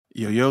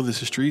Yo,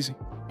 this is Treasy.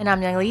 And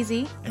I'm Young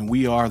Leezy. And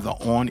we are the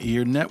On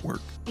Ear Network.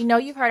 We know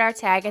you've heard our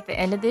tag at the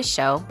end of this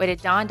show, but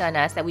it dawned on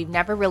us that we've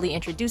never really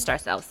introduced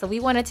ourselves, so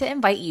we wanted to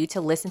invite you to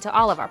listen to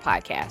all of our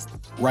podcasts.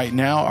 Right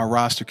now, our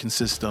roster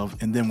consists of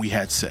And Then We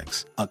Had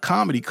Sex, a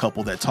comedy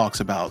couple that talks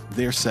about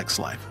their sex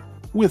life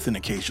with an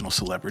occasional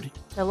celebrity.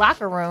 The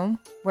Locker Room,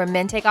 where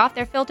men take off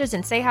their filters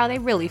and say how they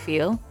really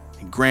feel.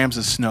 And Grams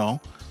of Snow,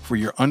 for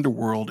your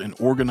underworld and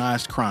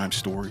organized crime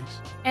stories.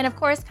 And of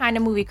course, Kinda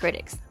Movie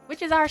Critics,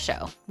 which is our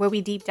show, where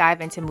we deep dive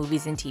into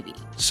movies and TV.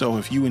 So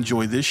if you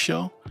enjoy this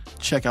show,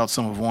 check out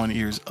some of On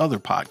Ear's other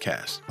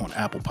podcasts on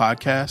Apple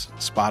Podcasts,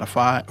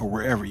 Spotify, or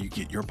wherever you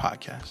get your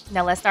podcasts.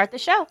 Now let's start the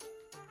show.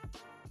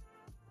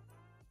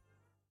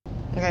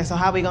 Okay, so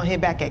how we gonna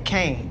hit back at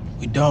Kane?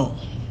 We don't.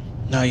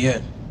 Not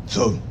yet.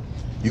 So,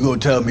 you gonna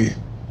tell me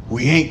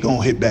we ain't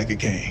gonna hit back at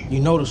Kane? You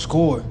know the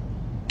score.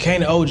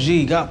 Kane the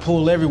OG got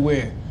pulled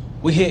everywhere.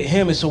 We hit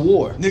him, it's a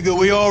war. Nigga,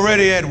 we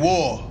already at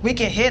war. We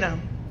can hit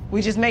them.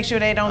 We just make sure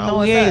they don't know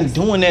we it's ain't us.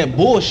 doing that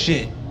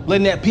bullshit.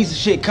 Letting that piece of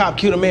shit cop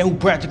kill the man who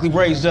practically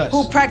raised us.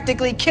 Who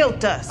practically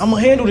killed us. I'ma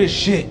handle this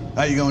shit.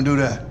 How you gonna do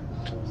that?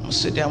 I'm gonna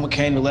sit down with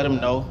Kane to let him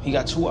know he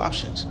got two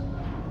options.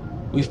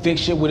 We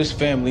fix shit with his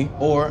family,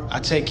 or I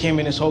take him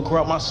and his whole crew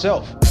out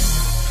myself.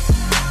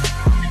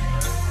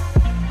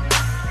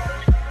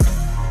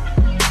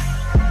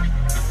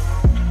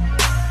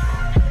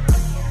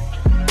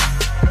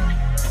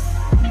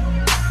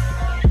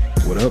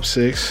 What up,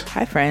 Six?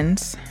 Hi,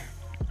 friends.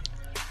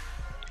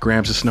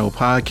 Grams of Snow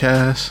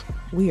podcast.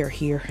 We are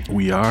here.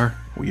 We are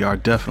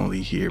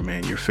definitely here,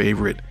 man. Your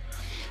favorite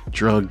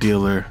drug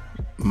dealer,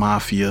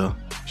 mafia,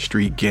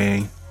 street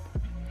gang,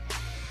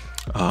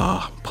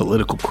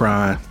 political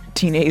crime,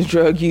 Teenage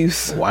drug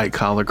use, white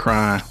collar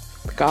crime,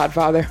 The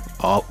Godfather.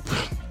 all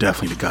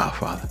definitely the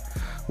Godfather.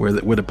 We're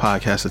the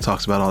podcast that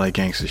talks about all that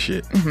gangster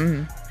shit,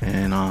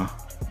 and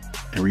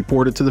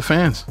report it to the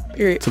fans,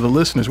 Period. to the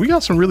listeners. We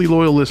got some really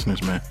loyal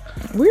listeners, man.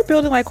 We're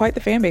building like quite the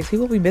fan base.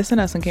 People be missing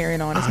us and carrying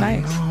on. It's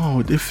nice.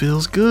 Oh, it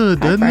feels good,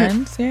 Hi, doesn't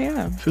friends.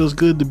 Yeah. it? Feels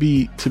good to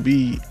be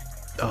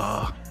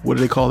what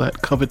do they call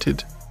that?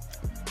 Coveted.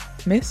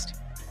 Missed?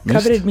 Missed?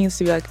 Coveted means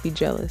to be like be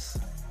jealous.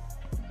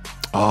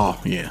 Oh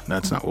yeah,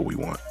 that's not what we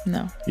want.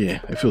 No. Yeah,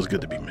 it feels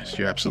good to be missed.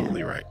 You're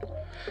absolutely right.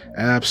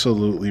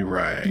 Absolutely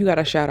right. You got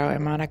a shout out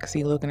in mind. I can see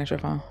you looking at your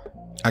phone.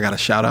 I got a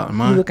shout out in You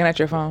mind. looking at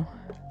your phone.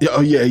 Yeah,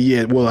 oh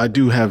yeah. Well, I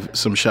do have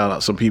some shout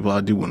outs. Some people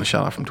I do want to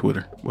shout out from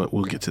Twitter, but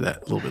we'll get to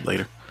that a little bit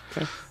later.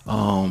 Okay.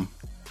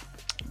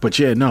 But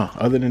yeah, no.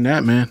 Other than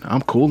that, man,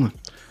 I'm cooling.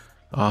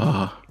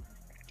 You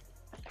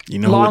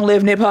know, Long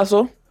live Nip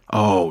Hustle.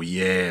 Oh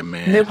yeah,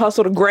 man. Nip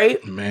Hustle the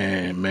great.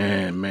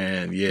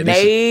 Man. Yeah,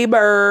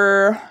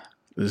 Neighbor.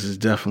 this is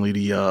definitely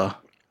the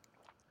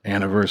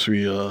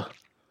anniversary of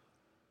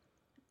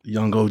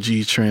Young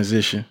OG's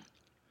transition.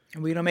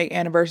 We don't make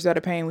anniversaries out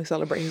of pain. We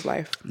celebrate his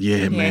life. Yeah,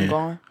 he man. ain't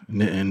gone.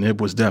 And Nip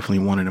was definitely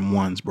one of them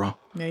ones, bro.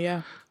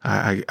 Yeah.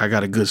 I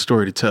got a good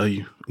story to tell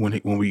you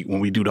when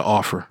we do the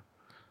offer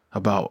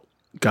about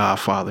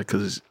Godfather,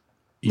 because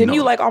Didn't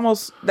you like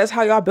almost, that's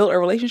how y'all built a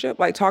relationship?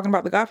 Like talking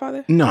about The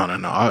Godfather?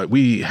 No.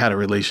 We had a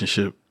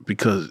relationship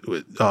because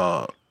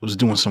was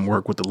doing some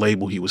work with the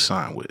label he was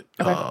signed with.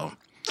 Okay.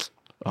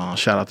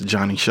 Shout out to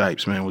Johnny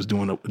Shipes, man. Was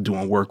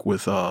doing work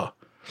with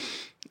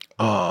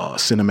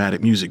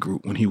Cinematic Music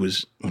Group when he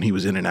was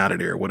in and out of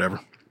there or whatever.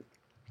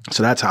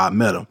 So that's how I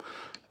met him.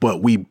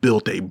 But we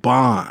built a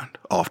bond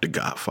off The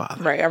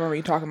Godfather. Right. I remember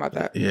you talking about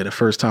that. Yeah, the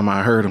first time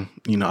I heard him,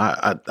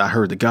 I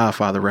heard the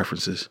Godfather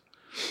references,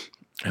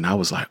 and I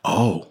was like,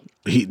 oh,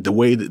 the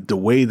way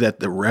that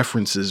the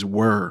references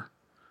were,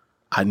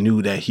 I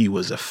knew that he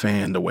was a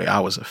fan the way I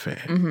was a fan.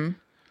 Mm-hmm.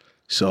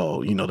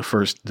 So one of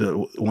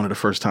the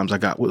first times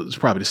it was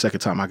probably the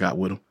second time I got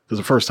with him, because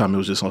the first time it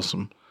was just on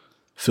some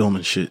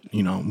filming shit,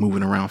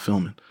 moving around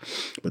filming,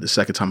 but the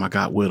second time I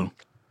got with him,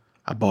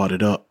 I bought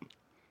it up,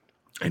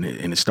 and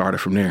it started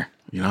from there.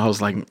 I was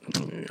like,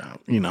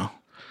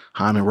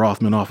 Hyman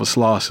Rothman off of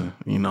Slauson,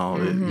 you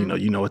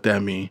know what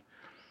that mean.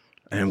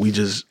 And we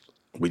just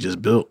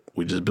built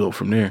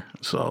from there.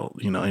 So,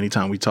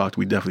 anytime we talked,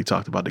 we definitely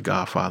talked about The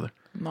Godfather.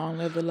 Long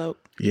live the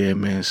Lope. Yeah,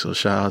 man. So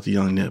shout out to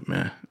Young Nip,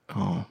 man.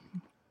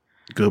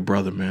 Good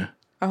brother, man.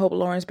 I hope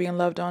Lauren's being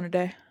loved on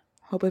today.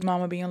 Hope his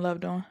mama being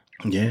loved on.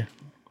 Yeah.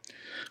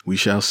 We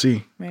shall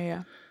see.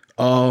 Yeah.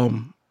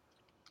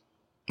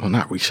 Well,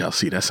 not we shall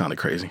see. That sounded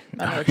crazy.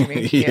 I know what you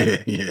mean.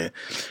 Yeah.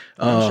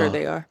 I'm sure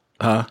they are.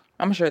 Huh?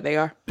 I'm sure they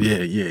are.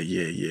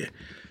 Yeah.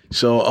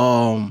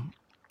 So,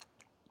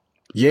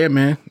 yeah,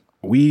 man.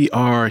 We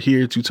are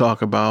here to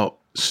talk about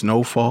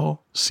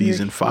Snowfall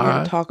season We're 5.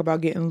 here to talk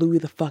about getting Louis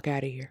the fuck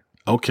out of here.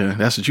 Okay,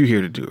 that's what you're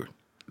here to do.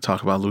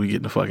 Talk about Louis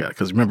getting the fuck out.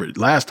 Because remember,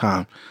 last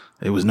time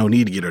there was no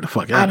need to get her the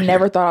fuck out. I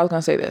never thought I was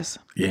gonna say this.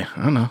 Yeah,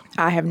 I know.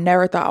 I have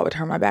never thought I would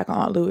turn my back on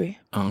Aunt Louis.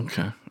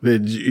 Okay.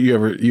 Did you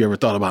ever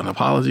thought about an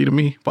apology to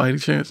me by any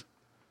chance?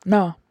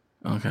 No.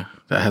 Okay,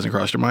 that hasn't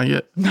crossed your mind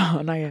yet.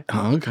 No, not yet.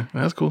 Oh, okay,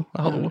 that's cool.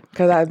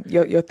 Because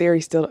your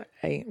theory still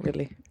ain't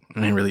really.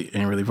 Ain't really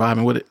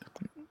vibing with it.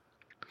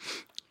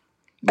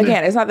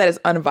 Again, it's not that it's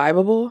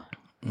unvibable.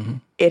 Mm-hmm.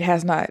 it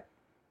has not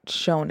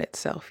shown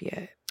itself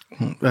yet.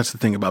 That's the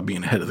thing about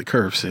being ahead of the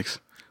curve, Six.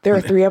 There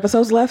are 3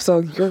 episodes left, so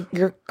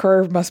your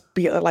curve must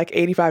be at like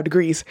 85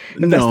 degrees.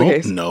 If that's the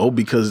case. No,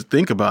 because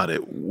think about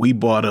it. We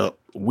bought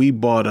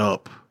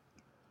up,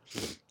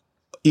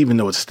 even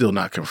though it's still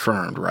not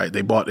confirmed, right?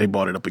 They bought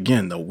it up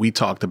again, though. We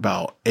talked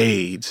about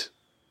AIDS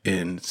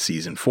in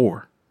season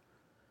 4.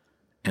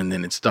 And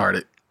then it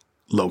started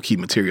low-key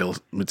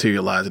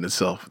materializing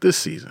itself this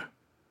season.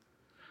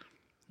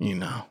 You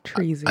know.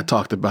 Treason. I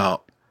talked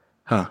about,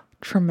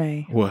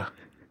 Tremaine. What?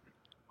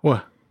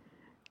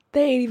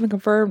 They ain't even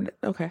confirmed.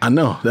 Okay. I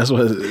know. That's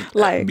what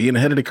Like- being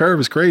ahead of the curve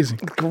is crazy.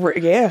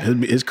 Yeah.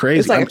 It's crazy.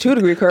 It's like a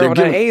 2-degree curve on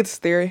that AIDS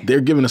theory.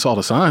 They're giving us all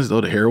the signs,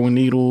 though. The heroin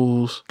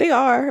needles. They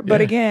are. But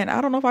Yeah. again,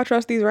 I don't know if I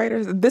trust these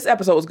writers. This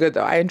episode was good,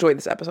 though. I enjoyed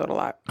this episode a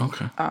lot.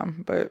 Okay.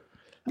 But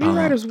these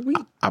writers,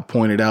 I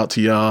pointed out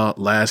to y'all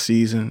last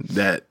season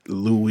that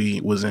Louis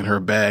was in her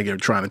bag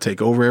and trying to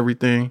take over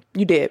everything.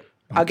 you did.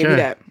 I'll give you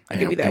Okay. that. I'll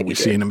give you that. And we You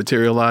did. seeing it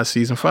materialize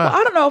season 5.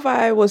 I don't know if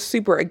I was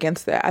super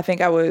against that. I think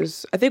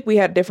we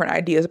had different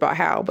ideas about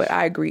how, but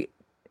I agree.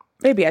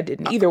 Maybe I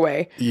didn't. Either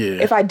way. Yeah.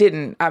 If I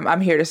didn't, I'm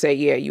here to say,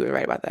 yeah, you were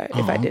right about that.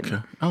 If I didn't.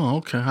 Okay. Oh,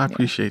 okay. I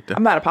appreciate that.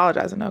 I'm not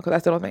apologizing though, because I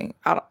still don't think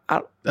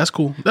That's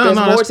cool. No, there's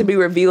more that's to be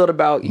revealed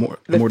about More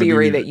the to be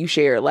theory revealed. that you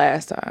shared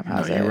last time. No,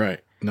 How's that? you're right.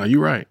 No,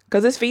 you're right.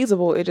 Because it's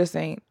feasible. It just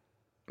ain't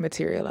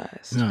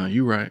materialized. No,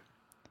 you're right.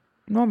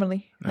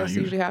 Normally, No, that's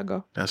you- usually how it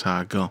go. That's how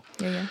I go.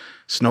 Yeah.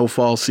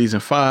 Snowfall season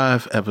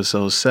 5,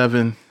 episode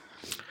 7.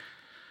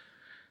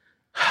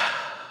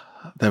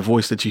 That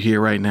voice that you hear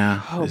right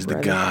now Oh, is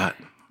brother. the God,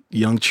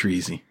 Young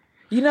Treasy.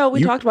 You know,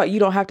 we talked about you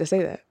don't have to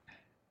say that.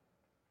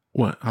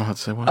 What? I don't have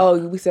to say what? Oh,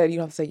 we said you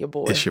don't have to say your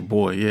boy. It's your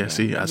boy. Yeah,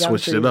 see, I Young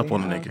switched it up Treasy.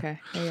 on the Oh, nigga. Okay.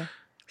 Yeah.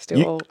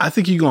 Still old. I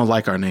think you're gonna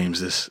like our names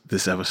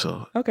this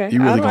episode. Okay.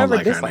 You I really don't gonna ever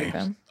like our dislike names.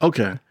 them.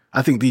 Okay.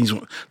 I think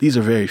these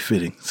are very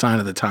fitting. Sign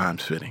of the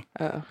times fitting.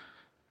 Oh.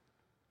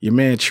 Your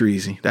man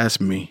Treasy,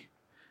 that's me,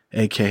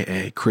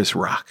 aka Chris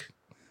Rock.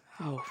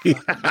 Oh, fucking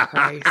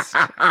Christ. We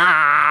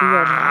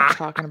are not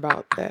talking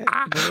about that.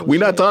 We're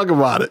not bullshit. talking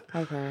about it.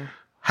 Okay.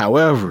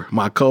 However,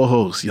 my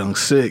co-host, Young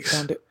Six,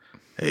 Don't do-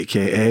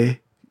 aka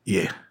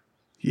If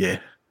you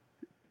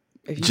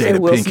say Jada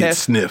Will Pinkett Smith,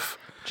 Sniff.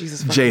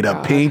 Jesus fucking Jada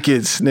God.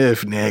 Pinkett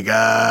Sniff,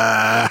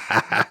 nigga.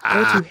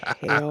 Go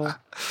to hell.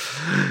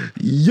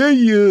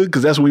 Yeah,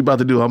 because that's what we about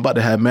to do. I'm about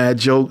to have mad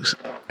jokes,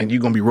 and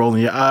you're gonna be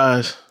rolling your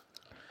eyes.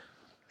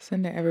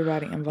 Sending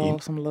everybody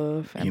involved some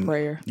love and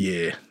prayer.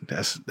 Yeah,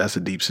 that's a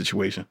deep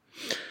situation.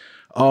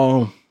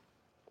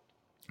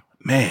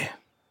 Man,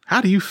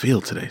 how do you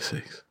feel today,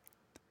 Six?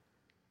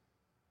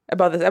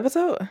 About this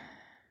episode?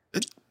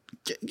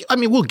 I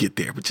mean, we'll get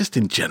there, but just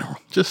in general,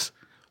 just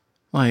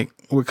like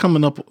we're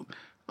coming up.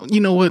 You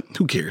know what?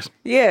 Who cares?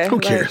 Yeah. Who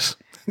like- cares?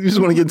 You just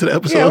want to get into the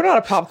episode. Yeah, we're not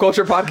a pop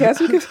culture podcast.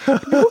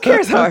 Who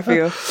cares how I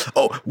feel?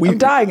 I'm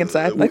dying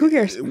inside. Like, who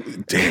cares?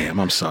 Damn,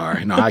 I'm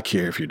sorry. No, I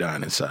care if you're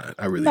dying inside.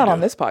 I really Not do. on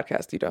this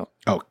podcast, you don't.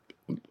 Oh,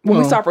 When we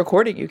well, stop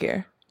recording, you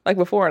care. Like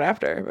before and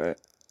after.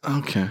 But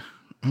Okay.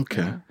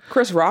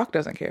 Chris Rock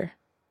doesn't care.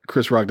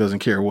 Chris Rock doesn't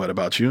care what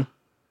about you?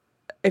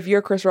 If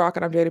you're Chris Rock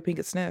and I'm Jada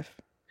Pinkett Sniff.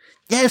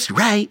 That's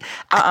right.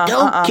 I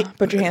don't care.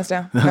 Put your hands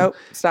down. Nope.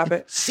 Stop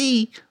it.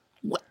 See,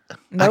 what?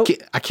 Nope.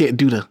 I can't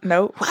do the.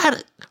 Nope.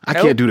 What? I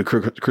Nope. can't do the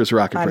Chris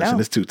Rock I impression. know.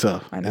 It's too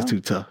tough. I know. It's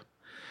too tough.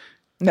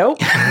 Nope.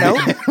 Nope.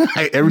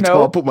 Every time I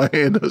Nope. put my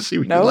hand up, she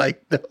was Nope.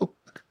 like, no.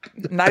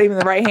 Not even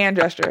the right hand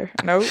gesture.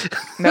 Nope.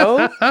 No.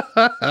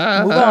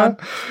 Move on.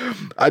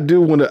 I did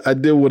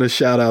want to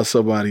shout out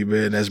somebody,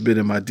 man, that's been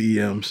in my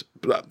DMs,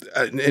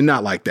 and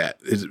not like that.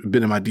 It's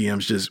been in my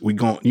DMs. Just we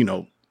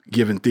going,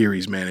 giving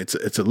theories, man. It's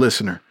a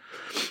listener.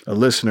 A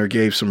listener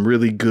gave some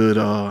really good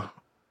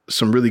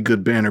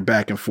banner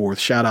back and forth.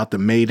 Shout out to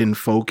Maiden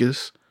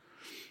Focus,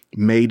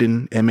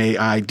 Maiden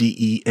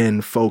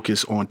Maiden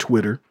Focus on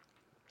Twitter.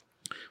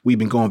 We've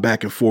been going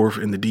back and forth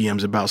in the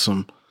DMs about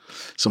some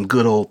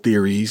good old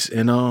theories,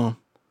 and I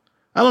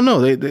don't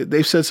know.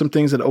 They've said some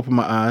things that opened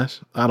my eyes.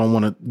 I don't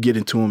want to get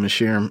into them and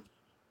share them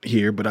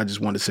here, but I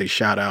just wanted to say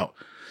shout out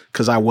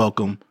because I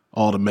welcome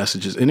all the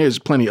messages, and there's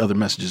plenty of other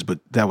messages, but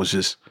that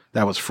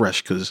was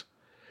fresh because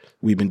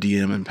we've been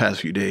DMing the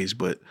past few days.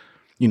 But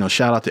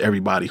shout out to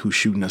everybody who's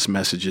shooting us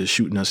messages,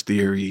 shooting us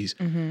theories,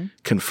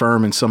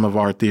 confirming some of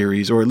our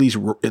theories, or at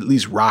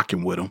least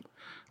rocking with them,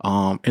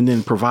 and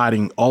then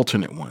providing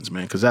alternate ones,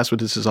 man, because that's what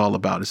this is all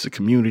about. It's a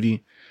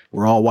community.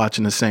 We're all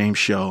watching the same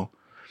show,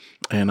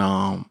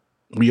 and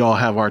we all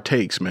have our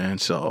takes, man.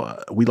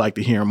 So we like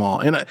to hear them all.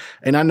 And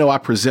I know I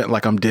present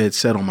like I'm dead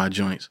set on my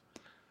joints,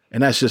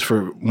 and that's just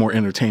for more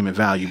entertainment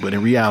value. But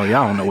in reality,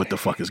 I don't know what the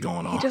fuck is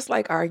going on. He just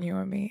like arguing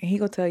with me. And he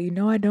gonna tell you,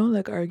 no, I don't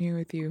like arguing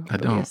with you. I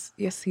But don't.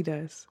 Yes, he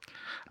does.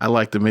 I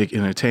like to make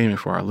entertainment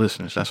for our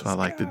listeners. That's what I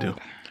like to do.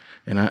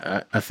 And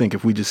I think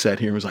if we just sat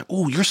here and was like,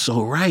 oh, you're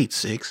so right,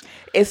 Six.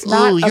 It's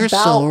not Ooh, you're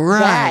about so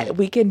right. that.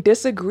 We can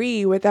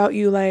disagree without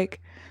you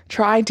like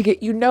trying to get,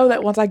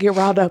 that once I get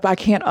riled up, I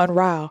can't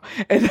unrile.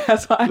 And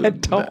that's why I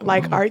don't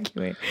like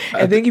arguing.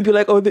 And then you'd be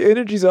like, oh, the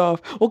energy's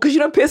off. Well, because you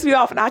done pissed me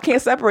off and I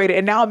can't separate it.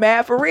 And now I'm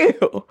mad for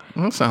real.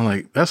 That sound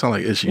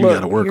like issue you Look, got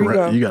to work here you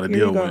around. go. You got to Here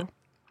deal you go. with.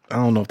 I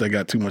don't know if that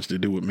got too much to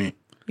do with me.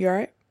 You all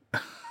right?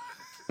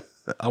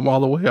 I'm all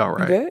the way all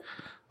right. Good?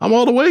 I'm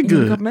all the way You need a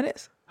good. couple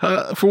minutes?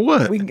 For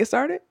what? We can get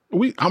started?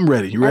 I'm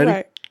ready. You ready? All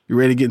right. You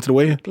ready to get into the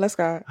weigh-in? Let's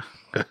go.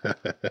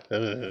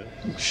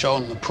 Show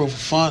them the proof of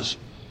funds.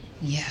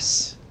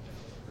 Yes.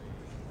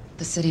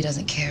 The city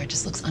doesn't care. It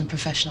just looks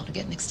unprofessional to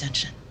get an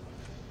extension.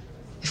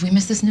 If we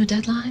miss this new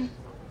deadline,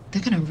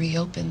 they're gonna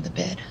reopen the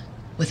bid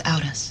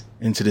without us.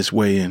 Into this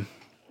weigh-in.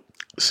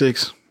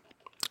 6.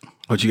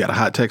 What, you got a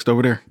hot text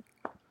over there?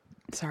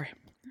 Sorry.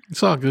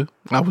 It's all good.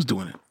 I was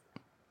doing it.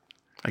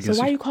 I So guess.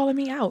 why are you calling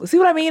me out? See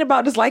what I mean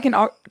about just liking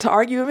to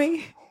argue with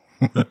me?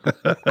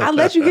 I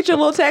let you get your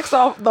little text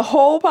off the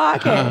whole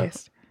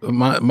podcast.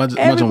 My one was a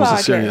podcast.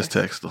 serious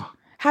text though.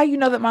 How you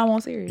know that mine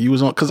won't serious? You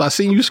was on because I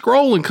seen you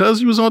scrolling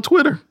because you was on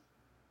Twitter.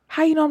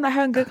 How you know I'm not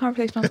having good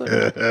conversation on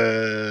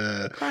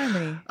Twitter? Try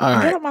me. All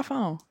Get right. on my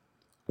phone.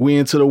 We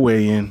into the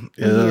weigh-in.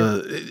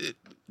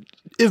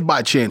 If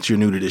by chance you're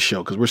new to this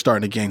show, because we're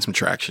starting to gain some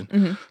traction,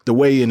 Mm-hmm. the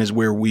weigh-in is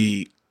where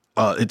we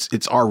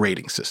it's our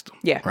rating system.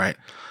 Yeah. Right.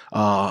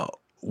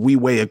 We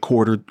weigh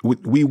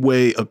we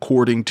weigh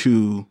according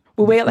to.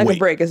 We weigh it like a weight.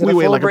 brick. Is it We a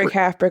weigh full like a brick, brick.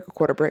 half brick, or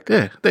quarter brick?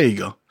 Yeah, there you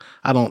go.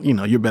 I don't,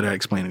 you're better at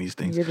explaining these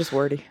things. You're just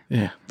wordy.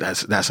 Yeah,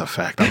 that's a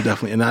fact. I'm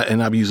definitely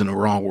and I'm using the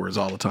wrong words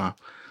all the time.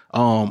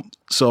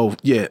 So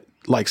yeah,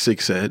 like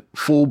Six said,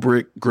 full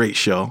brick, great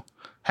show.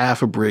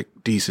 Half a brick,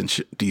 decent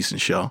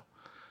show.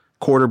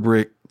 Quarter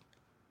brick,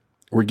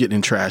 we're getting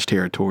in trash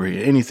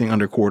territory. Anything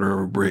under quarter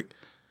of a brick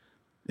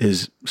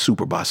is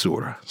super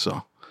basura.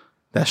 So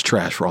that's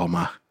trash for all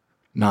my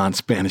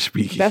non-Spanish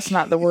speaking. That's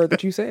not the word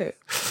that you said.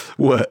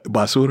 What,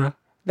 basura?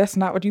 That's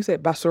not what you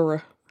said.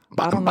 Basura.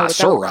 I don't know.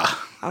 Basura.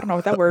 I don't know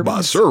what that word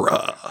means.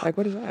 Basura. Like,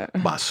 what is that?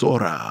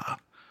 Basura.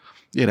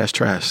 Yeah, that's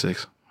trash,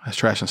 Six. That's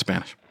trash in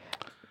Spanish.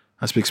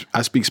 I speak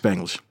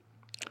Spanglish.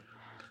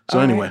 So All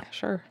right, anyway,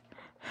 sure.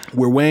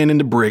 we're weighing in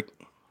the brick.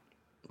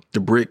 The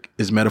brick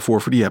is metaphor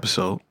for the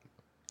episode.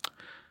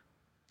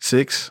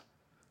 6,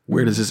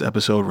 where does this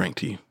episode rank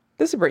to you?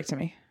 This is a brick to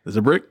me. Is it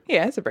a brick?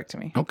 Yeah, it's a brick to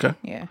me. Okay.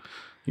 Yeah.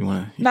 You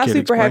want to Not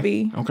super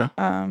heavy. Okay.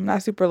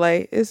 Not super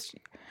light.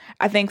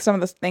 I think some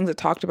of the things it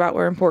talked about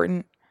were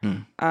important.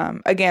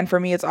 Again, for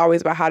me, it's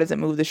always about how does it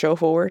move the show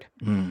forward.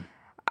 And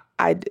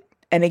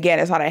again,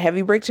 it's not a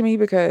heavy break to me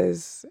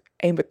because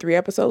ain't but 3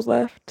 episodes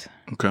left.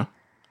 Okay.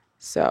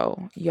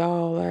 So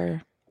y'all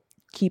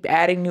keep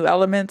adding new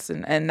elements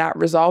and not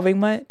resolving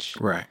much.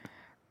 Right.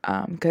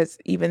 Because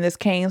even this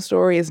Kane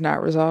story is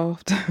not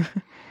resolved.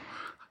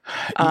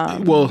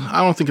 Well,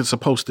 I don't think it's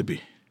supposed to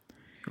be.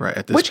 Right.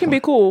 At this Which can be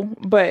point. cool,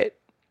 but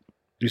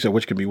You said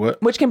which can be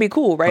what? which can be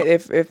cool, right?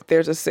 If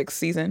there's a 6th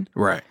season.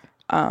 Right.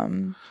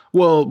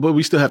 Well, but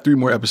we still have 3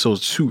 more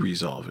episodes to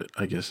resolve it,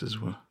 I guess is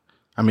what.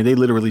 I mean, they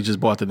literally just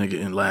bought the nigga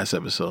in last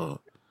episode.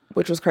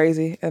 Which was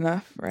crazy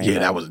enough, right? Yeah,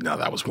 that was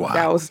wild.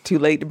 That was too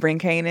late to bring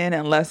Kane in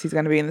unless he's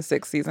going to be in the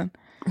 6th season.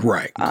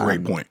 Right.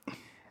 Great point.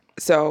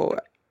 So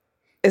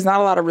it's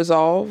not a lot of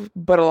resolve,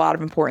 but a lot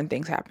of important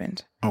things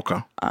happened. Okay.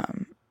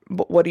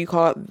 But what do you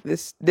call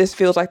it? This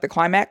feels like the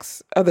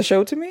climax of the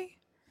show to me.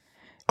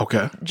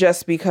 Okay.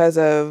 Just because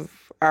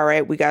of, all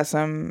right, we got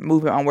some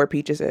movement on where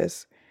Peaches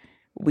is.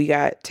 We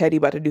got Teddy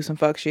about to do some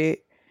fuck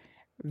shit.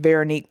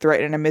 Veronique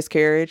threatening a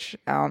miscarriage.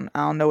 I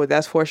don't know what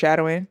that's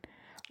foreshadowing.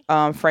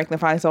 Franklin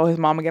finally saw his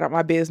mama get out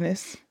my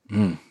business.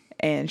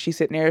 And she's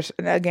sitting there.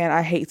 And again,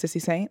 I hate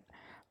Sissy Saint.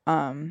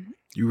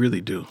 You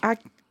really do.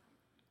 That's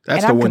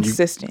That's and the I'm one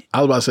consistent. I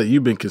was about to say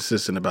you've been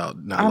consistent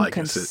about not I'm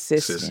liking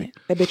consistent. Sissy.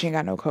 That bitch ain't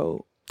got no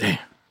code. Damn.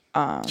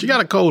 She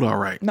got a code, all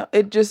right. No,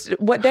 it just,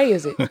 what day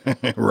is it?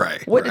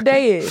 Right. What the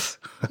day is?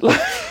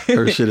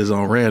 Her shit is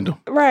on random.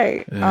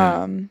 Right.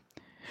 Yeah.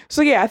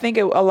 So yeah, I think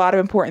a lot of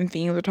important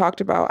themes were talked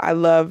about. I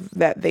love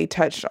that they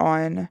touched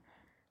on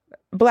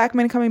Black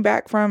men coming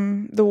back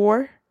from the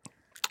war,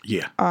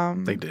 Yeah.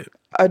 They did.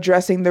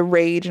 addressing the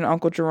rage in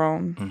Uncle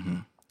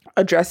Jerome,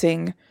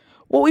 addressing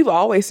what we've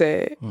always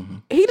said.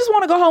 He just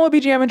want to go home and be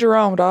jamming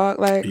Jerome, dog.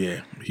 Like,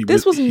 Yeah.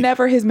 this was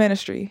never his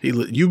ministry.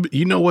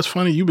 You know what's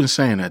funny? You've been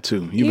saying that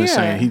too. You've been Yeah.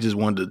 saying he just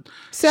wanted to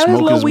Sell his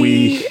smoke little his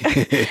weed.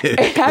 and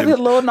have his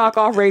little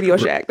knockoff Radio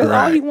Shack. That's all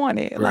Right. he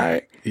wanted. Right.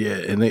 Like, Yeah.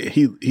 And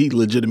he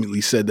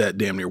legitimately said that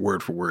damn near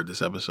word for word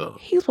this episode.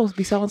 he was supposed to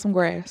be selling some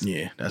grass.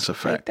 Yeah. That's a Like,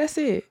 fact. that's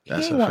it.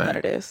 That's he a ain't want none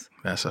fact. of this.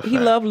 That's a fact. He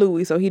loved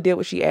Louis, so he did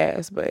what she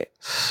asked. But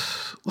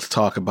Let's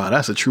talk about it.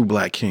 That's a true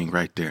Black king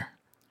right there.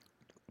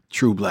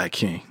 True Black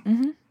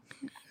king.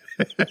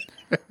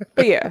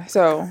 But yeah,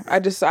 so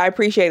I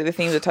appreciated the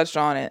themes it touched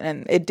on it,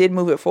 and it did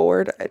move it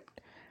forward.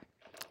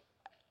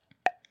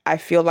 I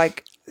feel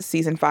like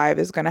season 5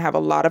 is going to have a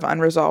lot of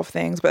unresolved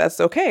things, but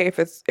that's okay if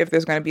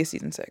there's going to be a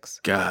season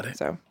 6. Got it.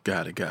 So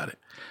Got it.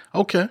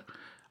 Okay.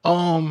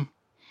 I'm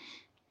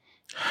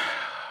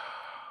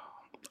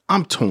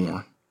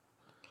torn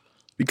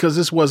because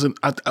this wasn't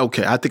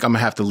okay. I think I'm gonna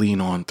have to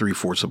lean on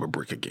 3/4 of a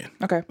brick again.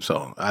 Okay.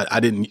 So I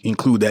didn't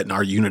include that in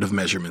our unit of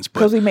measurements,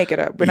 Because we make it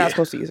up. We're not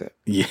supposed to use it.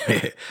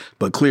 Yeah,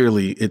 but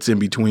clearly it's in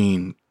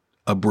between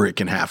a brick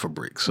and half a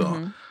brick.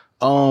 So,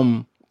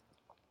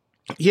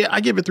 yeah, I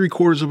give it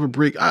 3/4 of a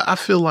brick. I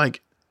feel like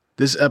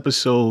this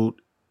episode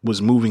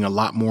was moving a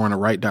lot more in the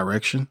right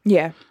direction.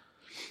 Yeah.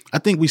 I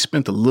think we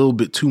spent a little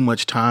bit too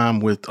much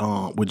time with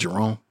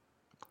Jerome.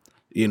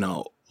 You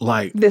know,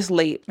 like This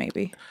late,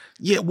 maybe.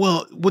 yeah.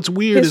 Well, what's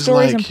weird His is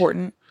story's like,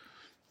 important.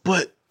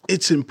 but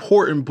it's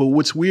important. But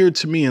what's weird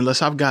to me,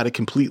 unless I've got it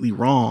completely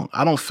wrong,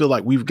 I don't feel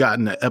like we've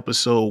gotten an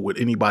episode with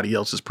anybody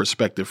else's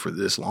perspective for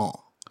this long.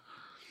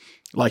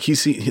 Like he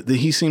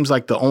seems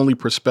like the only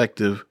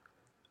perspective,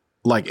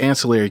 like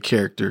ancillary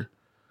character,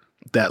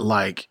 that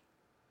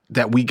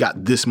we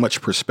got this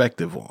much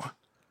perspective on.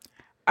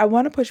 I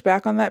want to push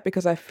back on that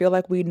because I feel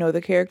like we know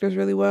the characters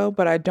really well,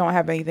 but I don't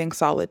have anything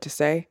solid to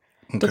say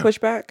to push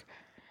back.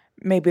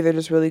 Maybe they're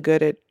just really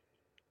good at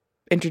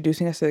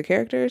introducing us to the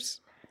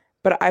characters.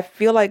 But I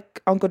feel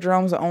like Uncle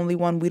Jerome's the only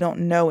one we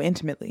don't know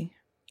intimately.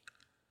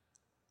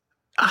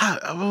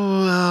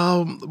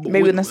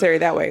 Maybe necessarily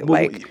that way.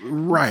 Like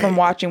right. From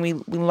watching, we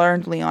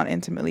learned Leon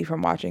intimately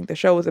from watching. The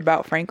show was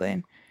about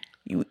Franklin.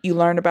 You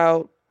learned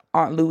about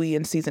Aunt Louie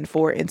in season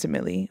 4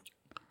 intimately.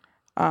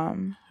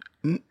 When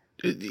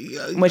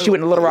she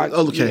went to Little Rock.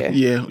 Okay,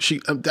 yeah. She,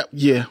 I guess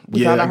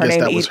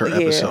that was her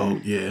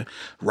episode. Yeah,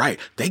 right.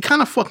 They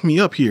kind of fucked me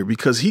up here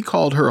because he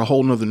called her a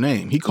whole nother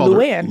name. He called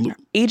Luann. her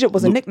Egypt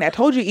was a nickname. I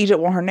told you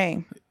Egypt wasn't her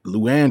name.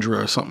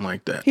 Luandra or something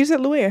like that. He said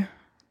Luann.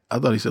 I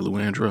thought he said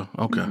Luandra.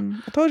 Okay.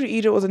 I told you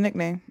Egypt was a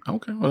nickname.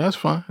 Okay, well that's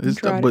fine.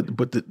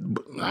 But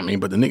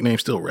the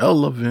nickname's still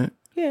relevant.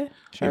 Yeah,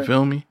 sure. You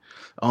feel me?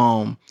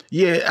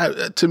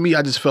 To me,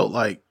 I just felt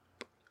like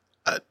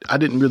I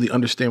didn't really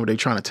understand where they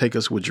trying to take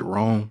us with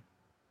Jerome.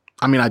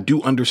 I mean, I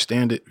do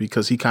understand it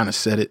because he kind of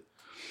said it.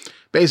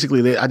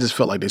 Basically, I just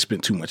felt like they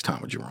spent too much time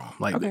with Jerome.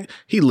 Like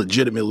he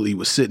legitimately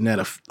was sitting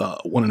at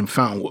one of them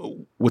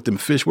fountain with them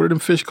fish. What are them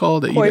fish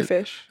called? Koi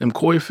fish. Them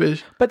koi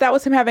fish. But that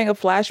was him having a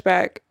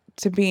flashback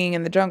to being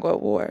in the jungle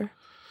at war.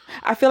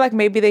 I feel like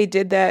maybe they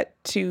did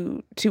that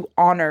to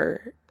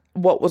honor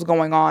what was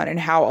going on and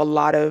how a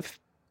lot of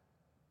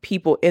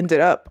people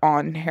ended up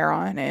on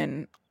heroin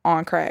and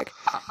on crack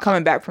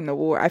coming back from the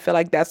war. I feel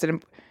like that's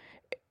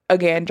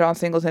again, John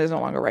Singleton is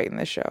no longer writing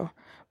this show.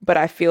 But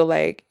I feel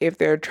like if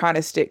they're trying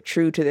to stick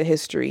true to the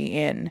history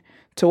and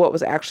to what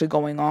was actually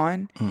going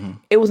on,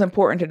 it was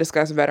important to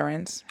discuss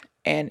veterans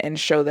and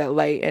show that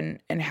light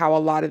and how a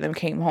lot of them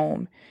came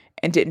home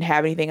and didn't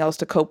have anything else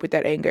to cope with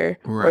that anger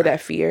or that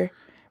fear.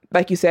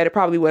 Like you said, it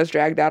probably was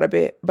dragged out a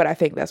bit, but I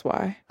think that's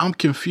why. I'm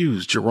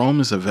confused.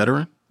 Jerome is a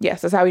veteran?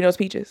 Yes, that's how he knows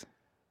Peaches.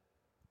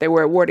 They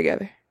were at war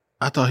together.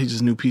 I thought he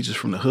just knew Peaches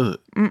from the hood.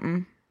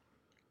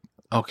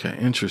 Okay,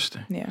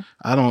 interesting. Yeah.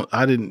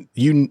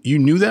 You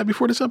knew that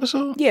before this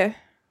episode? Yeah.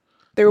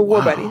 They were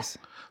war buddies.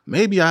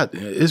 Maybe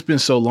it's been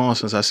so long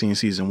since I've seen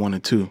season 1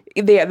 and 2.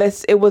 Yeah,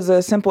 it was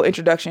a simple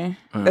introduction.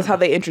 That's how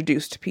they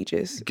introduced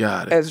Peaches.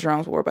 Got it. As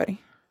Jerome's war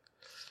buddy.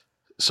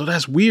 So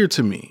that's weird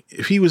to me.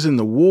 If he was in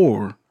the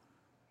war,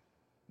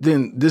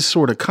 then this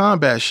sort of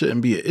combat shouldn't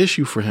be an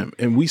issue for him.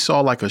 And we saw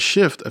like a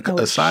shift,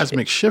 a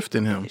seismic shift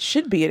in him. It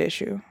should be an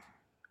issue.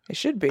 It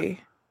should be.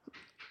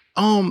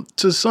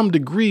 To some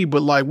degree,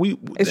 but like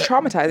it's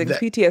traumatizing. It's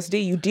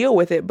PTSD. You deal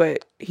with it,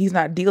 but he's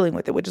not dealing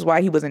with it, which is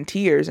why he was in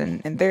tears and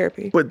in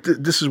therapy. But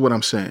this is what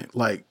I'm saying.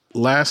 Like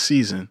last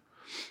season,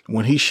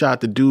 when he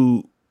shot the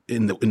dude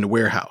in the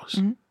warehouse,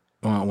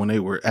 when they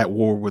were at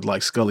war with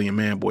like Scully and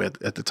Manboy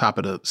at the top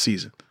of the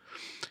season,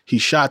 he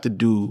shot the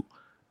dude,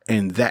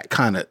 and they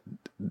kind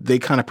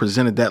of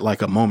presented that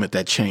like a moment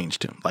that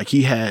changed him. Like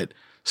he had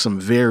some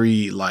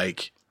very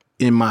like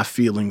in my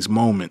feelings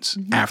moments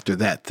after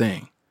that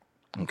thing.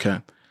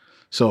 Okay.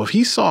 So if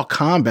he saw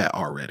combat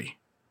already,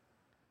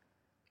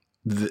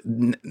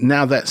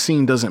 now that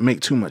scene doesn't make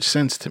too much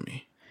sense to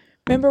me.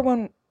 Remember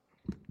when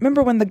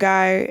the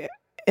guy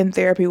in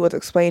therapy was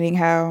explaining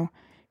how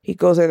he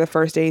goes there the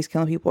first day he's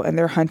killing people and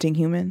they're hunting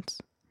humans?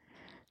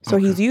 So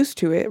he's used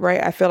to it,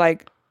 right? I feel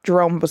like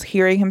Jerome was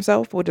hearing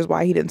himself, which is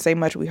why he didn't say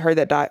much. We heard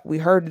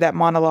that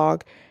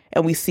monologue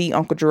and we see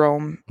Uncle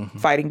Jerome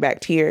fighting back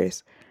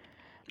tears.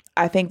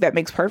 I think that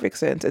makes perfect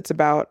sense. It's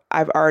about,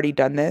 I've already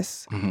done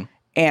this.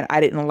 And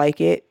I didn't like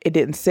it. It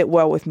didn't sit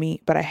well with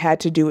me, but I had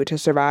to do it to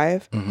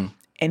survive.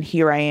 And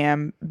here I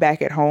am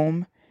back at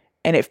home,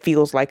 and it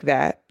feels like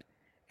that.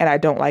 And I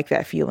don't like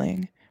that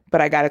feeling,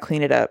 but I got to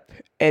clean it up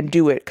and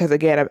do it because,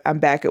 again, I'm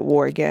back at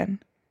war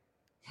again.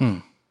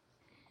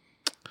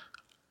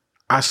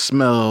 I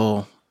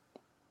smell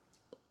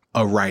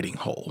a writing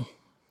hole.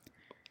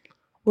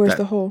 Where's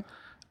the hole?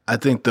 I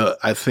think that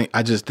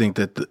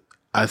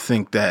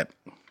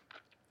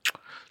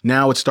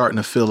now it's starting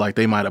to feel like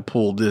they might have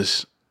pulled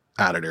this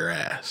out of their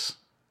ass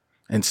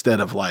instead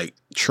of like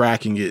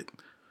tracking it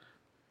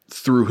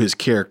through his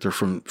character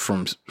from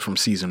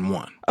season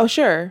 1. Oh,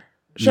 sure.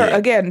 Yeah.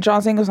 Again,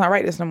 John Singleton's not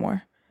writing this no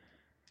more.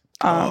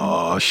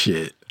 Oh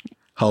shit.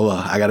 Hold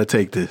on. I gotta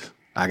take this.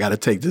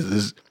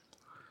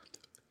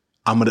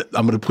 I'm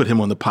gonna put him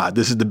on the pod.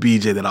 This is the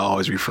BJ that I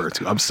always refer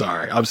to. I'm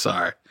sorry.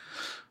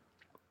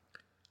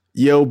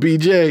 Yo,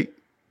 BJ.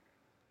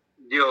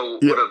 Yo,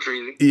 what up,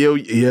 Treasy?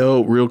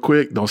 Yo, real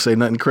quick. Don't say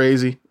nothing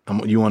crazy.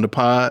 You on the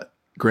pod,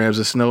 Grams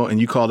of Snow,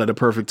 and you called at a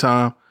perfect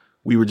time.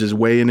 We were just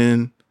weighing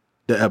in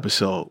the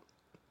episode.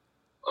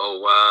 Oh,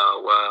 wow.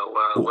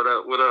 What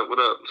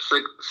up?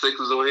 Six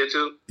is on here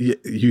too? Yeah,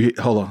 you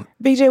hold on.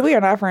 BJ, we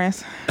are not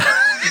friends.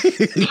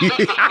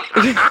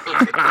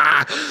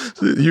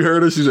 You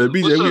heard her? She said,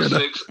 BJ, we are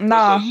not. Six?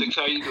 Nah. What's up, Six?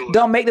 How you doing?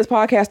 Don't make this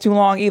podcast too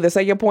long either.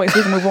 Say your points.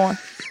 We can move on.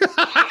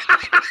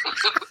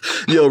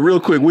 Yo, real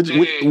quick, Hey,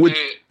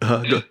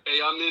 I'm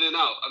in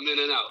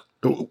and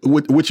out.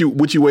 What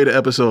you weigh the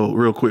episode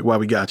real quick while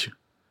we got you?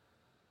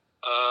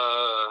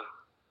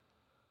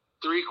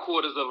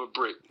 3/4 of a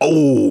brick.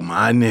 Oh,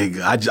 my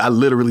nigga. I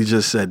literally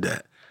just said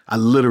that. Oh,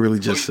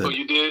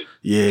 you did?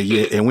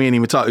 Yeah. And we ain't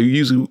even talk. We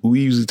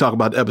usually talk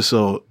about the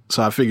episode.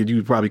 So I figured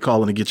you'd probably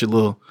call in to get your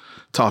little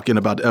talk in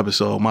about the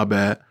episode. My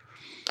bad.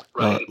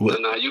 Right.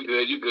 Nah, you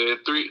good.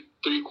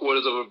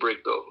 3/4 of a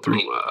brick though.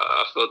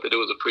 I felt that it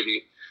was a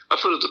pretty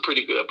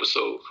good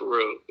episode for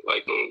real.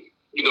 Like,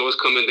 it's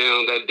coming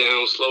down that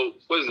down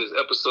slope. What is this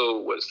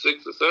episode? What,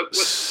 6 or 7?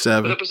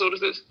 Seven. What episode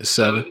is this? It's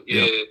 7.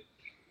 Yeah. Yep.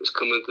 It's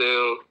coming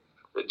down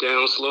the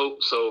down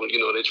slope. So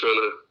they're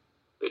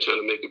trying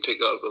to make it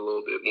pick up a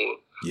little bit more.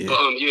 Yeah.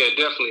 But yeah,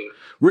 definitely.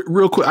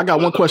 Real quick, I got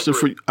one question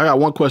for you. And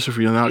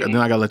then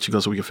I gotta let you go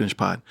so we can finish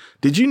pod.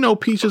 Did you know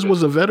Peaches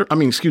was a veteran?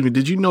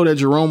 Did you know that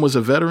Jerome was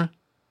a veteran?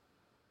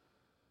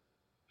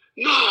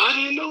 No, I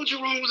didn't know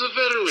Jerome was a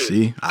veteran.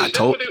 See, is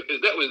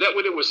that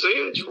what it was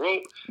saying,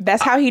 Jerome?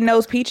 That's how he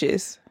knows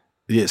Peaches.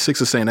 Yeah,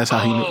 Six is saying that's how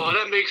he knew. Oh,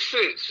 that makes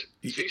sense.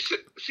 See,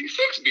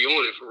 Six be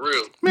on it for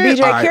real. Man,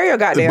 BJ, carry your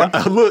goddamn.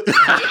 Look,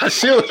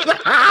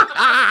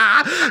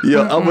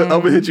 yo, I'm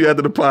gonna hit you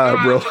after the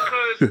pod, bro.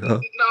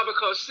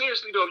 Because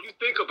seriously though, if you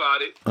think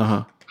about it.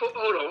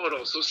 Hold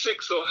on. So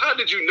how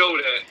did you know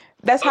that?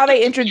 That's how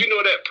they introduced. Did you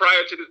know that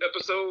prior to this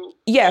episode?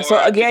 Yeah.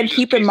 So again,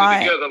 keep in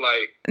mind.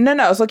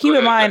 No. So keep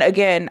in mind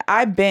again.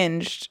 I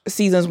binged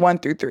seasons 1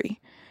 through 3,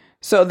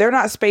 so they're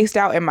not spaced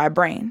out in my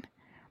brain.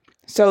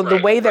 So the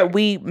way that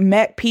we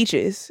met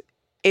Peaches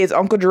is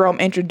Uncle Jerome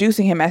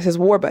introducing him as his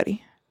war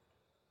buddy.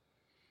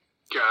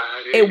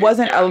 It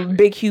wasn't a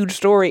big, huge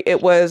story.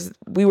 It was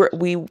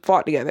we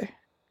fought together,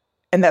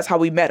 and that's how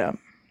we met him.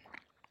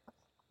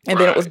 And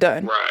then it was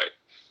done. Right.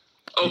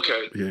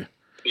 Okay. Yeah.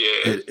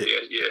 Yeah.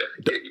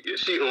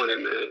 She on it,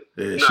 man.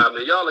 Yeah,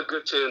 man, y'all a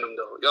good tandem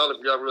though. Y'all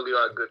really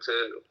are a good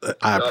tandem.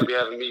 Y'all be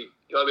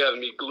having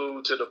me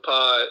glued to the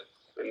pod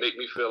and make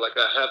me feel like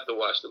I have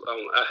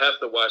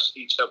to watch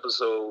each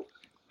episode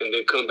and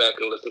then come back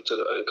and listen to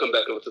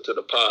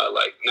the pod.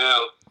 Like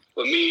now,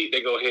 for me,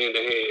 they go hand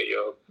in hand,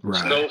 yo.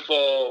 Right.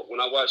 Snowfall.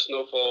 When I watch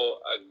Snowfall,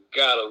 I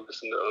gotta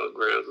listen to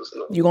Grams of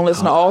Snow. You gonna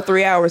listen to all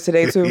 3 hours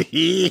today too? But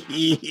yeah,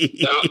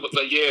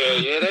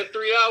 that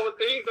 3 hour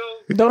thing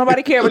though. Don't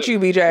nobody care about you,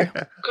 BJ.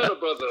 Cut a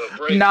brother a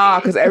break. Nah,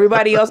 because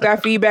everybody else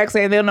got feedback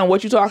saying they don't know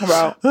what you talking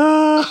about.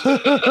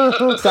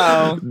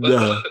 So,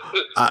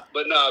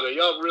 but nah, man,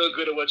 y'all real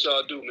good at what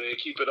y'all do, man.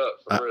 Keep it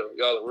up for real.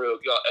 Y'all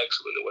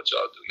excellent at what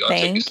y'all do. Y'all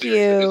thank take it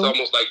seriously. you. It's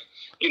almost like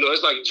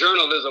it's like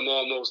journalism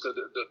almost the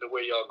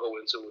way y'all go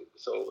into it.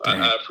 So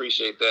I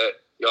appreciate that.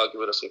 Y'all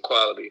giving us some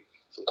quality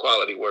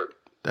work.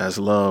 That's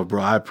love,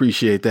 bro. I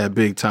appreciate that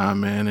big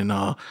time, man. And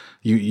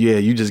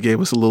you just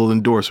gave us a little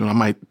endorsement. I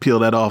might peel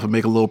that off and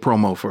make a little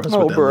promo for us. Oh,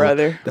 with that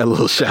brother. that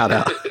little shout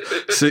out.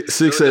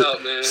 Six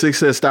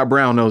says stop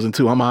brown nosing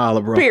too. I'm a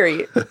holler, bro.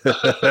 Period. No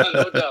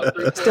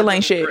doubt. Still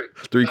ain't shit.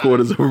 3/4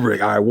 of a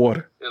brick. All right,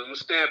 water. And I'm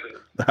stamping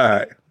it. All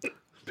right.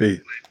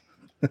 Peace.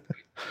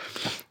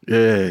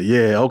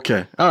 Yeah,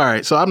 okay. All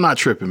right. So I'm not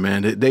tripping,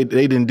 man. They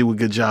didn't do a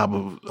good job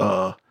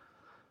of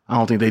I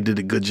don't think they did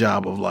a good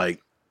job of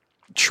like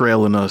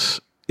trailing us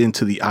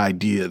into the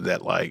idea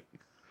that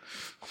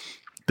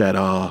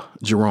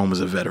Jerome is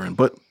a veteran.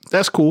 But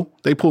that's cool.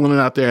 They pulling it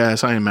out their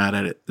ass. I ain't mad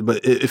at it.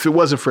 But if it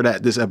wasn't for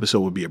that, this episode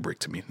would be a brick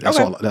to me. That's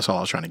all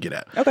I was trying to get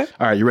at. Okay.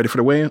 All right, you ready for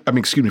the weigh-in?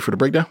 For the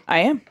breakdown? I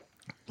am.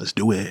 Let's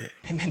do it.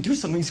 Hey man, do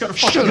something. He's got to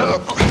fuck Shut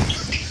up.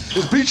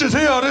 This Peaches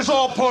here, this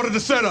all part of the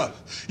setup.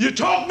 You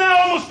talk now,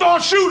 I'm gonna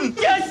start shooting.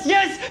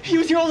 Yes, he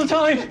was here all the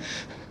time.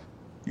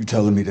 You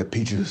telling me that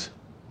Peaches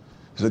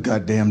is a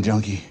goddamn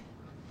junkie?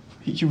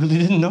 You really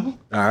didn't know?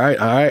 All right.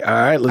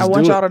 Let's do it. I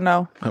want y'all to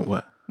know.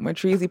 What? When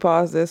Treasy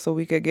paused this so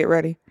we could get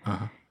ready,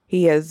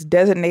 he has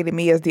designated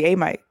me as the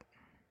A-Mike.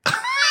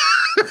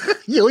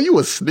 Yo, you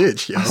a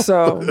snitch, yo.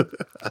 So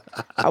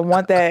I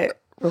want that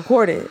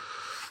recorded.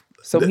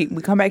 So we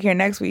come back here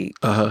next week.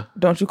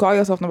 Don't you call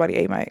yourself nobody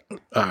A-Mike.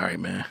 All right,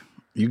 man.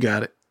 You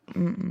got it.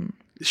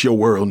 It's your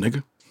world,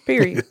 nigga.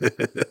 Period.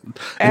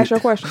 Ask your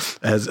question.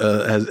 As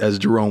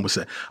Jerome would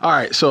say. All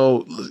right,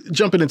 so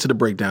jumping into the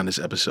breakdown this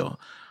episode.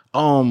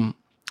 Let's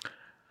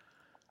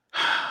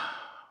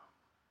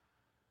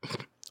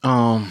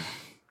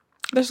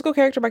just go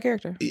character by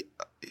character.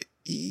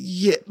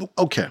 Yeah,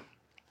 okay.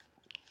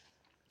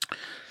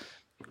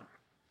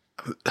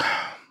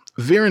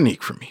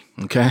 Veronique for me,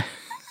 okay?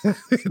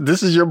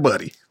 This is your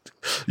buddy.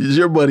 It's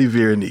your buddy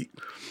Veronique.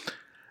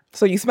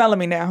 So you smelling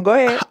me now? Go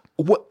ahead.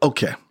 What?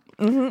 Okay.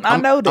 I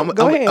know that.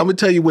 Go ahead. I'm gonna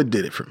tell you what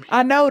did it for me.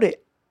 I know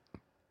that.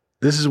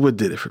 This is what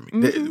did it for me.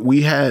 Mm-hmm.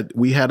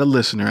 We had a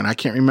listener, and I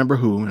can't remember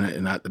who,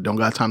 and I don't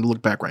got time to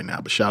look back right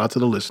now. But shout out to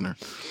the listener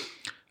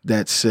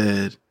that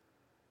said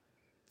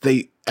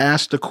they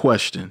asked the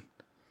question,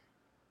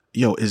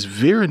 "Yo, is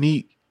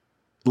Veronique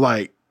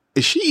like?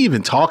 Is she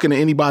even talking to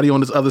anybody on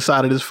this other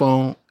side of this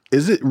phone?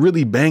 Is it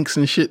really Banks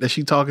and shit that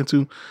she talking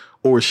to,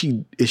 or is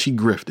she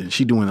grifting?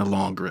 She doing a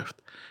long grift?"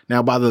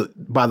 Now, by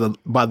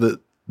the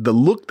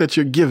look that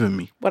you're giving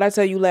me, What I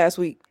tell you last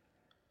week.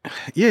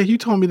 yeah, you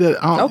told me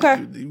that. Okay,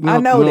 I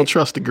know we don't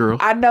trust the girl.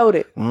 I know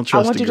that. We don't I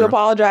trust want the you to girl.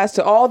 apologize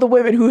to all the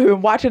women who have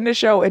been watching this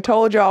show and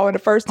told y'all in the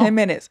first 10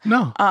 minutes.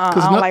 No, I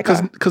don't like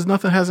her. because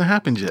nothing hasn't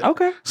happened yet.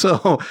 Okay.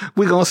 So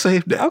we're gonna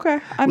save that. Okay,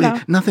 I know.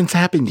 Nothing's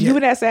happened yet. You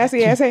and that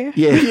sassy ass hand.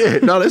 Yeah.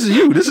 No, this is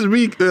you. This is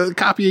me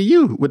copying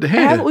you with the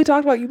hand. Haven't we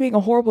talked about you being a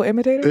horrible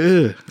imitator?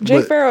 Yeah, Jay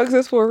but- Farrell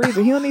exists for a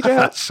reason. He don't need your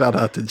help. Shout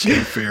out to Jay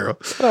Farrell.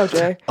 What up,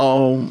 Jay?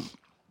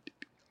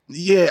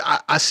 Yeah,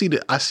 I see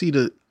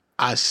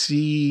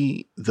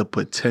the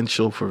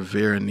potential for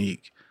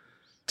Veronique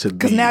to be.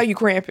 Because now you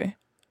cramping.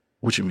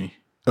 What you mean?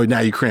 Oh,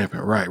 now you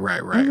cramping. Right.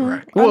 I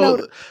Well,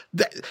 know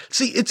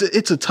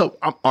it's a tough.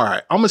 All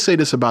right, I'm gonna say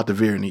this about the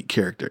Veronique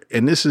character,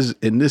 and this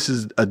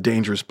is a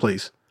dangerous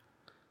place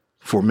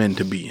for men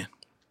to be in.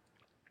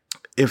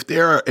 If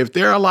there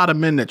are a lot of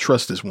men that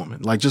trust this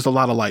woman, like just a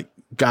lot of like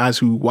guys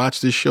who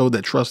watch this show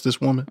that trust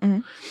this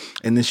woman,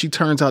 and then she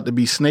turns out to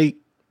be a snake,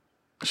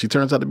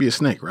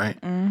 right?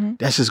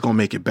 That's just gonna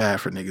make it bad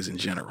for niggas in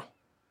general.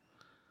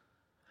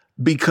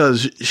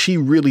 Because she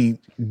really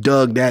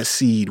dug that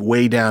seed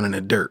way down in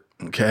the dirt.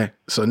 Okay.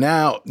 So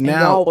now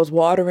y'all was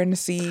watering the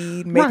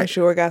seed, making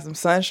sure it got some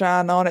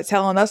sunshine on it,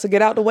 telling us to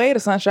get out the way of the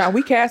sunshine.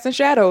 We casting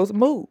shadows,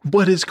 move.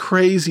 But it's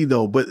crazy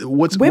though. But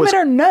women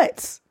are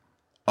nuts.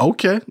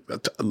 Okay.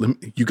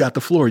 You got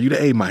the floor. You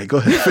the A mic. Go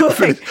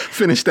ahead.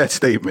 Finish that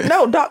statement.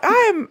 No, doc,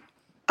 I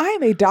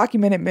am a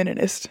documented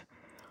meninist.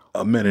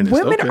 A meninist.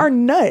 Women okay. are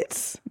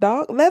nuts,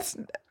 dog. Women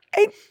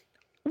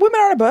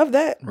aren't above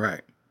that.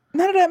 Right.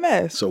 None of that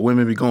mess. So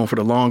women be going for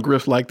the long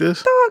grift like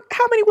this? Dog,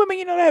 how many women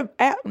you know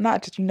that,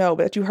 not that you know,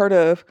 but that you heard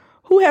of,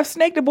 who have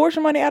snaked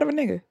abortion money out of a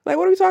nigga? Like,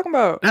 what are we talking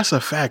about? That's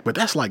a fact, but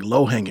that's like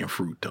low-hanging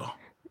fruit, though.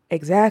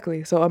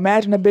 Exactly. So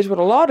imagine a bitch with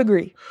a law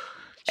degree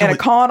and a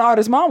con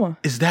artist mama.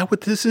 Is that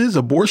what this is?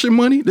 Abortion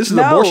money? This is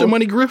No. abortion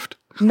money grift?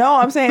 No,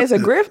 I'm saying it's a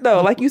grift,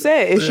 though. Like you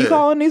said, is she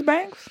calling these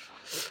banks?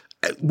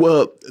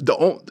 Well,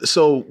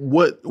 so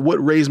what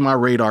raised my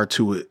radar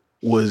to it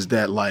was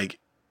that like,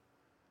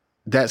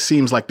 that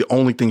seems like the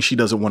only thing she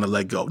doesn't want to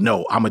let go.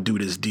 No, I'm going to do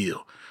this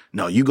deal.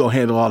 No, you go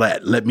handle all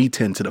that. Let me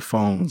tend to the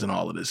phones and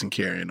all of this and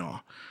carrying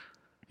on.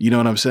 You know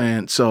what I'm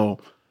saying? So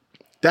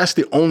that's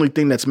the only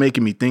thing that's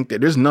making me think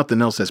that. There's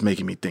nothing else that's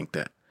making me think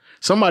that.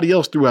 Somebody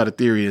else threw out a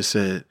theory and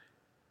said,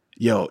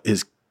 yo,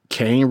 is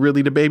Kane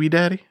really the baby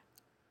daddy?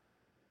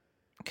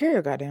 Carry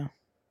your goddamn.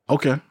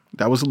 Okay.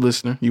 That was a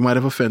listener. You might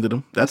have offended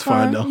him. That's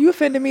fine though. You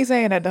offended me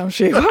saying that dumb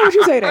shit. Why would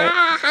you say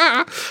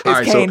that? All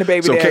right, Kane the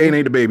baby so daddy. Kane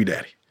ain't the baby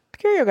daddy.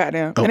 Carry your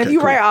goddamn. Okay, and if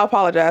you're cool. right, I'll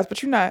apologize,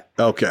 but you're not.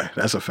 Okay,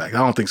 that's a fact. I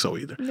don't think so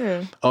either.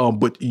 Yeah.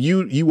 But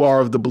you are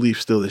of the belief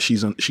still that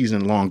she's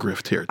in long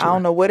grift territory. I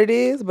don't know what it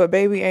is, but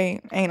baby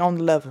ain't on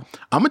the level.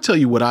 I'm gonna tell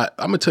you what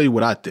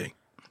I think.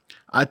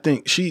 I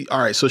think all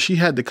right. So she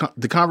had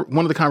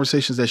one of the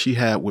conversations that she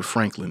had with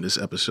Franklin this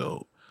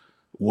episode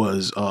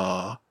was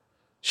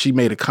she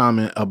made a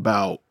comment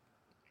about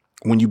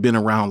when you've been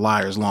around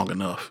liars long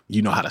enough,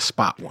 you know how to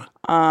spot one.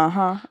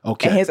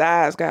 Okay. And his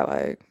eyes got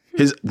like.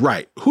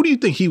 Right. Who do you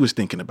think he was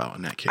thinking about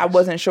in that case? I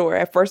wasn't sure.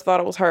 At first thought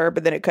it was her,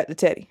 but then it cut to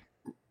Teddy.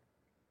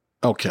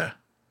 Okay.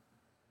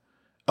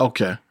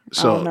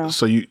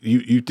 So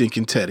you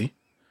thinking Teddy?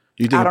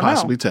 You thinking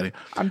possibly Teddy?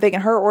 I'm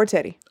thinking her or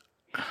Teddy.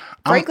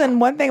 Franklin,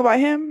 one thing about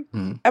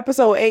him,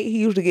 episode 8, he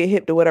usually get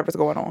hip to whatever's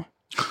going on.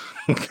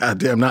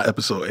 Goddamn, not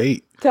episode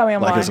 8. Tell me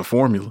I'm like lying. it's a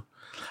formula.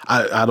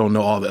 I don't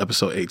know all the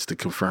episode 8s to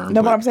confirm.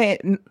 No, but I'm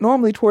saying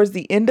normally towards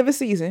the end of a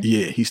season.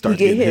 Yeah, he starts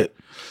getting hit.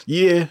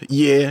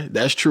 Yeah,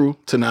 that's true.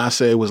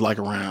 Tanase it was like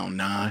around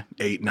 9,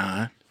 8,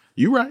 9.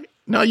 You right.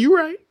 No, you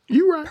right.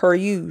 Per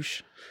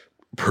usual.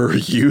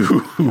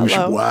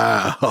 Hello?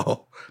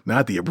 Wow.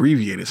 Not the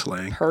abbreviated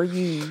slang. Per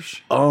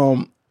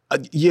usual.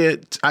 Yeah,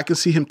 I can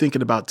see him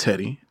thinking about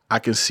Teddy. I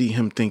can see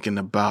him thinking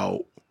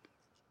about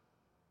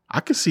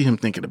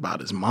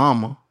his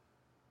mama.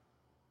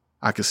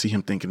 I can see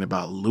him thinking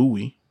about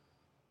Louis.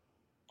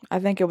 I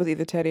think it was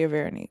either Teddy or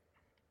Veronique.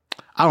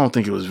 I don't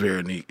think it was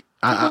Veronique.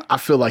 I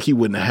feel like he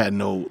wouldn't have had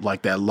no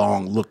like that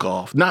long look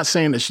off. Not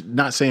saying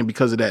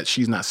because of that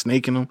she's not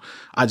snaking him.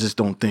 I just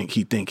don't think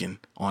he thinking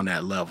on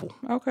that level.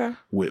 Okay.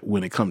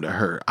 When it come to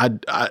her,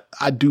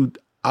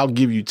 I'll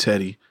give you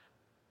Teddy,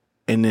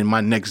 and then my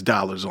next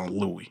 $'s on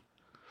Louis.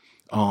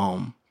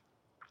 When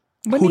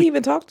did he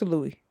even talk to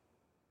Louis?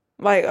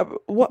 Like,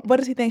 what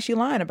does he think she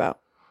lying about?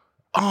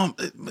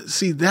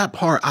 See that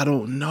part I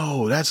don't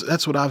know.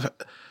 That's what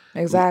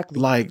Exactly.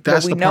 Like,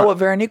 that's but we know what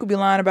Veronique would be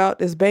lying about,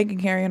 this bank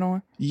and carrying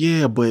on.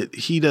 Yeah, but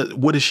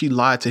what does she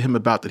lie to him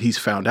about that he's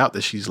found out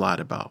that she's lied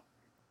about?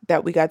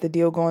 That we got the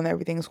deal going, that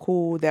everything's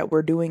cool, that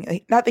we're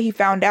doing, not that he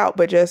found out,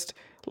 but just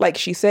like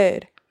she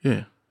said.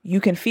 Yeah. You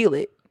can feel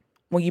it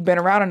when you've been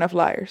around enough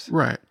liars.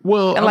 Right.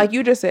 Well, and like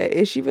you just said,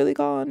 is she really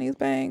calling these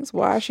bangs?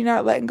 Why is she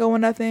not letting go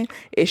of nothing?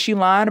 Is she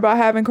lying about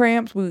having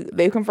cramps?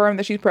 They confirmed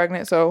that she's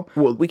pregnant, so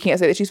we can't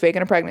say that she's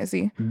faking a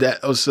pregnancy.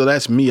 So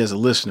that's me as a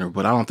listener,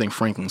 but I don't think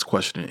Franklin's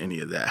questioning any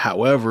of that.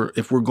 However,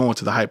 if we're going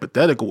to the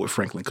hypothetical, what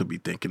Franklin could be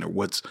thinking or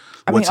what's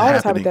all this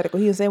happening, hypothetical.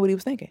 He didn't say what he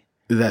was thinking.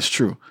 That's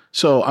true.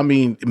 So I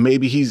mean,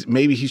 maybe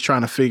he's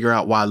trying to figure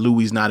out why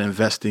Louis not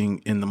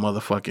investing in the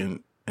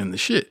motherfucking in the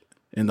shit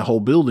in the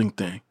whole building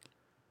thing.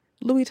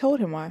 Louis told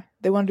him why.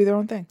 They want to do their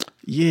own thing.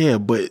 Yeah,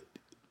 but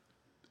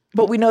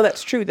we know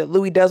that's true, that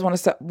Louis does want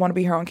to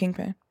be her own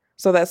kingpin.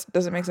 So that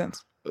doesn't make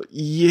sense.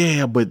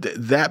 Yeah, but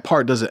that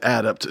part doesn't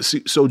add up to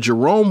see. So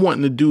Jerome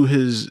wanting to do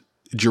his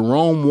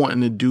Jerome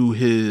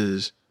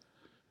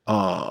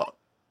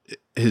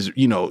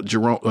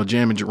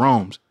Jam and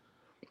Jerome's,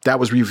 that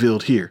was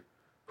revealed here,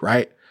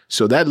 right?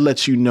 So that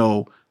lets you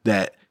know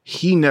that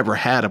he never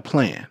had a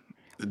plan.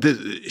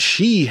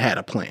 She had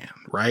a plan,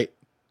 right?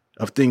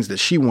 Of things that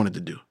she wanted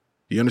to do.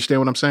 You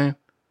understand what I'm saying?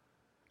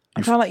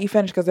 I'm trying to let you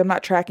finish because I'm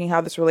not tracking how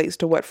this relates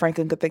to what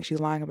Franklin could think she's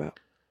lying about.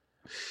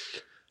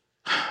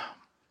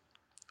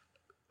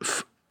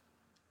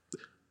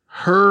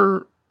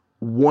 Her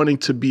wanting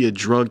to be a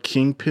drug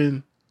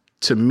kingpin,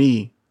 to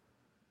me,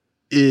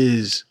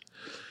 is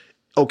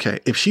okay.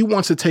 If she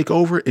wants to take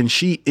over and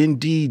she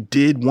indeed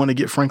did want to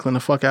get Franklin the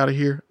fuck out of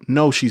here,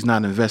 no, she's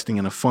not investing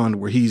in a fund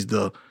where he's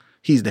the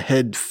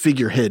head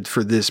figurehead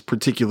for this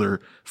particular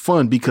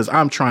fund because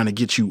I'm trying to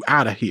get you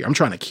out of here. I'm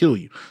trying to kill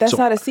you. That's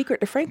not a secret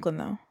to Franklin,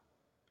 though.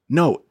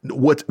 No,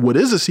 what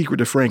is a secret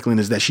to Franklin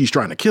is that she's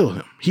trying to kill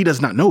him. He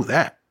does not know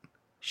that.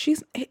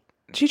 She's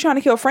trying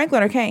to kill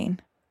Franklin or Kane.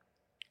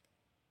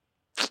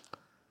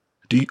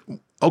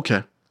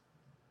 Okay.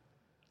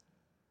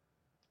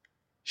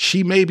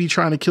 She may be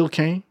trying to kill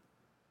Kane.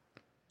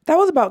 That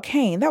was about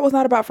Kane. That was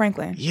not about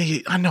Franklin. Yeah,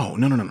 I know.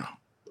 No.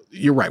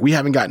 You're right. We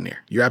haven't gotten there.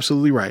 You're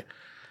absolutely right.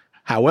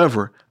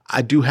 However,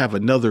 I do have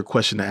another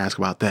question to ask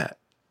about that.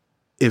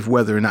 If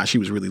whether or not she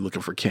was really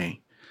looking for Kane.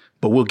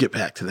 But we'll get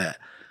back to that.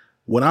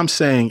 What I'm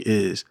saying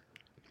is,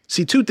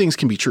 see, two things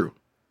can be true.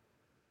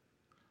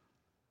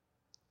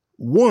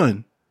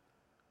 One,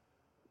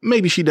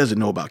 maybe she doesn't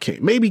know about Kane.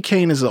 Maybe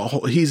Kane is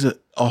he's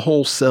a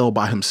whole cell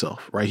by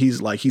himself, right?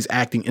 He's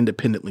acting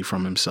independently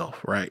from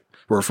himself, right?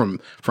 Or from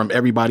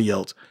everybody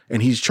else.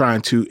 And he's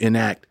trying to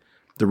enact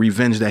the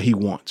revenge that he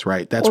wants,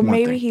 right? That's one thing. Or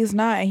maybe he's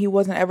not, and he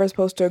wasn't ever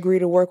supposed to agree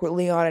to work with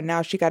Leon, and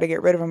now she got to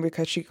get rid of him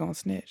because she gonna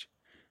snitch.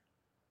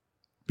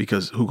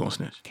 Because who gonna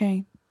snitch?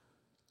 Kane.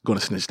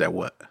 Gonna snitch that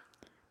what?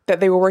 That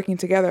they were working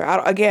together.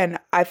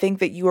 I think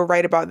that you were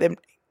right about them.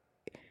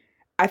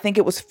 I think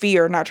it was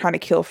fear, not trying to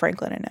kill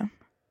Franklin and them.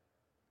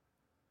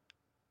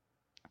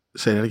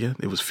 Say that again?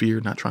 It was fear,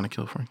 not trying to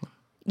kill Franklin?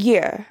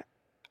 Yeah.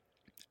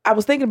 I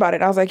was thinking about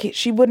it. I was like,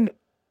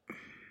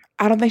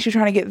 I don't think she's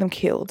trying to get them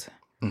killed.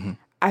 Mm-hmm.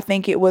 I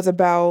think it was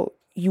about,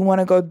 you want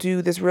to go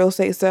do this real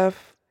estate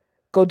stuff?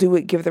 Go do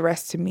it. Give the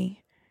rest to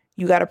me.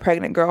 You got a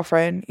pregnant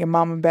girlfriend. Your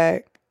mama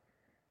back.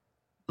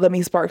 Let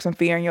me spark some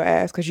fear in your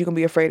ass because you're going to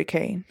be afraid of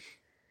Kane.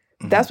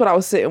 Mm-hmm. That's what I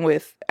was sitting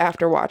with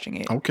after watching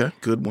it. Okay.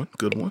 Good one.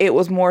 It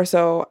was more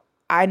so,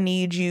 I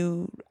need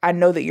you. I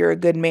know that you're a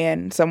good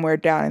man somewhere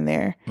down in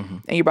there. Mm-hmm.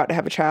 And you're about to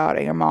have a child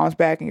and your mom's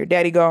back and your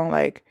daddy gone,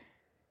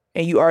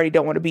 and you already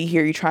don't want to be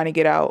here. You're trying to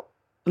get out.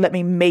 Let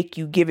me make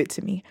you give it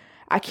to me.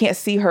 I can't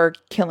see her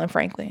killing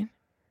Franklin.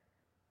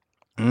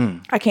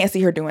 I can't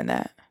see her doing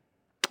that.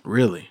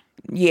 Really?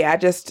 Yeah,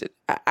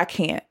 I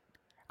can't.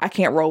 I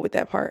can't roll with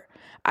that part.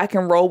 I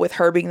can roll with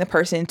her being the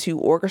person to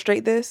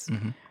orchestrate this,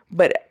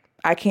 but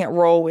I can't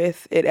roll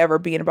with it ever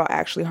being about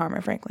actually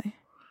harming Franklin.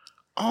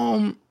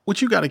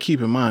 What you got to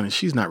keep in mind is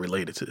she's not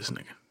related to this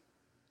nigga.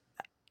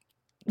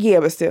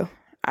 Yeah, but still,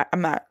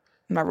 I'm not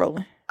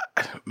rolling.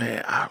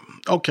 Man,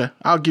 okay,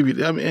 I'll give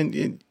you. I mean,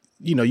 and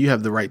you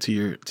have the right to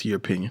your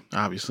opinion,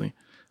 obviously.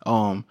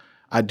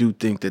 I do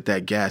think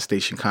that gas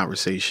station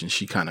conversation,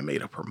 she kind of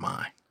made up her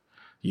mind.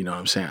 You know what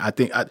I'm saying? I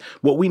think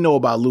what we know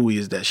about Louis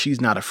is that she's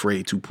not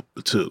afraid to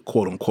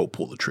quote unquote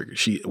pull the trigger.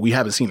 We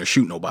haven't seen her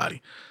shoot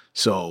nobody,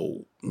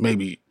 so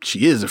maybe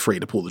she is afraid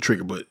to pull the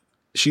trigger, but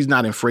she's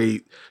not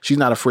afraid. She's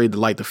not afraid to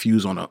light the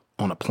fuse on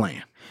a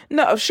plan.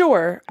 No,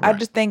 sure. Right. I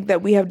just think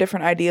that we have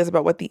different ideas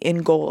about what the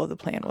end goal of the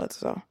plan was.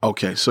 So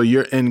okay, so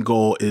your end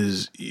goal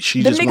is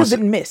she them just niggas wants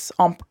didn't miss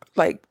on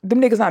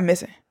them niggas not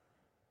missing.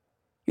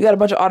 You got a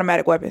bunch of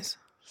automatic weapons,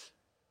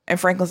 and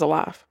Franklin's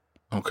alive.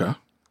 Okay,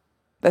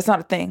 that's not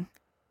a thing.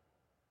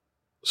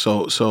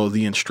 So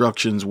the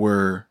instructions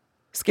were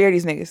scare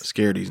these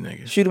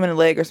niggas. Shoot him in the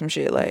leg or some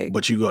shit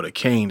But you go to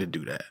Kane to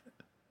do that.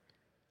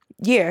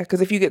 Yeah,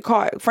 because if you get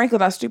caught, Franklin's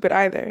not stupid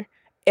either.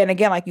 And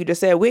again, like you just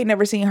said, we ain't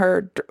never seen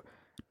her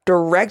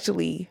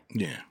directly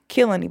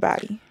kill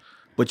anybody.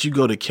 But you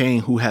go to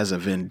Kane, who has a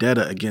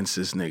vendetta against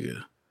this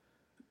nigga.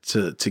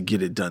 to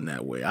get it done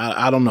that way.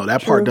 I don't know.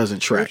 That part doesn't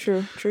track.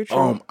 True.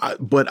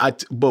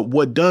 But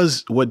what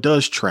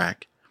does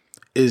track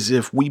is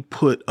if we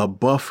put a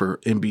buffer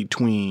in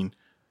between.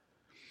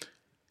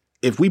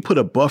 If we put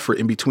a buffer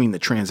in between the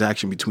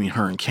transaction between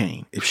her and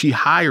Kane, if she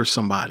hires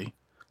somebody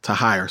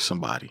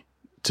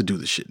to do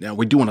the shit. Now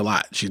we're doing a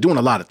lot. She's doing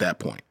a lot at that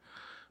point.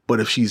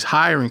 But if she's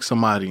hiring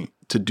somebody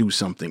to do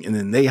something and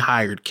then they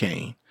hired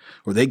Kane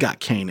or they got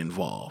Kane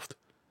involved,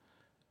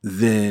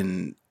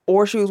 then.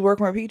 Or she was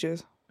working with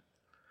Peaches.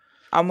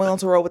 I'm willing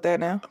to roll with that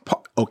now.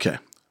 Okay.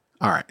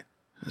 All right.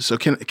 So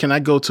can I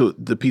go to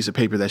the piece of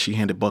paper that she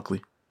handed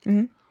Buckley?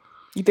 Mm-hmm.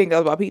 You think that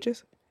was about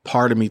Peaches?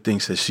 Part of me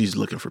thinks that she's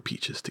looking for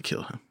Peaches to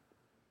kill him.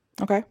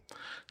 Okay.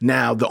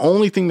 Now, the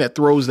only thing that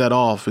throws that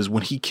off is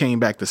when he came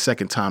back the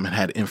second time and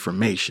had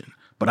information.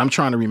 But I'm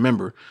trying to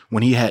remember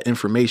when he had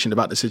information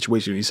about the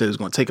situation. He said it was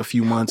going to take a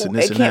few months and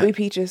this and that. It can't be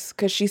Peaches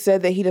because she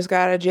said that he just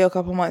got out of jail a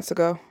couple months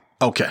ago.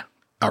 Okay.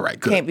 All right.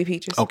 Good. Can't be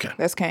Peaches. Okay.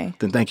 That's Kane.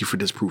 Then thank you for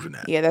disproving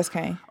that. Yeah, that's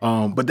Kane.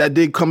 But that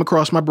did come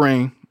across my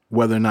brain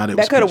whether or not it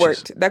was That could have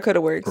Peaches. worked. That could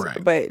have worked.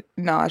 Right. But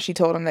no, she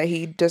told him that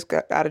he just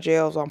got out of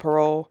jail, was on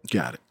parole.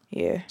 Got it.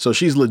 Yeah. So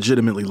she's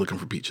legitimately looking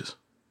for Peaches.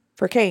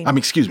 For Kane. I mean,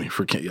 excuse me,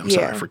 for Kane. I'm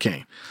sorry, for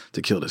Kane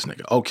to kill this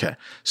nigga. Okay.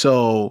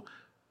 So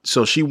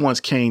she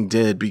wants Kane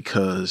dead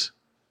because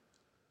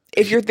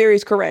if your theory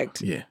is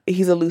correct, yeah,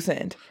 he's a loose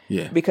end.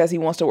 Yeah. Because he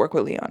wants to work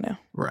with Leon now.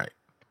 Right.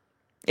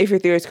 If your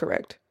theory is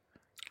correct.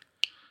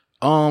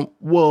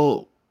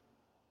 Well,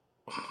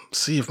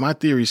 see, if my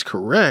theory is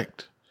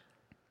correct,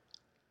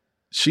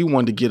 she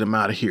wanted to get him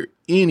out of here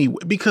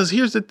anyway. Because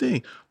here's the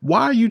thing.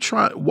 Why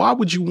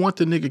would you want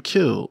the nigga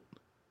killed?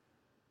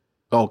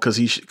 Oh, because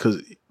he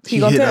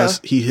hit us.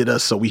 He hit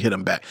us, so we hit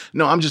him back.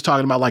 No, I'm just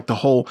talking about like the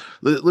whole.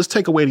 Let's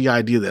take away the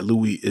idea that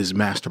Louis is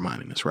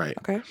masterminding this, right?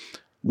 Okay.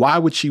 Why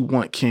would she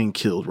want Kane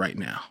killed right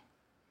now?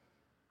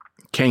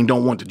 Kane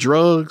don't want the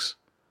drugs.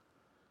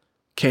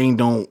 Kane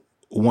don't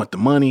want the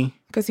money.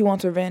 Because he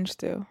wants revenge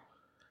still.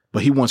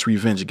 But he wants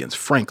revenge against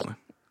Franklin.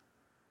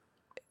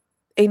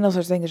 Ain't no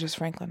such thing as just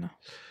Franklin,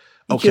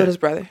 though. He killed his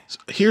brother.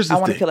 Here's the thing.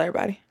 I want to kill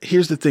everybody.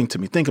 Here's the thing to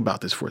me. Think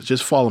about this for us.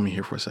 Just follow me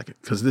here for a second.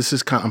 Because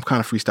I'm kind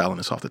of freestyling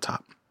this off the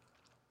top.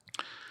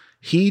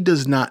 He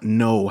does not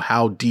know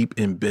how deep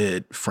in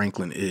bed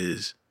Franklin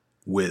is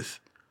with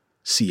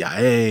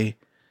CIA.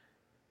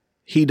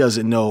 He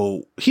doesn't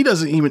know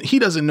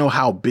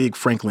how big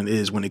Franklin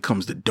is when it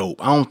comes to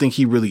dope. I don't think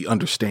he really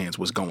understands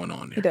what's going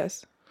on there.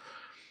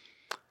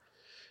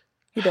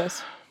 He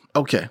does.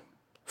 Okay,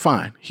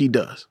 fine. He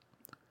does.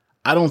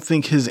 I don't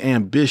think his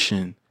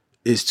ambition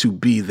is to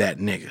be that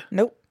nigga.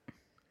 Nope.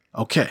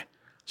 Okay.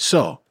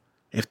 So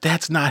if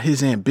that's not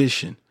his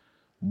ambition,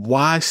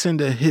 why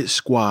send a hit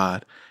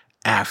squad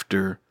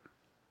after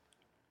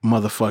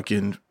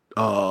motherfucking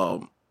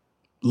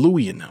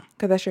Louis and them?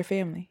 Because that's your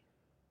family.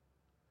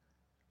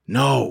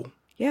 No.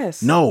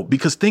 Yes. No,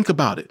 because think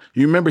about it.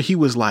 You remember he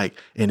was like,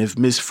 and if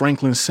Miss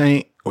Franklin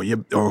Saint or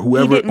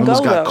whoever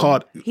almost got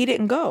caught. He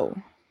didn't go.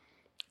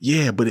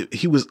 Yeah, but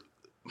he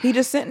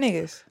just sent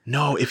niggas.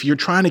 No, if you're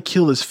trying to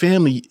kill his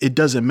family, it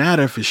doesn't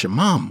matter if it's your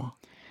mama.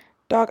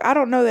 Dog, I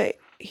don't know that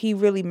he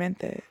really meant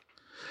that.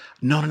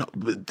 No.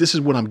 But this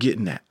is what I'm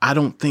getting at. I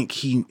don't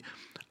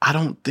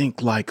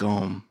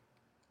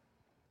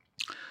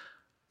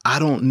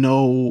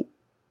know.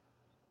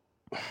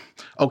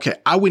 Okay,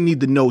 I would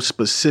need to know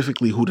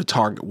specifically who the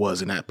target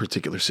was in that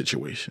particular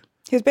situation.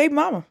 His baby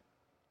mama.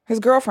 His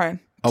girlfriend.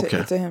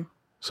 To him.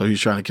 So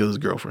he's trying to kill his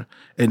girlfriend.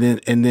 And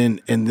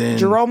then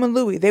Jerome and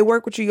Louis, they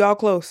work with you, y'all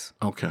close.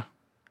 Okay.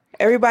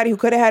 Everybody who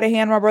could have had a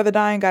hand in my brother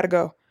dying gotta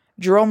go.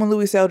 Jerome and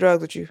Louis sell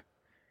drugs with you.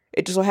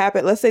 It just so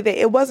happened, let's say that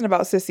it wasn't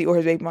about Sissy or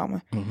his baby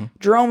mama. Mm-hmm.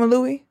 Jerome and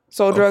Louis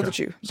sold drugs with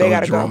you. They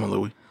gotta Jerome go.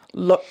 And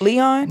Louis.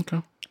 Leon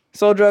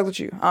sold drugs with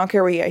you. I don't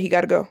care where he at. He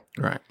gotta go.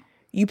 Right.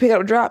 You pick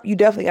up a drop, you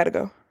definitely gotta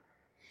go.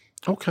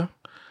 Okay.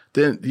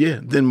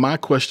 Then my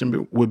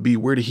question would be,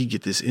 where did he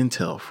get this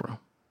intel from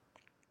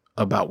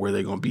about where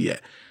they're gonna be at?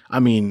 I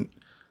mean,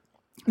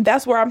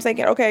 that's where I'm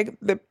thinking, okay,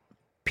 the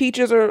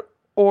Peaches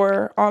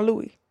or on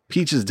Louis.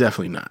 Peaches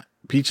definitely not.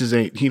 Peaches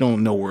he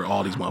don't know where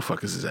all these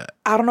motherfuckers is at.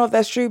 I don't know if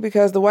that's true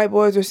because the white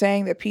boys are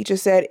saying that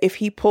Peaches said if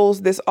he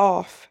pulls this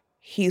off,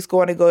 he's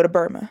going to go to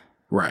Burma.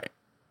 Right.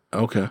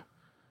 Okay.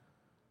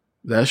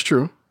 That's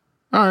true.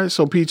 All right.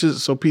 So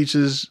Peaches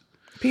is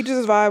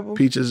viable.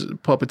 Peaches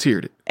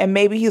puppeteered it. And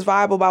maybe he's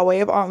viable by way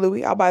of Aunt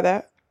Louis. I'll buy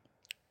that.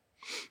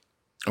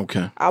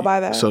 Okay. I'll buy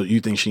that. So you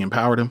think she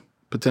empowered him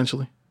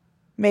potentially?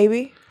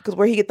 Maybe. Because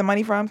where he get the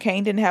money from,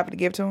 Kane didn't have to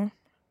give to him.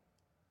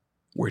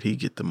 Where'd he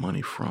get the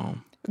money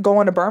from?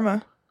 Going to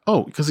Burma.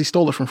 Oh, because he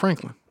stole it from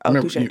Franklin. Oh,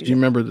 you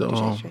remember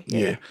the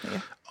yeah.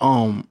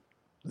 Or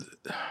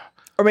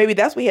maybe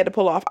that's what he had to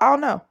pull off. I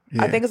don't know.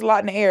 Yeah. I think it's a lot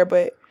in the air,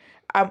 but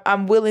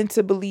I'm willing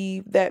to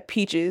believe that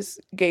Peaches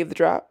gave the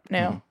drop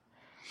now.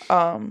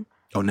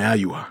 Mm-hmm. Now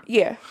you are.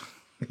 Yeah.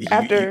 You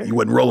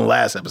wasn't rolling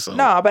last episode.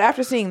 No, but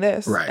after seeing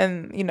this, right.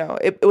 And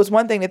it was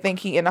one thing to think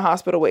he in the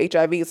hospital with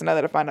HIV. It's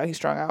another to find out he's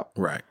strung out.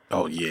 Right.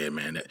 Oh yeah,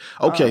 man.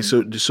 Okay,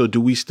 so do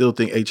we still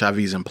think HIV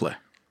is in play?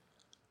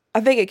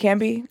 I think it can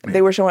be. Yeah.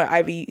 They were showing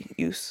IV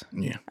use.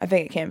 Yeah. I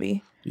think it can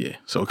be. Yeah.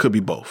 So it could be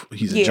both.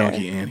 He's a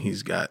junkie and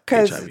he's got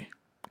HIV.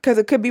 Because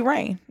it could be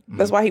Rain.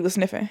 That's why he was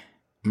sniffing.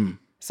 Mm.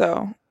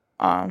 So,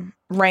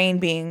 Rain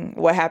being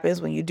what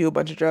happens when you do a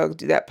bunch of drugs,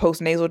 do that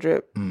post-nasal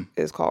drip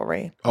is called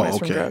Rain. Oh,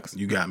 From okay. drugs.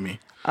 You got me.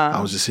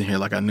 I was just sitting here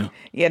like I knew.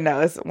 Yeah, no,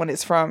 it's when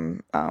it's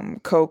from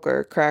coke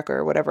or crack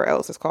or whatever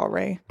else, it's called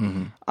Rain.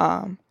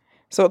 Mm-hmm.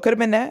 So it could have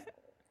been that.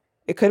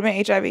 It could have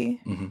been HIV.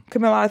 Mm-hmm. Could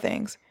have been a lot of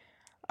things.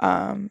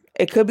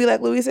 It could be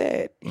like Louis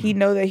said. He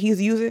know that he's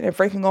using, and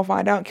Franklin gonna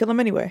find out and kill him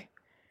anyway.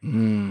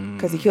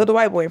 Because he killed a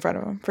white boy in front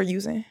of him for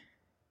using.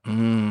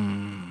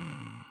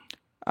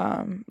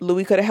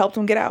 Louis could have helped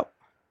him get out.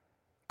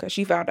 Because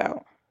she found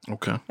out.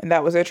 Okay. And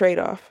that was their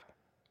trade-off.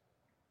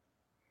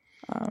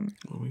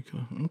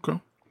 Okay.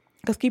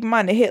 Because keep in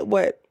mind, the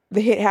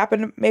hit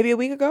happened maybe a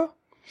week ago.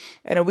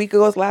 And a week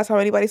ago is the last time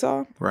anybody saw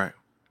him. Right.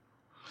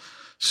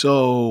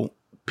 So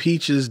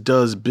Peaches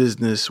does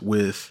business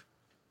with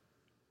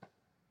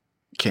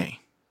Kane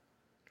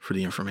for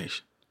the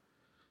information.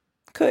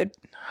 Could.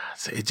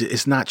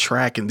 It's not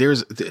tracking.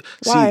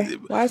 Why?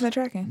 Why isn't it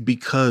tracking?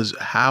 Because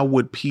how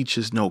would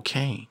Peaches know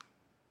Kane?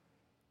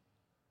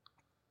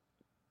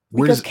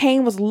 Because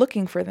Kane was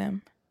looking for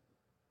them.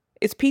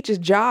 It's Peach's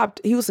job.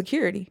 He was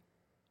security.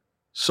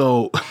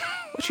 So.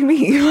 What you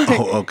mean?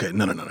 Oh, okay.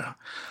 No.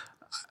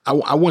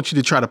 I want you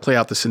to try to play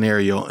out the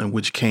scenario in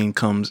which Kane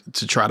comes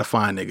to try to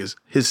find niggas.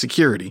 His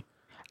security.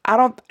 I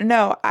don't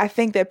know. I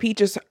think that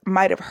Peaches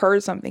might have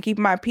heard something. Keep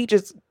in mind,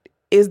 Peaches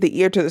is the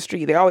ear to the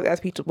street. They always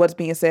ask Peaches what's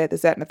being said,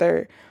 this, that, and the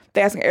third.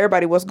 They're asking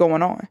everybody what's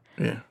going on.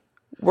 Yeah.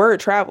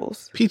 Word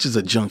travels. Peach is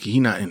a junkie.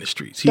 He's not in the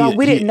streets.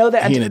 We didn't know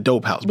that. He in a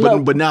dope house.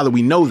 But now that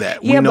we know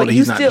that, we know that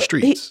he's not in the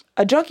streets.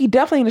 A junkie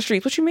definitely in the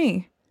streets. What you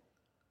mean?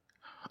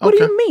 What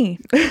do you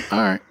mean?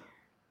 All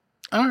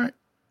right.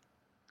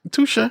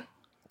 Touche.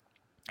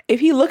 If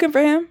he looking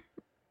for him,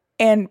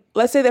 and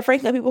let's say that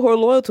Frank got people who are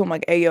loyal to him,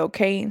 like, Ayo,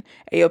 Kane,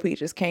 Ayo,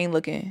 Peaches, Kane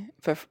looking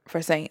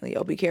for Saint,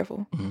 yo, be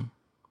careful. Mm-hmm.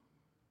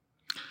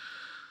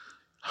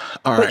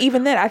 But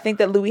even then, I think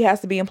that Louis has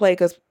to be in play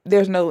because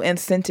there's no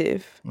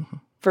incentive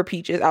for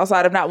Peaches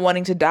outside of not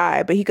wanting to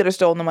die, but he could have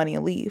stolen the money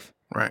and leave.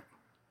 Right.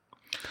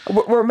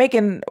 We're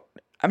making,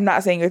 I'm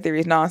not saying your theory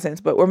is nonsense,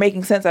 but we're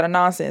making sense out of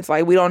nonsense.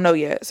 Like, we don't know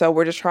yet. So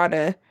we're just trying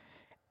to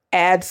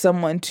add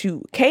someone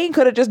to, Kane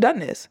could have just done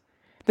this.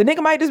 The nigga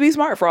might just be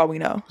smart for all we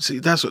know. See,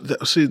 this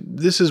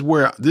is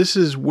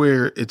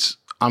where it's,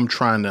 I'm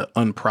trying to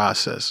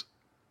unprocess,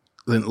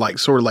 then like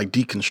sort of like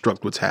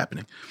deconstruct what's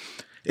happening.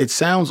 It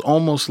sounds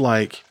almost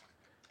like,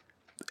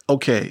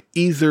 okay,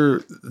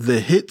 either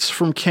the hits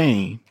from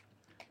Kane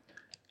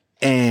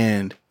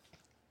and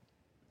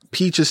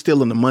Peaches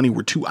stealing the money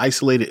were two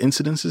isolated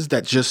incidences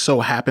that just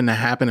so happened to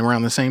happen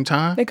around the same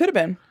time. They could have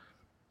been.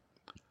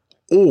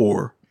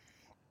 Or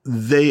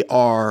they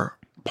are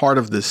part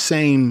of the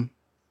same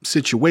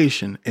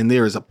situation and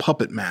there is a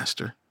puppet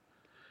master.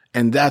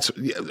 And that's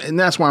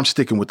why I'm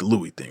sticking with the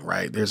Louis thing,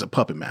 right? There's a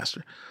puppet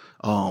master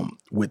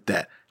with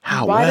that.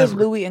 However, why does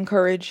Louis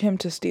encourage him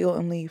to steal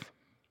and leave?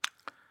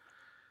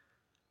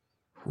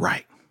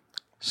 Right.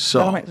 So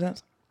that don't make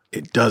sense.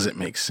 It doesn't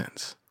make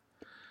sense.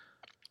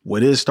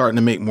 What is starting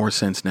to make more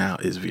sense now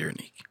is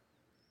Veronique.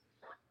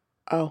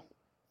 Oh.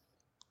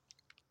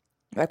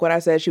 Like when I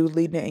said she was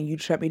leading it and you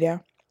shut me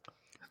down?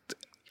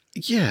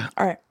 Yeah.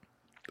 All right.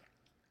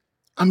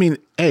 I mean,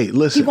 hey,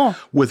 listen,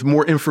 with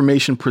more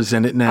information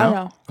presented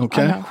now,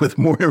 okay? With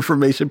more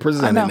information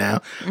presented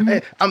now,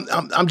 hey,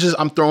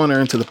 I'm throwing her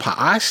into the pot.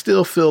 I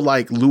still feel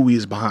like Louis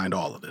is behind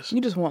all of this.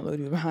 You just want Louis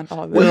to be behind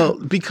all of it. Well,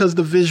 because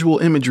the visual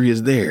imagery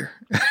is there.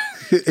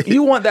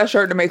 You want that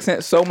shirt to make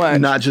sense so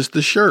much. Not just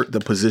the shirt, the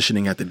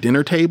positioning at the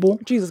dinner table.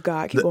 Jesus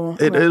God, keep going.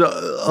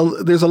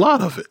 There's a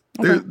lot of it.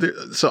 Okay.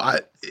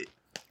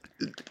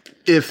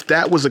 If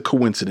that was a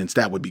coincidence,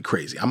 that would be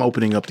crazy. I'm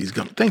opening up these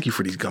gummy. Thank you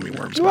for these gummy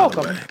worms. You're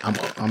welcome. The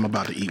way. I'm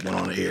about to eat one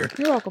on the air.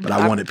 You're welcome. But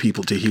I wanted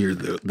people to hear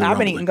the I've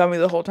been eating gummy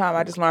the whole time.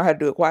 I just learned how to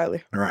do it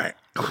quietly. All right.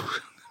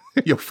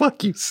 Yo,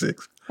 fuck you,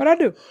 Six. What'd I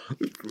do?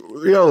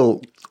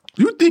 Yo,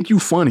 you think you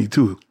funny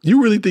too.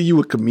 You really think you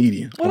a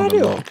comedian. What'd I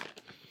do? Low.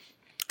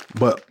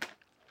 But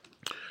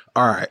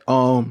all right.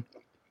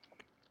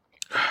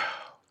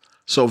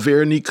 So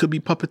Veronique could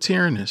be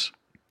puppeteering this.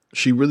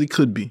 She really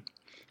could be.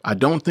 I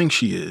don't think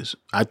she is.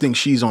 I think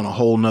she's on a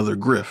whole nother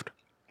grift.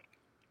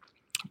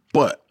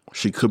 But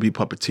she could be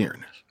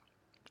puppeteering this.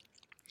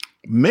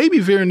 Maybe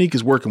Veronique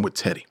is working with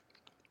Teddy.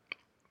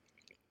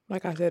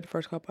 Like I said, the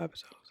first couple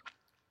episodes.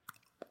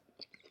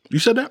 You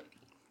said that?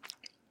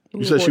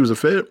 You said she was a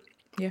Fed?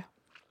 Yeah.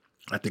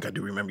 I think I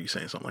do remember you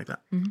saying something like that.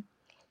 Mm-hmm.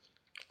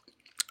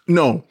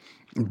 No,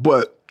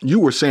 but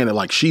you were saying it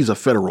like she's a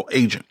federal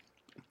agent.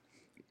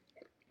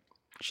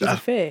 She's a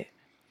Fed.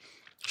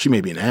 She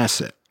may be an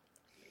asset.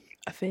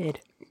 A Fed.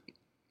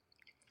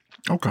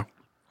 Okay.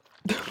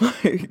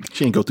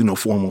 She ain't go through no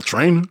formal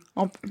training.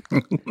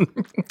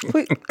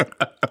 Please,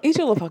 eat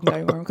your little fucking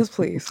gummy worm, because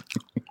please.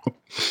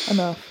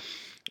 Enough.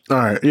 All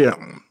right, yeah.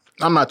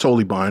 I'm not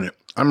totally buying it.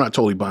 I'm not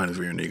totally buying his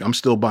Vera Nigga. I'm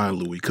still buying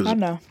Louis because I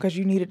know, because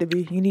you need it to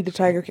be. You need the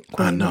Tiger Queen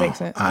I know. to make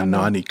sense. I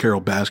know. I need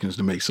Carol Baskins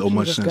to make so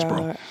much Jesus sense,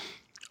 God.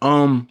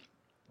 bro.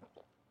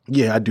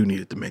 Yeah, I do need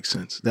it to make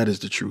sense. That is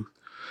the truth.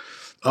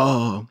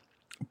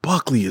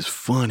 Buckley is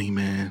funny,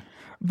 man.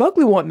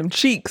 Buckley want them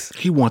cheeks.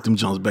 He want them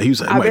Jones back. He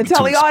was like, I've been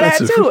telling y'all that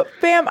too.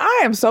 Fam,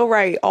 I am so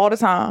right all the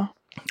time.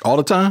 All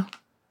the time?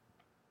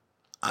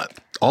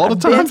 All the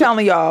I've time? been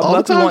telling y'all All the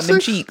Buckley time, want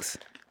them sis? cheeks.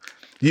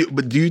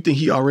 But do you think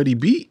he already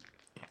beat?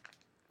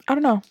 I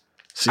don't know.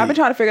 See, I've been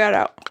trying to figure it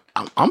out.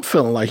 I'm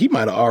feeling like he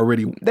might have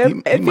already.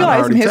 It feel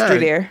like some history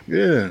there.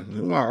 Yeah,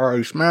 he might have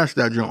already smashed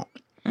that jump.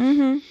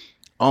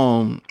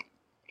 Mm-hmm.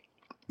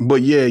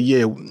 But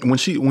yeah.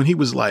 When he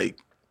was like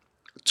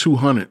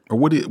 200 or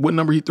what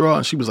number he throw out,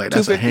 and she was like,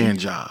 "That's a hand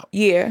job."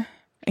 Yeah,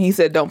 and he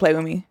said, "Don't play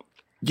with me."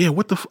 Yeah,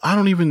 what the? I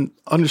don't even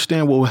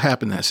understand what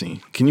happened in that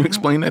scene. Can you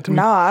explain that to me?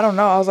 No, I don't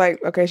know. I was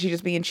like, okay, she's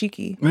just being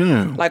cheeky.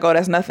 Yeah. Like, oh,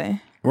 that's nothing.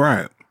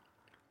 Right.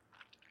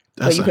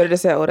 But you could have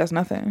just said, oh, that's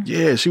nothing.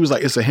 Yeah, she was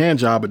like, it's a hand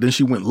job, but then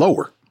she went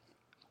lower.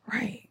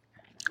 Right.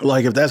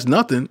 Like, if that's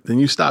nothing, then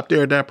you stop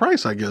there at that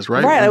price, I guess,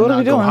 right? Right, like, what are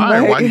we doing?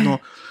 Higher. Like, Why you going?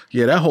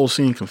 Yeah, that whole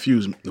scene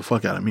confused the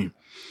fuck out of me.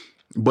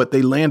 But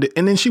they landed,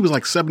 and then she was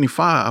like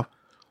 75,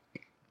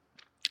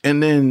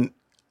 and then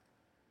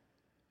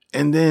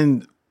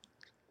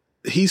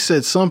he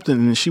said something,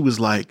 and she was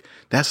like,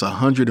 "That's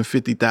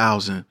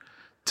 $150,000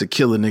 to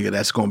kill a nigga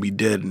that's gonna be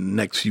dead in the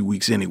next few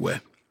weeks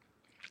anyway."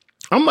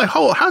 I'm like,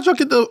 how'd y'all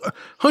get the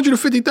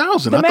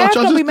 $150,000? I thought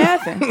y'all just be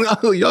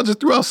mathing. Y'all just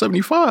threw out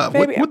 75.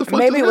 Maybe, what the fuck?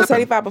 Maybe it was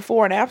happen? 75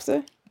 before and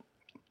after.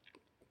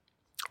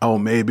 Oh,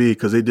 maybe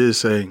because they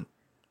said,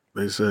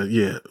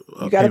 yeah,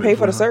 you got to pay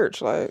for the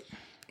search, like.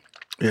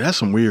 Yeah, that's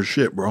some weird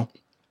shit, bro.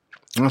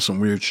 That's some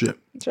weird shit.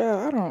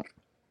 Yeah, I don't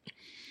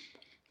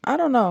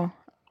know.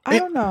 I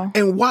don't know.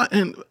 And why?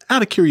 And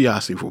out of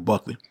curiosity for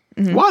Buckley,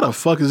 why the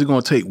fuck is it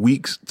going to take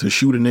weeks to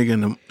shoot a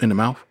nigga in the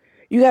mouth?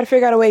 You got to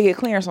figure out a way to get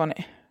clearance on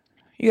it.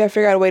 You got to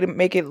figure out a way to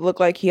make it look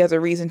like he has a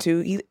reason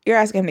to. You're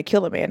asking him to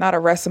kill a man, not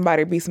arrest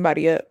somebody or beat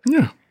somebody up.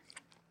 Yeah.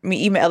 I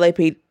mean, even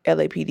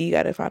LAPD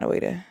got to find a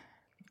way to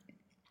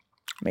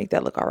make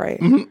that look all right.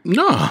 Mm-hmm.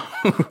 Nah.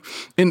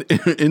 in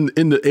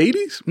the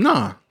 80s,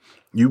 nah.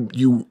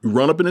 You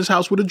run up in his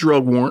house with a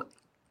drug warrant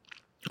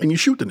and you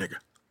shoot the nigga.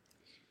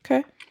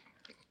 Okay.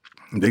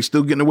 They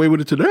still getting away with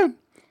it today.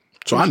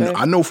 So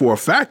I know for a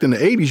fact in the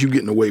 80s you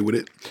getting away with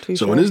it.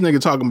 So when this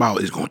nigga talking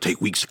about it's going to take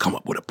weeks to come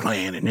up with a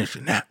plan and this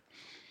and that.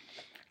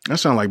 That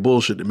sounds like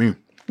bullshit to me.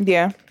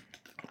 Yeah.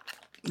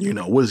 You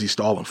know, what is he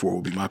stalling for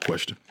would be my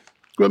question.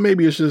 But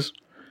maybe it's just,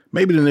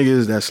 maybe the nigga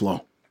is that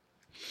slow.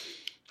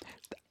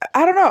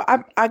 I don't know.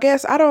 I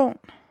guess I don't.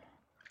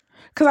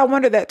 Because I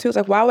wondered that too. It's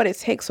like, why would it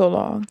take so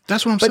long?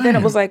 That's what I'm saying. But then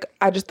it was like,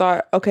 I just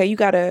thought, okay, you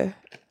gotta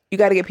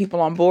get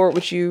people on board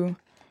with you.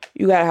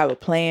 You gotta have a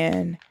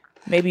plan.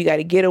 Maybe you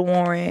gotta get a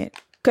warrant.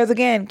 Because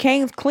again,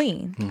 Kane's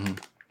clean. Mm-hmm.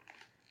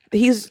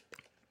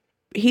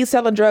 He's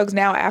selling drugs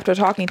now after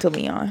talking to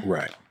Leon.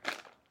 Right.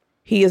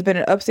 He has been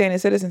an upstanding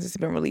citizen since he's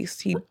been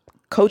released. He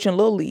coaching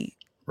Little League.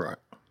 Right.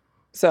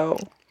 So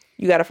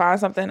you got to find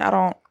something.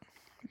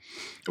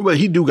 Well,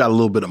 he do got a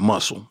little bit of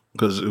muscle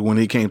because when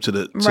he came to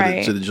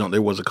the jump,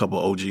 there was a couple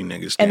of OG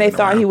niggas, and they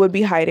thought around. he would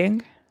be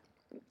hiding,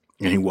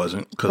 and he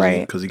wasn't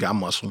because he got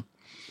muscle.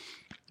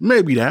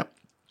 Maybe that.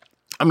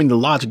 I mean, the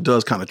logic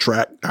does kind of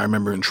track. I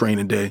remember in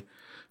Training Day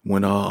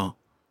when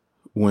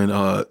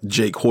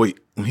Jake Hoyt,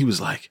 when he was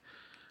like,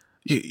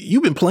 "You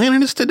been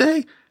planning this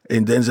today?"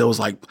 And Denzel was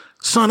like,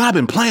 "Son, I've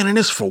been planning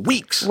this for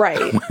weeks."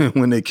 Right.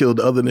 when they killed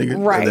the other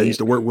nigga that used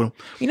to work with him.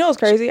 You know what's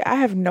crazy? I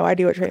have no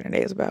idea what Training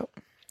Day is about.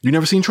 You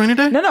never seen Training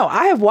Day? No.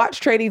 I have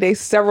watched Training Day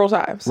several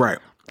times. Right.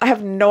 I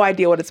have no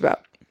idea what it's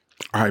about.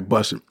 All right,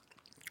 busted.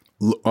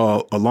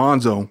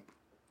 Alonzo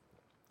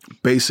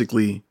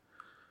basically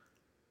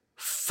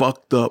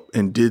fucked up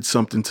and did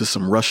something to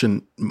some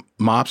Russian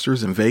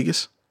mobsters in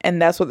Vegas.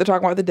 And that's what they're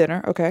talking about at the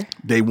dinner. Okay.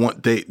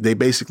 They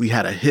basically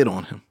had a hit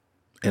on him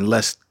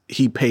unless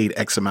he paid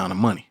X amount of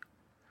money.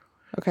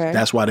 Okay.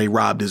 That's why they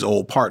robbed his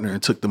old partner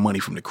and took the money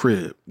from the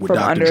crib with from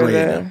Dr. Dre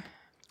and them.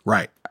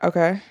 Right.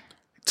 Okay.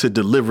 To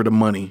deliver the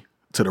money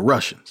to the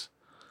Russians.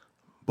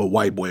 But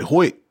White Boy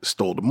Hoyt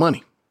stole the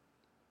money.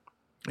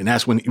 And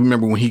that's when, you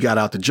remember when he got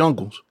out the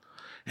jungles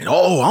and,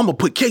 I'm going to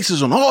put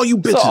cases on all you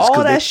bitches. So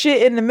all that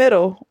shit in the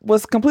middle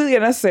was completely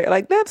unnecessary.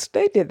 Like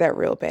they did that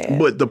real bad.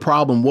 But the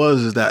problem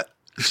is that,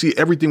 see,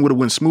 everything would have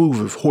went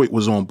smooth if Hoyt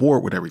was on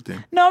board with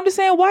everything. No, I'm just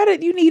saying, why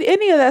did you need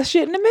any of that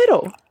shit in the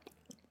middle?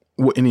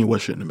 Any of what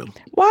shit in the middle?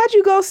 Why'd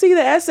you go see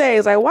the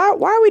essays? Like, why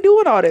are we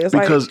doing all this?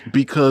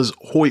 Because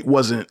Hoyt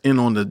wasn't in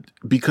on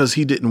because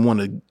he didn't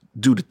want to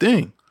do the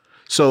thing.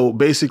 So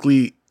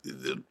basically,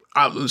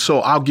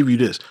 I'll give you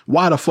this.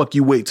 Why the fuck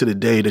you wait to the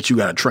day that you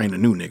got to train a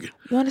new nigga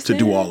to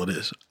do all of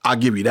this? I'll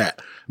give you that.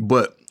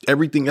 But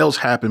everything else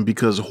happened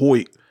because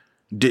Hoyt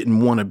didn't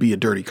want to be a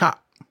dirty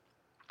cop.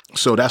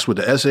 So that's where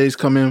the essays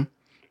come in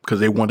because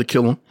they wanted to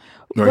kill him.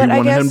 Or but he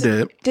wanted him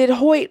dead. Did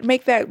Hoyt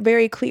make that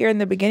very clear in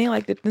the beginning?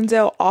 Like, did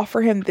Denzel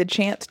offer him the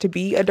chance to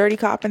be a dirty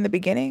cop in the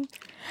beginning?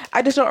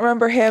 I just don't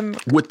remember him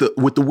with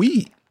the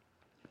weed.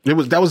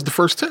 That was the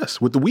first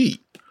test with the weed.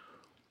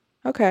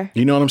 Okay.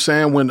 You know what I'm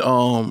saying? When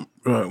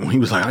he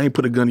was like, I ain't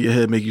put a gun to your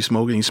head, make you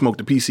smoke it. And he smoked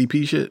the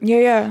PCP shit.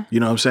 Yeah. You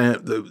know what I'm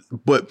saying?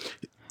 But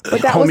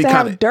that was to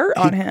have dirt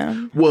on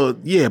him. Well,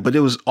 yeah, but it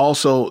was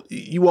also,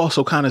 you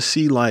also kind of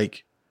see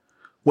like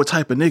what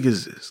type of niggas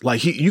is this.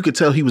 Like you could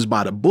tell he was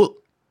by the book.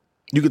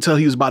 You could tell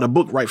he was by the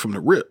book right from the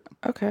rip.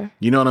 Okay.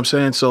 You know what I'm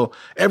saying? So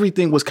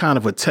everything was kind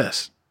of a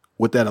test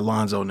with that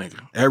Alonzo nigga.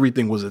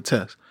 Everything was a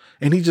test.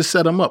 And he just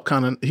set him up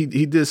he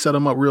did set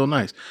him up real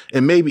nice.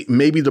 And maybe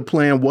the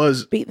plan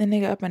was beat the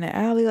nigga up in the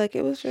alley. Like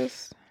it was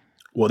just.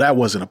 Well, that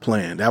wasn't a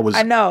plan. That was.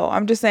 I know.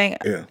 I'm just saying.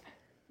 Yeah.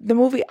 The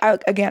movie,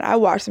 I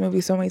watched the movie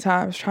so many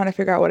times trying to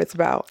figure out what it's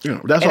about. Yeah,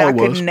 that's and all I it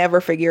was. could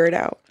never figure it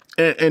out.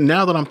 And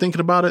now that I'm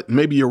thinking about it,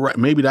 maybe you're right.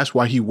 Maybe that's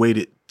why he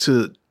waited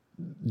to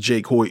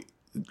Jake Hoyt,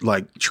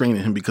 like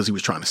training him because he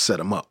was trying to set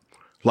him up.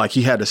 Like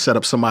he had to set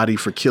up somebody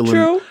for killing.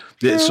 True.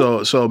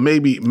 So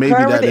maybe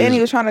However, that at the end is. he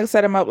was trying to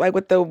set him up like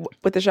with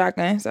the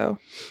shotgun. So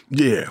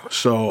yeah.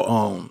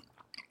 So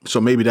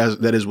maybe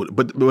that is what.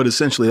 But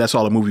essentially that's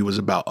all the movie was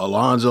about.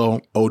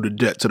 Alonzo owed a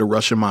debt to the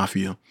Russian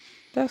mafia.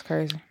 That's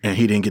crazy. And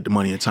he didn't get the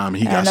money in time. And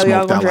he got I know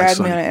y'all smoked gonna out like drag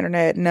Sonny. me on the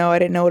internet. No, I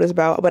didn't know what it's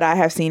about, but I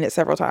have seen it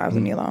several times.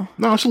 Leave me alone.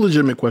 No, it's a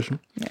legitimate question.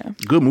 Yeah.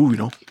 Good movie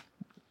though.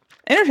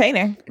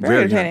 Entertaining. Very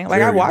entertaining.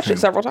 Like I watched it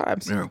several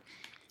times. Yeah.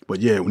 But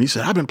yeah, when he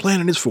said, I've been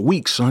planning this for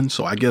weeks, son.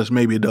 So I guess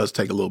maybe it does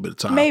take a little bit of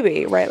time.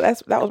 Maybe, right.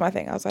 That was my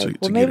thing. I was like,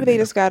 to maybe they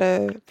just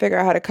gotta figure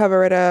out how to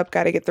cover it up,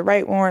 gotta get the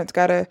right warrants,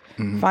 gotta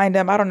find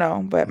them. I don't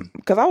know. But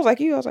because I was like,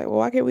 well,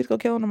 why can't we just go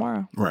kill him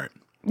tomorrow? Right.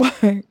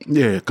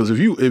 Yeah, because if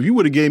you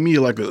would have gave me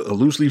like a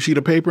loose leaf sheet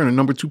of paper and a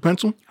number 2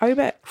 pencil I'll be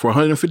back. for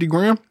 150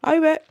 grand, I'll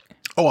be back.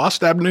 oh, I'll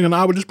stab a nigga in the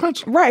eye with this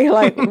pencil. Right,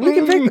 like we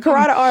can pick the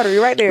carotid artery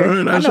right there. Right,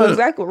 I that's know it.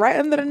 exactly, right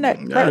under the neck,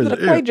 That right under is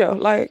the quajo.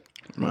 Like,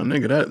 My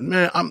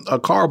nigga, a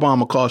car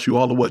bomb will cost you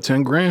all of what,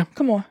 10 grand?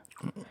 come on,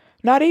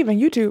 not even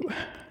YouTube.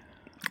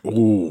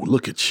 Ooh,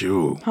 look at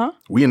you. Huh?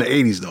 We in the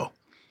 80s though.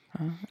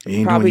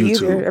 Ain't Probably doing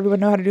easier. YouTube. Everyone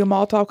know how to do a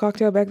Molotov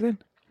cocktail back then.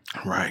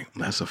 Right,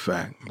 that's a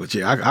fact. But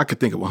yeah, I could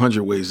think of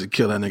 100 ways to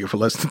kill that nigga for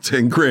less than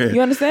 10 grand.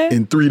 You understand?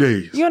 In 3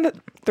 days. You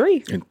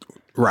 3?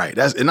 Right.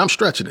 And I'm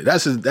stretching it.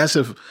 That's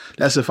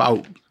if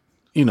I,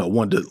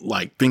 wanted to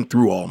like think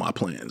through all my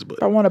plans.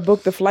 But I want to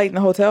book the flight and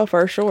the hotel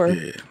first, sure.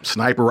 yeah,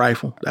 sniper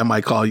rifle that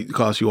might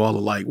cost you all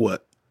of like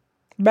what?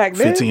 Back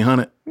then,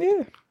 $1,500.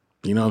 Yeah.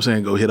 You know what I'm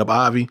saying? Go hit up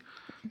Ivy,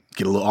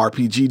 get a little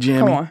RPG jammy.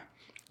 Come on.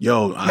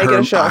 Yo, Make it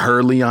a show. I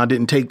heard Leon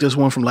didn't take this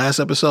one from last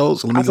episode,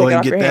 so let me I'll go take ahead it and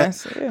off get your that.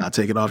 hands. Yeah. I'll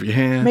take it off your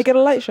hands. Make it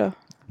a light show.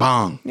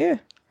 Bong. Yeah.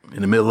 In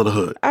the middle of the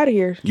hood. Out of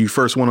here. You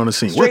first one on the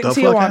scene. Straight What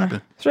the to fuck Tijuana.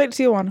 happened? Straight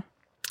to Tijuana.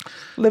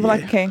 Living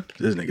like a king.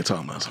 This nigga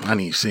talking about something. I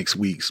need 6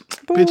 weeks.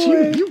 Boy.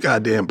 Bitch, you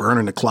goddamn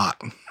burning the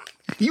clock.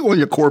 You on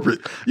your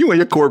corporate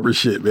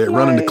shit, man.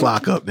 Running the Right.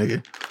 clock up,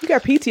 nigga. You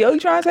got PTO you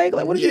trying to take?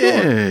 Like, what are you doing?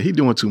 Yeah, he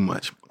doing too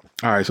much.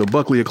 All right, so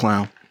Buckley a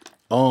clown.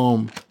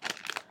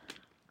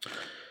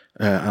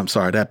 I'm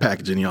sorry, that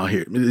packaging y'all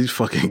hear. These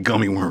fucking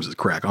gummy worms is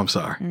crack. I'm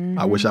sorry.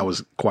 I wish I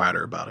was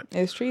quieter about it.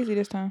 It's cheesy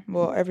this time.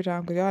 Well, every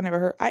time, because y'all never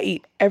heard. I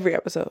eat every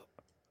episode.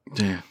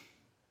 Damn.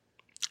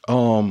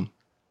 All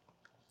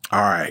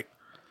right.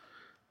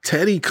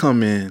 Teddy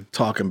come in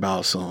talking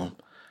about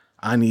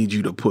I need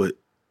you to put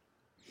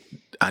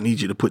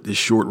this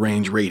short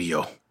range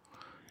radio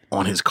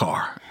on his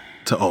car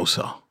to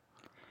Oso.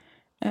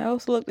 And I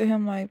also looked at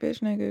him like, bitch,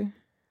 nigga.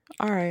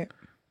 All right.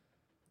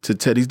 To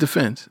Teddy's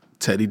defense,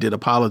 Teddy did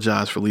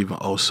apologize for leaving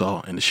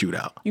Oso in the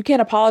shootout. You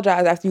can't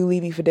apologize after you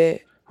leave me for dead.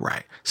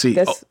 Right. See,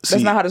 That's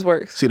not how this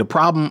works. See, the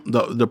problem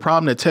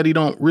that Teddy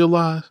don't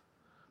realize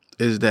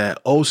is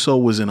that Oso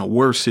was in a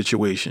worse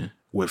situation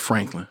with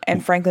Franklin.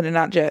 And Franklin did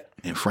not jet.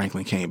 And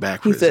Franklin came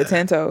back for He his stood ass.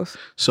 10 toes.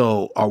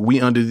 So are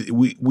we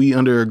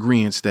under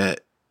agreement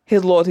that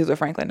His loyalties with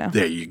Franklin now.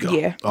 there you go.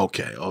 Yeah.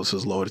 Okay.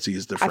 Oso's loyalty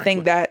is the I Franklin.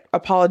 think that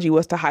apology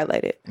was to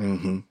highlight it.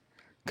 Mm-hmm.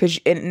 Because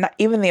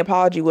even the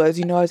apology was,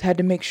 I just had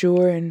to make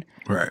sure. And,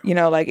 Right.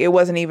 like it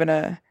wasn't even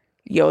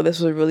this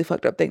was a really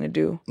fucked up thing to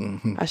do.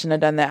 Mm-hmm. I shouldn't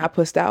have done that. I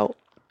pussed out.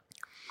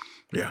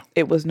 Yeah.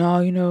 It was, no,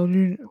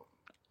 and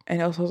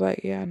also was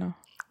like, yeah, I know.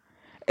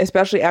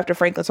 Especially after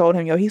Franklin told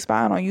him, he's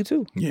spying on you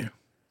too. Yeah.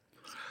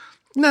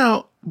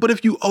 Now, but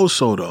if you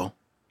Oso though,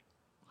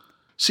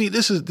 see,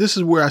 this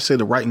is where I say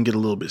the writing get a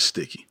little bit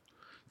sticky.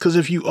 Because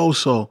if you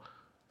Oso,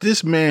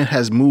 this man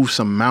has moved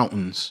some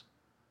mountains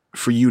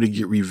for you to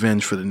get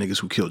revenge for the niggas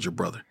who killed your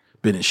brother.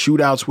 Been in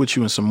shootouts with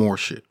you and some more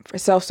shit. For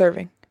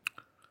self-serving.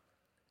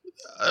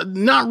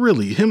 Not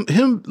really.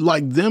 Him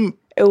like them.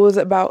 It was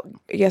about,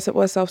 yes, it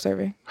was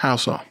self-serving. How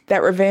so?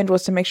 That revenge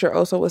was to make sure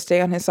Oso would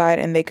stay on his side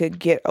and they could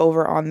get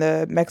over on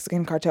the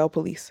Mexican cartel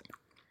police.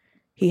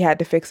 He had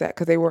to fix that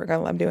because they weren't going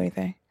to let him do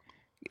anything.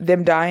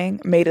 Them dying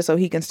made it so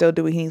he can still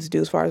do what he needs to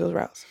do as far as those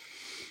routes.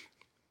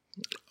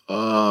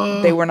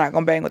 They were not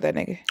going to bang with that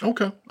nigga.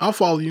 Okay. I'll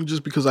follow you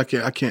just because I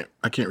can't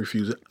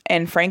refuse it.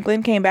 And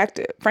Franklin could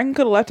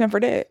have left him for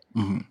dead.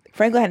 Mm-hmm.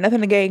 Franklin Franklin had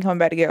nothing to gain coming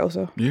back to get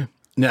Oso. Yeah.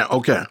 Now,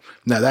 okay.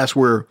 Now that's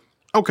where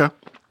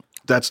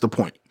that's the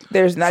point.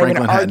 There's not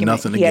Franklin even an had argument.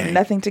 nothing to He gain. had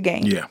nothing to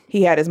gain. Yeah.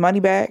 He had his money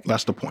back.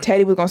 That's the point.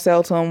 Teddy was gonna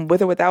sell to him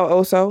with or without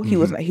Oso. He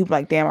was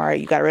like, damn, all right,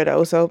 you got rid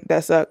of Oso.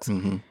 That sucks.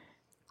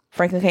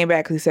 Franklin came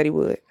back because he said he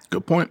would.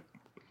 Good point.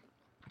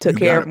 Took You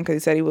care got of him because he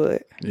said he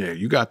would. Yeah,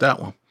 you got that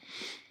one.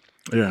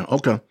 Yeah,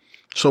 okay.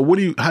 So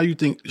how do you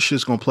think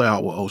shit's gonna play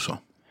out with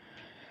Oso?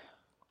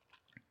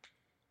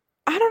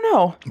 I don't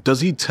know.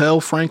 Does he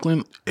tell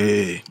Franklin,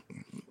 hey,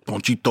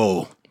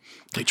 Ponchito,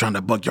 they trying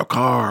to bug your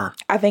car?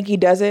 I think he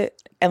does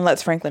it and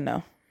lets Franklin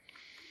know.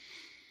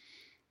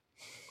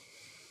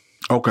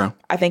 Okay.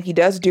 I think he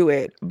does do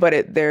it,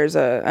 but there's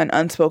an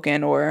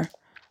unspoken or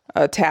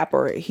a tap,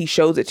 or he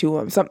shows it to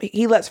him.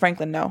 He lets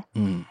Franklin know.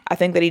 I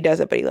think that he does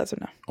it, but he lets him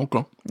know.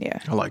 Okay. Yeah.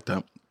 I like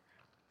that.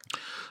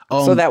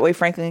 So that way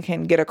Franklin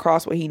can get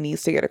across what he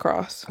needs to get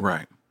across.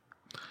 Right.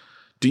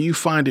 Do you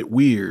find it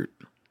weird?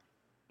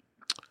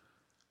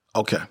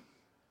 Okay.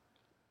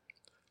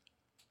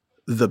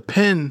 The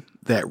pen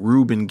that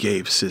Ruben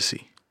gave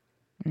Sissy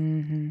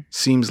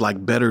seems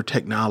like better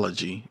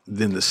technology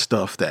than the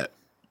stuff that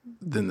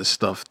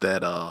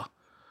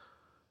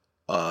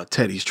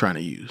Teddy's trying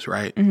to use,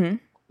 right? Mm-hmm.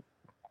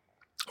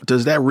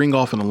 Does that ring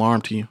off an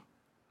alarm to you?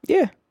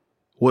 Yeah.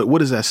 What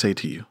does that say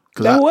to you?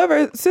 Because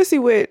whoever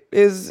Sissy with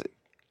is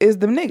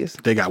them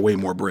niggas. They got way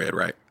more bread,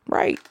 right?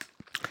 Right.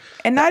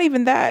 And not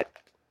even that.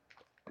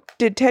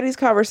 Did Teddy's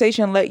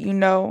conversation let you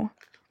know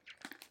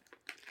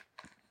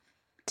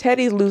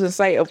Teddy's losing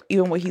sight of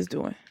even what he's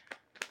doing?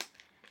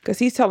 Because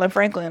he's telling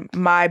Franklin,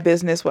 my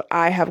business, what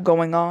I have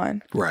going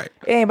on. Right.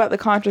 It ain't about the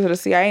Contras or the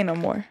CIA no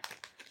more.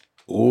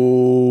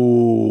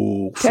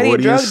 Oh, Teddy a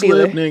drug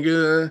slip, dealer.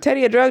 Nigga.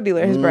 Teddy a drug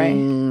dealer in his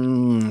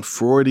brain.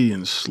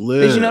 Freudian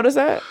slip. Did you notice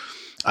that?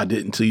 I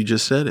didn't until you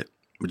just said it.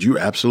 But you're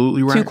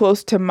absolutely right. Too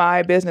close to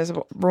my business,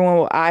 ruin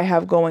what I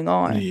have going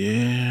on.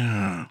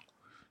 Yeah.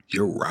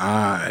 You're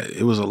right.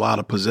 It was a lot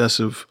of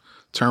possessive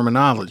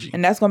terminology.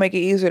 And that's going to make it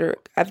easier.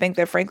 I think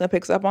that Franklin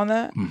picks up on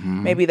that.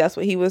 Mm-hmm. Maybe that's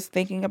what he was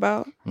thinking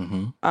about.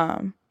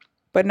 Mm-hmm.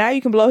 But now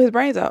you can blow his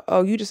brains out.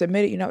 Oh, you just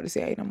admitted you're not with the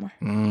CIA no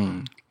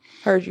more.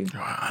 Heard you.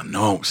 I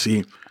know.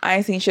 See? I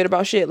ain't seen shit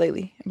about shit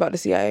about the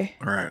CIA.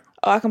 All right.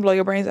 Oh, I can blow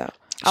your brains out.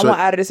 I want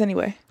out of this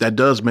anyway. That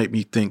does make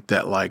me think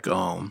that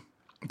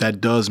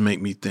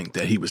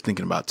that he was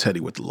thinking about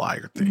Teddy with the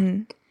liar thing.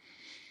 Mm-hmm.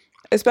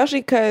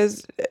 Especially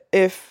because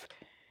if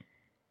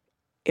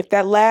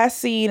that last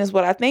scene is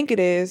what I think it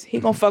is, he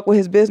gonna fuck with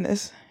his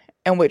business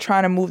and with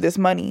trying to move this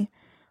money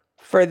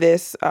for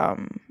this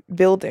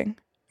building.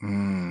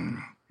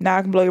 Now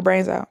I can blow your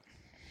brains out.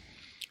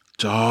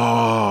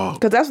 Dog.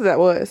 Because that's what that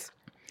was.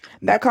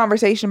 That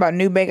conversation about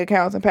new bank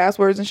accounts and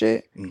passwords and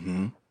shit,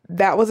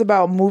 that was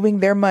about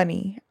moving their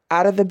money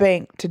out of the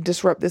bank to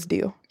disrupt this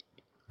deal.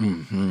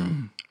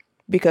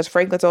 Because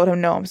Franklin told him,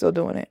 no, I'm still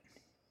doing it.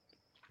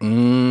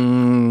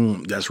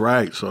 That's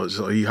right. So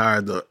he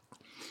hired the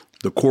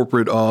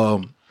corporate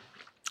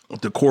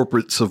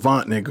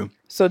savant nigga.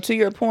 So to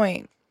your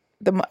point,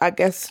 I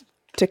guess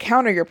to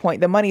counter your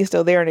point, the money is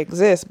still there and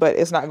exists, but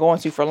it's not going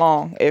to for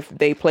long if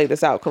they play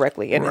this out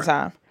correctly in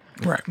time.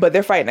 Right. But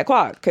they're fighting the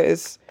clock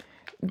because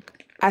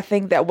I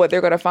think that what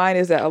they're going to find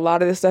is that a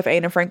lot of this stuff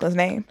ain't in Franklin's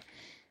name,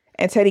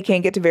 and Teddy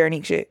can't get to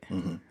Veronique shit.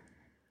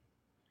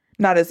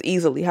 Not as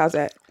easily. How's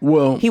that?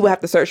 Well, he would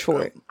have to search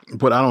for it.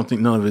 But I don't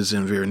think none of it's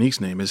in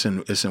Veronique's name. It's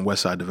in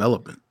Westside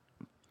Development.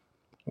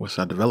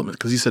 Westside Development,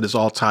 because he said it's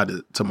all tied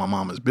to my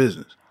mama's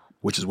business,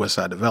 which is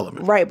Westside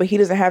Development. Right, but he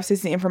doesn't have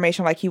Sissy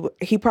information like he would.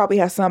 He probably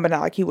has some, but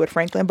not like he would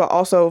Franklin. But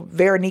also,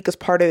 Veronique is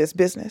part of his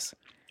business.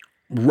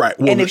 Right.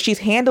 Well, and if she's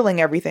handling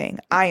everything,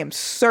 I am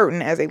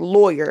certain as a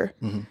lawyer,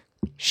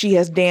 she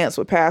has danced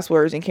with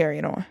passwords and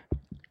carrying on.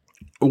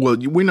 Well,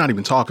 we're not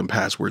even talking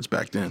passwords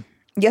back then.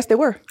 Yes, they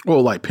were.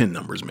 Well, like PIN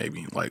numbers,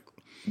 maybe. Like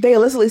they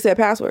illicitly said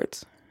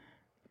passwords.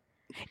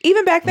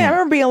 Even back then, I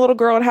remember being a little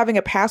girl and having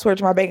a password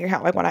to my bank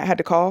account. Like when I had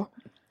to call,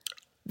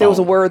 there was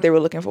a word they were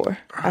looking for.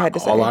 I had to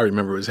say. All I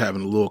remember was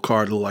having a little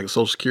card, looked like a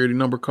Social Security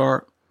number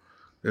card.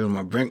 There was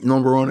my bank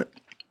number on it,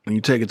 and you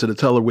take it to the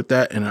teller with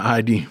that and an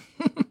ID.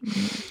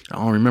 I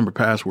don't remember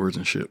passwords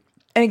and shit.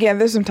 And again,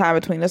 there's some time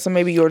between us, so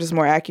maybe yours is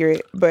more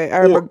accurate. But I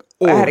remember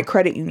I had a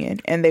credit union,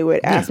 and they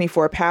would ask me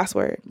for a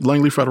password.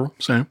 Langley Federal,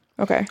 same.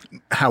 Okay.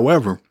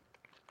 However,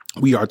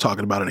 we are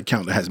talking about an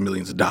account that has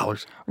millions of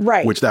dollars.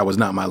 Right. Which that was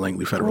not my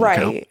Langley Federal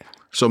account.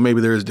 So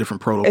maybe there is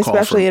different protocol.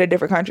 Especially in a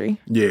different country.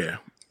 Yeah.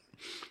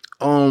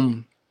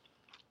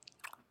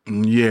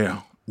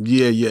 Yeah.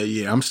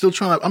 I'm still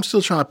trying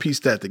to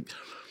piece that.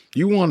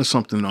 You wanted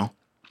something though.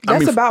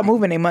 That's about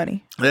moving their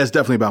money. That's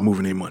definitely about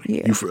moving their money.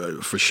 Yeah. You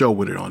for sure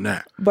with it on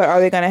that. But are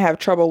they going to have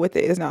trouble with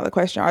it is now the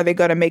question. Are they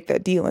going to make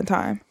that deal in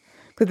time?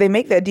 Because they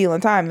make that deal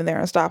in time, then they're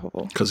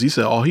unstoppable. Because he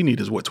said all he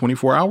needs is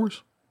 24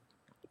 hours?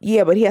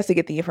 Yeah, but he has to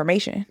get the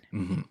information.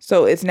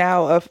 So it's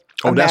now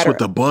that's what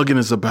the bugging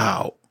is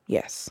about.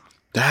 Yes.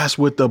 That's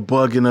what the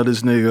bugging of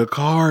this nigga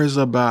car is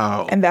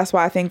about. And that's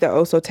why I think that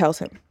Oso tells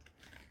him.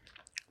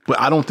 But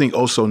I don't think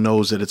Oso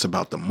knows that it's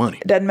about the money.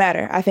 It doesn't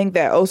matter. I think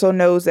that Oso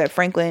knows that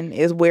Franklin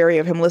is wary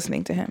of him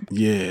listening to him.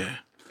 Yeah.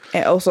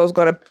 And Oso's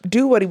going to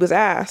do what he was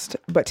asked,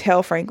 but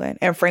tell Franklin.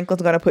 And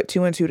Franklin's going to put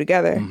 2 and 2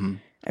 together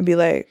and be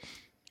like,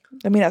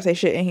 let me not say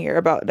shit in here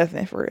about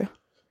nothing for real.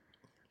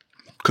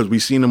 Because we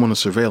seen him on the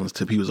surveillance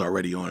tip. He was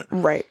already on it.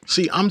 Right.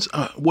 See,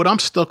 what I'm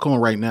stuck on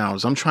right now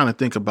is I'm trying to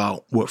think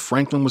about what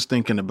Franklin was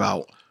thinking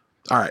about.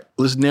 All right,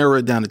 let's narrow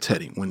it down to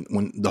Teddy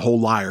when the whole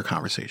liar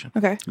conversation.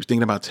 Okay. He was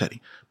thinking about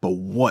Teddy. But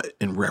what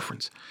in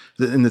reference?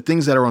 And the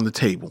things that are on the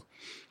table.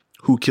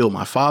 Who killed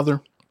my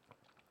father?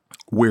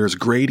 Where's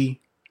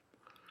Grady?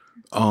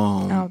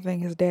 I don't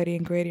think his daddy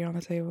and Grady are on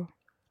the table.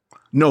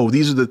 No,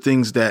 these are the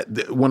things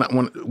that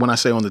when I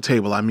say on the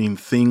table, I mean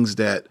things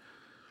that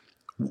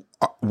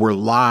were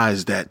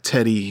lies that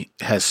Teddy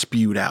has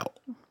spewed out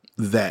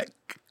that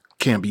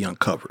can be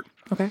uncovered.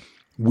 Okay.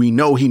 We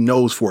know he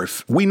knows for a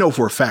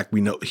fact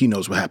he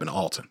knows what happened to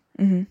Alton.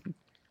 Mm-hmm.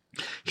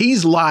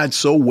 He's lied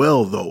so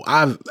well, though.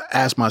 I've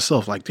asked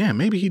myself, like, damn,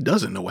 maybe he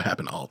doesn't know what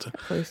happened to Alton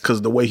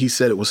because the way he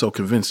said it was so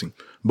convincing.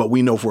 But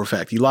we know for a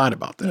fact he lied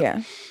about that.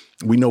 Yeah.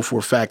 We know for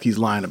a fact he's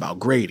lying about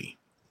Grady.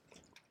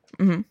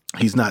 Mm-hmm.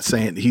 He's not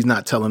telling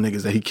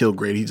niggas that he killed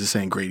Grady. He's just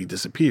saying Grady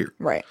disappeared.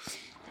 Right.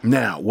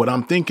 Now, what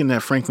I'm thinking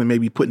that Franklin may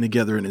be putting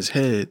together in his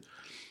head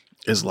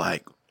is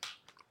like,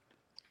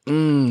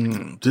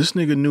 this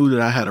nigga knew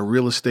that I had a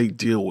real estate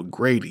deal with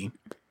Grady.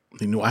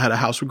 He knew I had a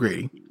house with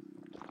Grady.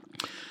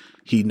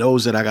 He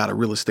knows that I got a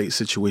real estate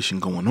situation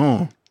going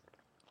on.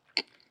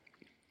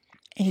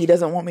 And he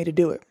doesn't want me to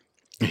do it.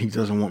 He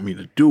doesn't want me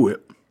to do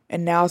it.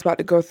 And now it's about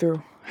to go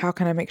through. How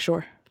can I make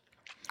sure?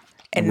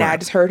 And now I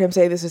just heard him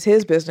say this is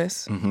his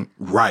business. Mm-hmm.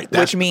 Right.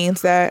 Which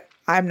means that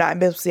I'm not in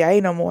business with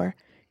CIA no more.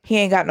 He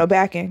ain't got no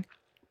backing.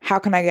 How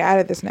can I get out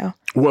of this now?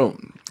 Well,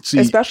 see.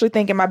 Especially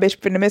thinking my bitch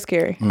finna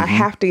miscarry. I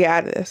have to get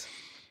out of this.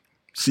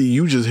 See,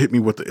 you just hit me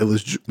with the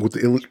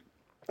illest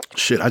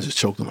shit. I just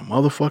choked on a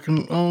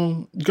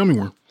motherfucking gummy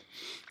worm.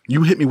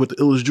 You hit me with the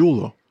illest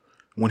jewel, though,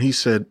 when he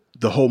said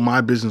the whole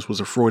my business was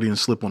a Freudian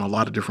slip on a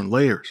lot of different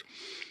layers.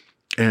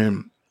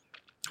 And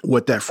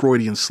what that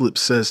Freudian slip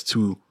says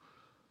to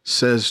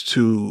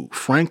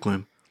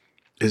Franklin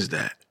is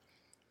that,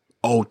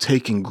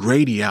 taking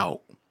Grady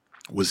out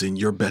was in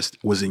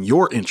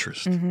your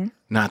interest,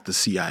 not the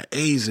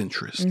CIA's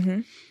interest.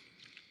 Mm-hmm.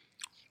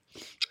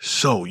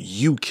 So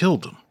you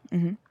killed him.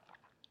 Mm-hmm.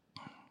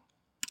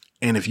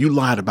 And if you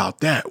lied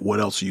about that,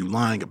 what else are you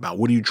lying about?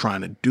 What are you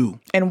trying to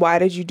do? And why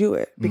did you do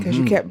it? Because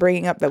you kept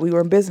bringing up that we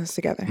were in business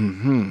together.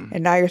 Mm-hmm.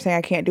 And now you're saying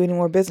I can't do any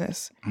more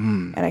business.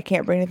 Mm. And I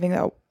can't bring anything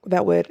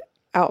that would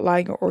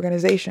outline your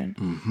organization.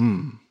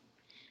 Mm-hmm.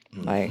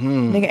 Like,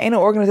 nigga, ain't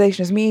no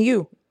organization. It's me and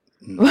you.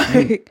 Mm-hmm.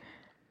 Like,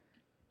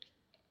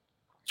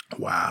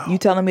 wow. You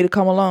telling me to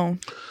come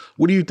alone.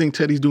 What do you think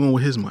Teddy's doing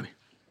with his money?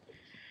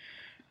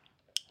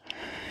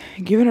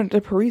 Giving it to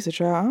Parisa,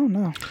 child. I don't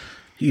know.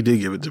 He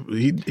did give it to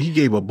he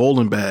gave a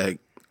bowling bag.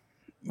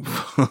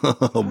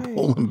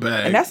 Bowling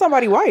bag. And that's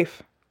somebody's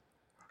wife.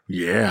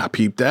 Yeah, I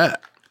peeped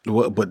that.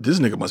 Well, but this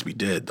nigga must be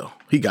dead though.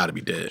 He got to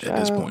be dead at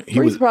this point.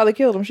 Parisa probably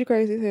killed him. She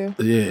crazy as hell.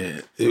 Yeah.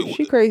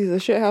 She crazy as a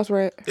shit house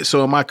rat.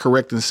 So am I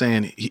correct in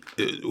saying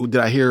did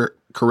I hear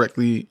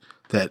correctly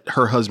that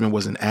her husband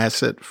was an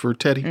asset for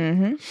Teddy?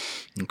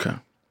 Mm-hmm. Okay.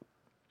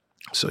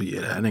 So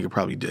yeah, that nigga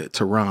probably dead.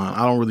 Tehran.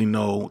 I don't really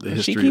know the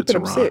history of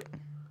Tehran. Him sick.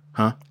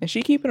 Huh? And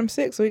she keeping him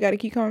sick, so he got to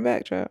keep coming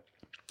back, child.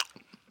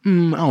 I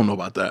don't know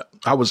about that.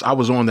 I was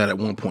on that at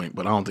one point,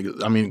 but I don't think.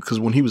 Because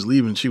when he was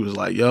leaving, she was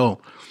like, "Yo,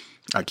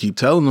 I keep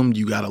telling him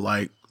you gotta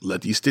like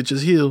let these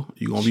stitches heal.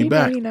 You gonna be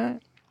back."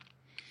 Not.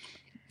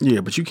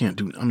 Yeah, but you can't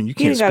do. You can't.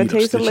 He ain't got a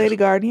taste of Lady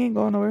Garden. He ain't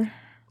going nowhere.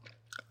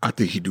 I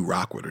think he do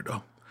rock with her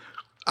though.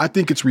 I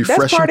think it's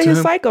refreshing. That's part of his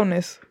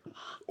psychoness.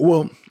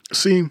 Well,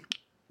 see,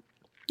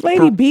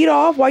 lady beat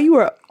off while you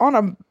were on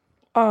a.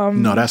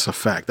 No, that's a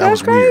fact. That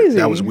was crazy. Weird.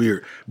 That was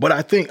weird. But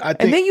I think,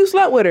 and then you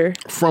slept with her.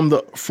 From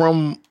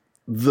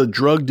the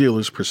drug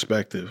dealer's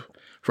perspective,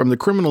 from the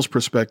criminal's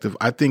perspective,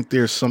 I think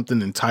there's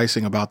something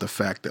enticing about the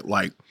fact that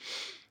like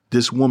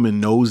this woman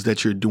knows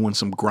that you're doing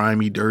some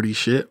grimy, dirty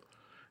shit,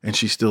 and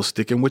she's still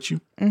sticking with you.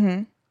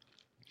 Mm-hmm.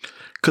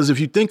 Because if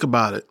you think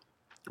about it,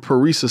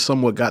 Parisa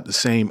somewhat got the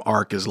same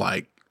arc as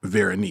like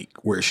Veronique,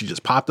 where she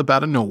just popped up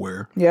out of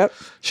nowhere. Yep.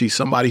 She's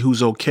somebody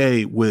who's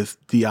okay with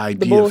the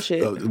idea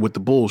with the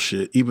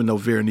bullshit, even though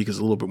Veronique is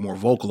a little bit more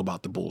vocal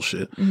about the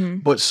bullshit. Mm-hmm.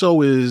 But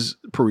so is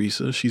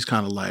Parisa. She's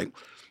kind of like,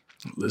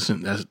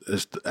 listen, that's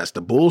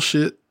the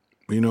bullshit.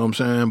 You know what I'm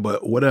saying?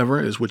 But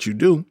whatever is what you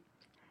do.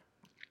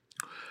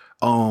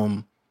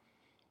 I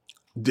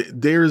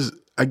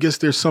guess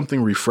there's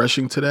something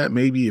refreshing to that.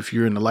 Maybe if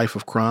you're in the life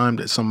of crime,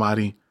 that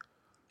somebody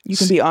you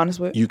can be honest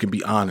with. You can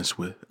be honest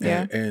with.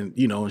 Yeah. And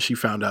you know, and she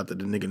found out that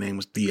the nigga name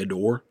was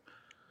Theodore.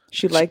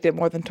 She liked it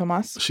more than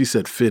Tomas. She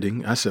said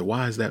fitting. I said,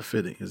 why is that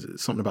fitting? Is it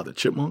something about the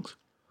Chipmunks?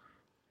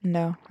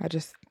 No, I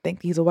just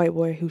think he's a white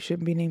boy who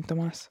shouldn't be named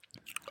Tomas.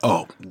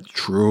 Oh,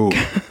 true.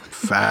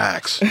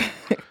 Facts. I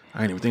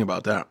didn't even think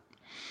about that.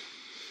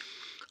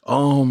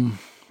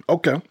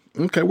 Okay.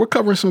 We're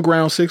covering some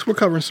ground, Six. We're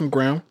covering some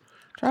ground.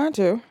 Trying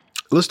to.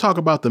 Let's talk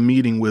about the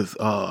meeting with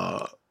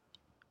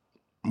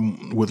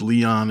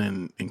Leon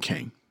and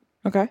Kane.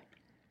 Okay.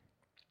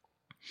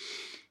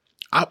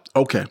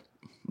 Okay.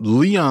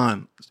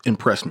 Leon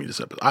impressed me this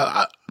episode.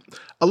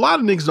 A lot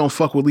of niggas don't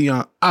fuck with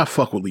Leon. I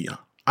fuck with Leon.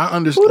 I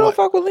understand. Who don't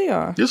fuck with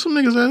Leon? There's some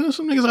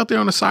niggas out there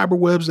on the cyber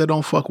webs that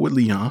don't fuck with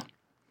Leon.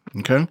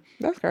 Okay?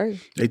 That's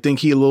crazy. They think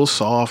he a little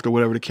soft or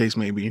whatever the case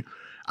may be.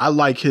 I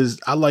like his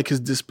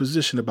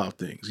disposition about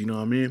things. You know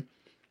what I mean?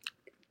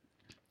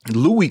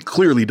 Louis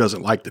clearly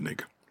doesn't like the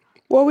nigga.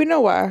 Well, we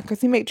know why.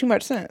 Because he make too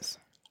much sense.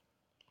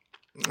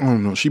 I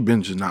don't know. She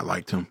been just not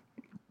liked him.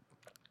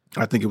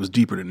 I think it was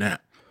deeper than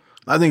that.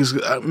 I think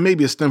it's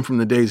maybe it stemmed from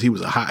the days he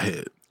was a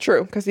hothead.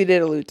 True, because he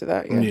did allude to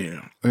that.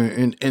 Yeah.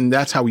 And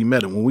that's how we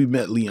met him. When we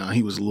met Leon,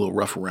 he was a little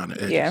rough around the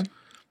edges. Yeah.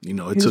 You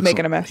know, he was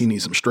making a mess. He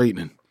needs some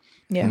straightening.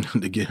 Yeah.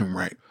 To get him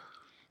right.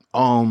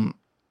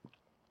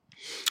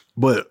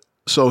 But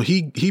so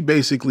he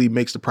basically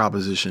makes the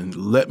proposition,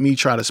 let me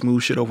try to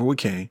smooth shit over with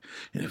Kane.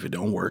 And if it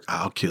don't work,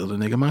 I'll kill the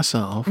nigga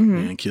myself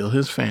and kill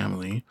his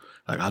family.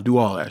 Like, I'll do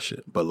all that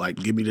shit. But like,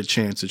 give me the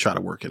chance to try to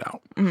work it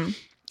out. Mm-hmm.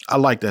 I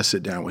like that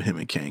sit down with him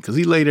and Kane because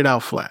he laid it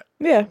out flat.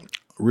 Yeah.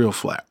 Real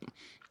flat.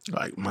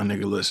 Like, my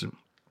nigga, listen.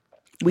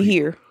 We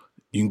here.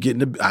 You can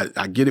get in the,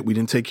 I get it. We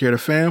didn't take care of the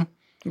fam.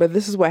 But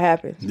this is what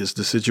happened. This is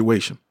the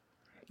situation.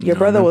 Your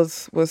brother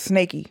was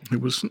snaky. He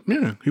was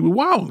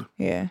wild.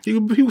 Yeah. He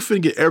was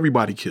finna get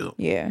everybody killed.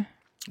 Yeah.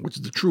 Which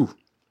is the truth.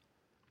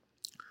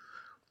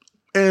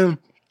 And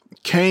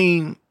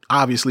Kane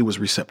obviously was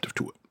receptive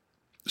to it.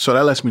 So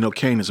that lets me know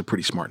Kane is a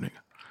pretty smart nigga.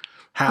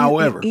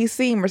 However, he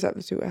seemed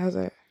receptive to it. How's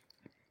that?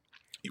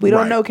 We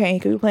don't know Kane.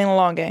 He could be playing a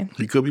long game.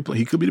 He could be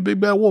the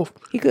big bad wolf.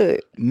 He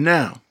could.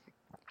 Now,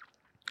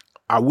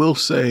 I will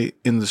say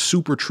in the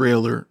super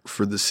trailer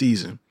for the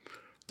season,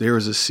 there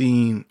is a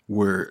scene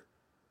where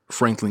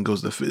Franklin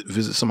goes to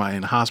visit somebody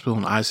in the hospital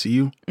in the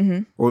ICU.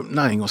 Mm-hmm. Or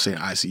not even gonna say in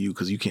ICU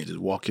because you can't just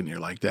walk in there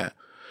like that.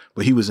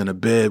 But he was in a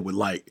bed with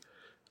like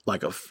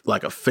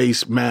a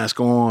face mask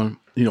on,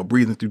 you know,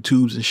 breathing through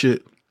tubes and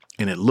shit.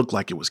 And it looked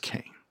like it was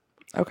Kane.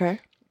 Okay.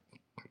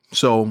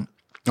 So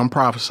I'm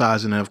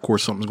prophesizing that, of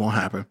course, something's going to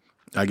happen.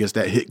 I guess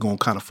that hit going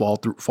to kind of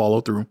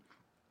follow through.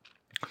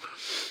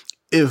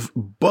 If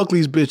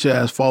Buckley's bitch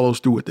ass follows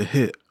through with the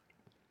hit,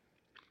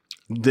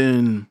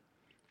 then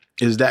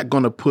is that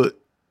going to put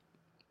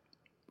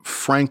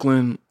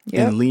Franklin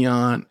and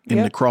Leon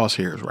in the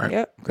crosshairs, right?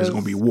 Yep. There's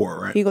going to be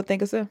war, right? He going to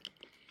think it's him.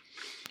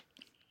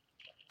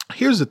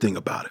 Here's the thing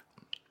about it.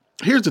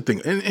 Here's the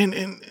thing.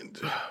 And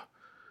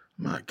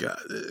my God,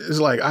 it's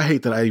like, I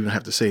hate that I even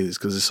have to say this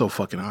because it's so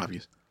fucking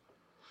obvious.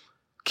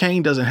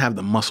 Kane doesn't have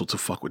the muscle to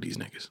fuck with these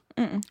niggas.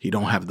 Mm-mm. He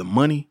don't have the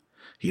money.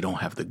 He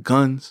don't have the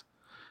guns.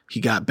 He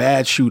got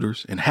bad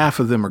shooters and half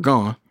of them are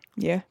gone.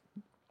 Yeah.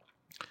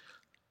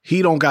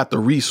 He don't got the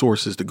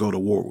resources to go to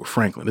war with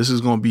Franklin. This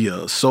is going to be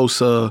a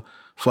Sosa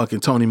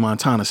fucking Tony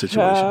Montana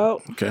situation.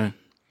 Child. Okay.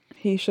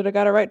 He should have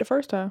got it right the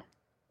first time.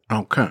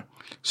 Okay.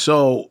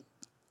 So.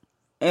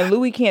 And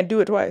Louis can't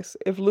do it twice.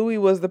 If Louis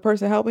was the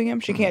person helping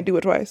him, she can't do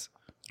it twice.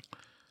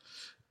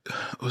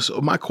 So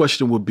my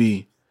question would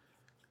be,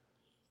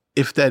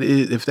 if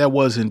that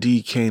was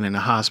indeed Kane in the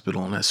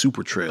hospital in that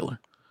super trailer,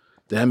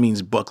 that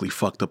means Buckley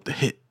fucked up the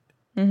hit.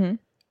 Mm-hmm.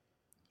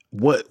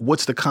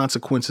 What's the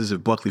consequences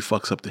if Buckley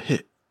fucks up the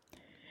hit?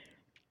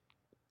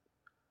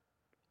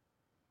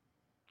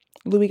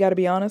 Louis got to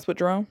be honest with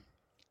Jerome.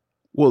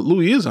 Well,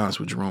 Louis is honest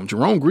with Jerome.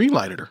 Jerome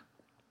greenlighted her.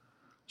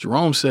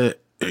 Jerome said,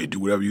 "Hey, do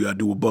whatever you got to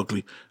do with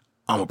Buckley.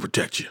 I'm gonna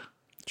protect you."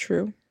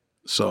 True.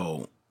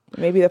 So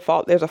maybe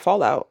there's a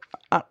fallout.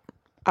 I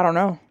don't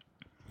know.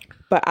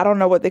 But I don't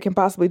know what they can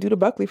possibly do to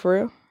Buckley for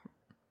real.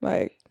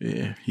 Like,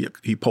 yeah,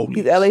 he police.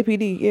 He's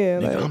LAPD, yeah.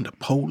 Nigga, like, I'm the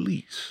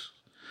police.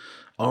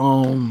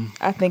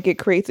 I think it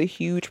creates a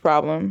huge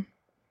problem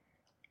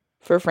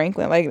for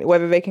Franklin. Like,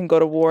 whether they can go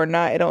to war or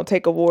not, it don't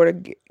take a war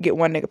to get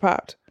one nigga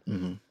popped.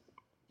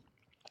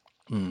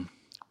 Mm-hmm. Mm.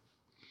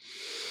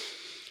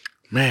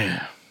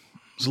 Man,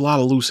 there's a lot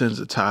of loose ends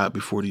to tie up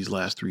before these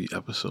last 3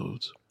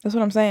 episodes. That's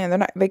what I'm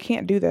saying. They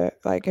can't do that.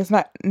 Like, it's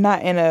not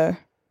in an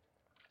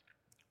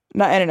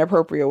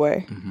appropriate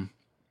way. Mm-hmm.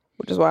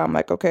 Which is why I'm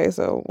like, okay,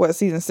 so what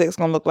season 6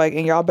 gonna look like?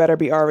 And y'all better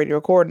be already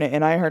recording it.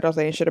 And I ain't heard y'all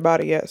saying shit about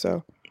it yet.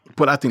 So,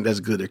 but I think that's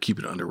good. They're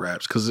keeping it under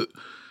wraps because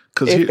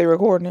if they're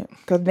recording it,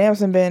 because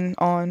Damson been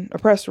on a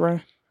press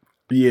run.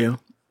 Yeah,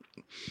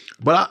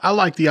 but I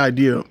like the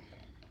idea.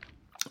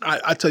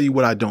 I tell you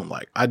what I don't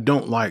like. I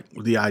don't like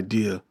the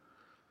idea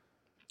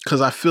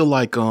because I feel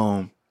like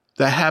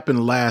that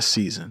happened last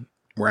season,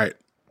 right?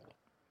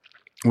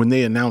 When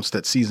they announced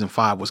that season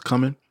 5 was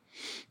coming.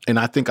 And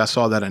I think I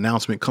saw that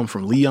announcement come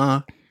from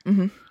Leon.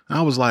 Mm-hmm.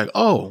 I was like,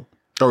 oh,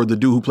 or the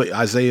dude who played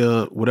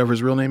Isaiah, whatever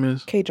his real name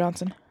is. K.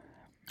 Johnson.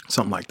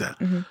 Something like that.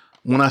 Mm-hmm.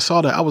 When I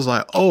saw that, I was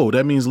like, oh,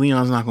 that means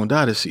Leon's not going to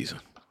die this season.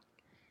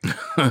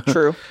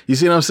 True. You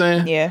see what I'm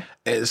saying? Yeah.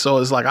 And so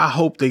it's like, I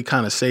hope they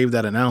kind of save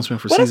that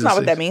announcement for season 6. Well, that's not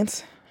what that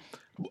means.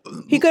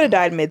 He could have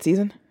died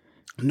mid-season.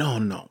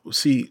 No.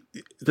 See,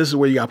 this is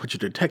where you got to put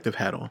your detective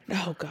hat on.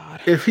 Oh,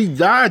 God. If he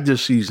died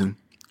this season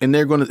and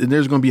there's going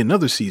to be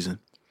another season,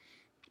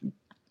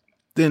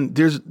 then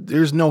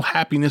there's no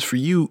happiness for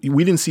you.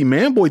 We didn't see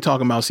Manboy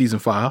talking about season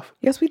 5.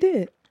 Yes, we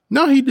did.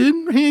 No, he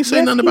didn't. He ain't say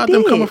Yes, nothing he about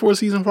them did. coming for a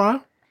season 5.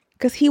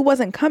 Because he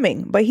wasn't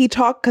coming, but he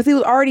talked because he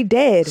was already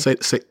dead. Say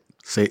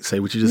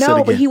what you just said No,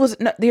 again. but he was.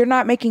 No, you're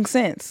not making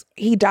sense.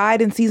 He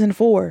died in season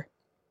 4.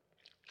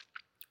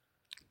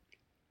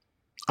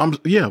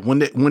 Yeah,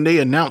 when they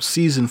announced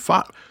season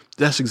 5,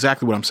 that's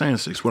exactly what I'm saying,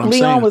 Six. What I'm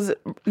saying Leon was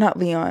not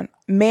Leon.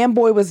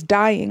 Man-Boy was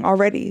dying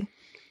already.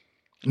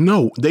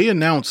 No, they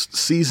announced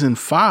season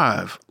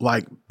 5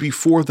 like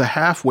before the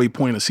halfway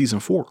point of season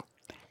 4.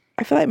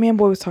 I feel like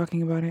Man-Boy was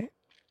talking about it.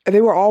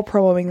 They were all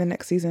promoting the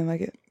next season, like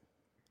it.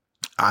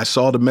 I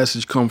saw the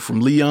message come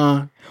from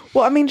Leon.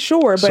 Well, I mean,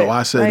 sure, but So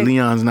I said like,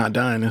 Leon's not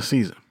dying this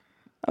season.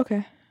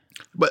 Okay.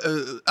 But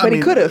But he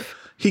could have.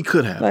 He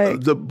could have. Like-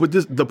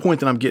 The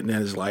point that I'm getting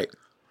at is like,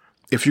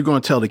 if you're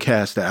going to tell the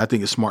cast that, I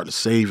think it's smart to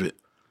save it.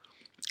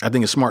 I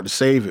think it's smart to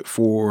save it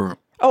for.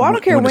 Oh, I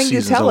don't care the when you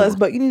season's tell us, over.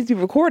 but you need to be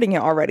recording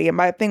it already. And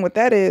my thing with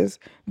that is,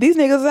 these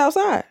niggas is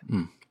outside.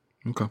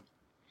 Okay.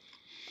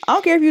 I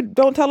don't care if you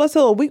don't tell us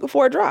till a week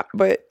before it dropped,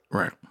 but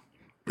Right.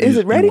 is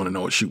it ready? You want to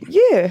know it's shooting.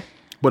 Yeah.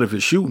 But if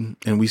it's shooting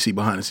and we see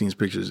behind the scenes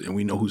pictures and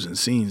we know who's in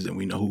scenes, then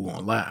we know who's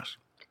going to last.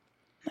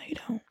 No, you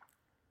don't.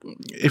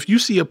 If you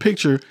see a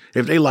picture,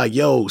 if they like,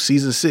 yo,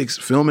 season 6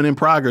 filming in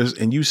progress,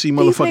 and you see These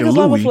motherfucking niggas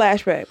love a Louis,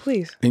 flashback,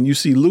 please. and you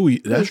see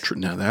Louis, that's true.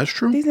 Now that's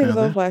true. These niggas Now,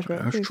 love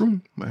flashback, That's please.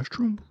 true. That's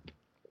true.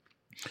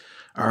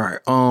 All right.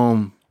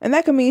 And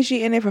that could mean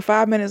she in there for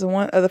 5 minutes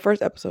of the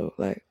first episode.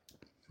 Like,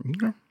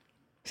 Okay.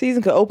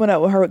 season could open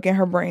up with her getting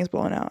her brains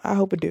blown out. I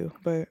hope it do,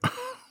 but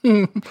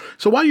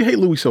So why you hate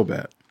Louis so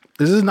bad?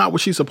 Is this not what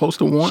she's supposed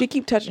to want? she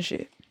keep touching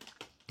shit.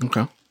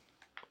 Okay.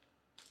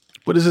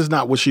 But this is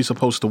not what she's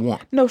supposed to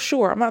want. No,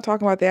 sure. I'm not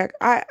talking about that.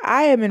 I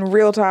am in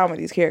real time with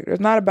these characters,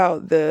 not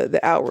about the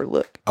outward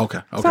look. Okay.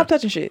 Stop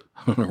touching shit.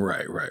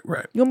 Right.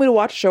 You want me to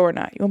watch the show or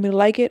not? You want me to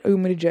like it or you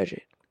want me to judge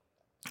it?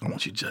 I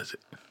want you to judge it.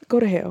 Go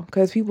to hell,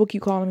 because people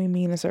keep calling me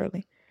mean and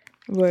surly.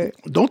 But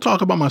Don't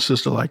talk about my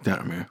sister like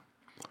that, man.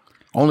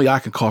 Only I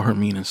can call her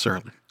mean and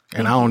surly.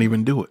 And I don't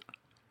even do it.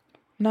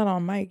 not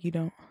on mic, you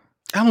don't.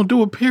 I don't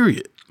do it,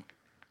 period.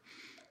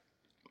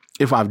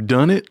 If I've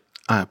done it,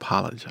 I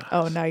apologize.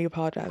 Oh, now you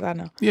apologize. I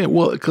know. Yeah,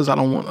 well, because I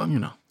don't want,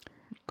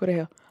 Go to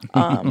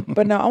hell.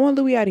 But no, I want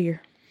Louis out of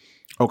here.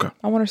 Okay.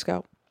 I want her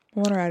scalp. I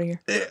want her out of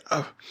here.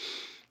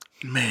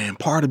 Man,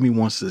 part of me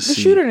wants to Just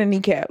see. shoot her in the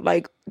kneecap.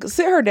 Like,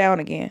 sit her down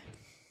again.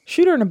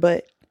 Shoot her in the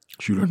butt.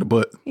 Shoot her in the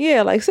butt.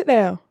 Yeah, like, sit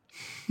down.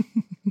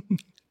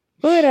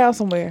 Go lay down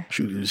somewhere.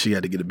 Shoot, she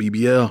had to get a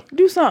BBL.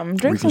 Do something.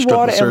 Drink some Reconstructive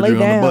water and lay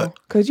surgery on the down. butt.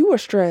 Because you are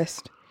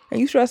stressed. And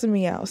you stressing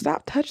me out.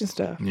 Stop touching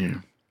stuff. Yeah.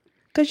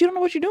 Because you don't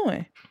know what you're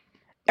doing.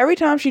 Every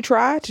time she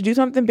tried to do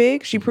something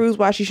big, she proves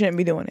why she shouldn't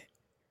be doing it.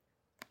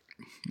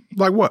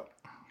 Like what?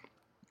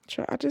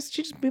 She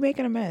just be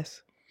making a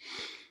mess.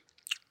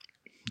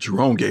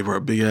 Jerome gave her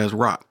a big ass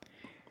rock.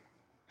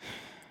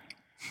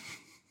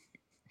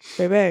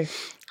 Baby,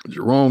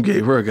 Jerome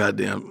gave her a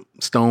goddamn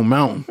Stone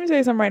Mountain. let me tell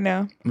you something right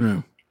now.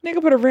 Yeah.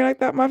 Nigga put a ring like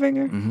that on my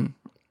finger. Mm-hmm.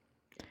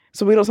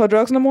 So we don't sell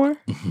drugs no more?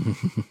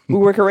 We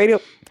work at radio?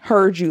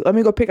 Heard you. Let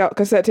me go pick out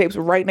cassette tapes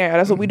right now.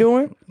 That's what we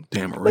doing?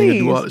 Damn, Maria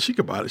do all Please. she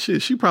could buy it.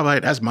 She probably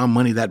like, that's my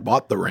money that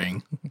bought the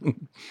ring.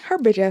 Her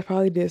bitch ass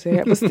probably did say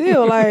that. But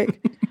still,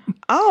 like,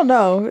 I don't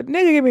know.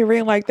 Nigga give me a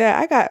ring like that.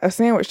 I got a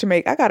sandwich to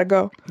make. I gotta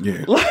go.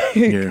 Yeah. Like,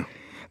 Yeah.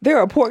 there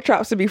are pork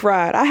chops to be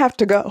fried. I have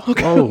to go.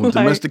 Oh, Like,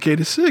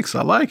 domesticated 6.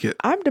 I like it.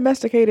 I'm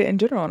domesticated in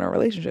general in a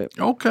relationship.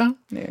 Okay.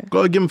 Yeah. Go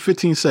ahead, give him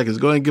 15 seconds.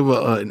 Go ahead and give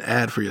an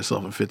ad for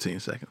yourself in 15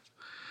 seconds.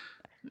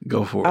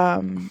 Go for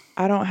it.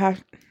 I don't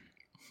have.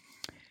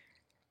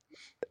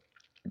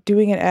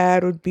 Doing an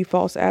ad would be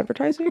false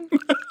advertising.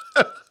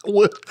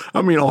 What?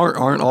 I mean,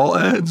 aren't all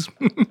ads?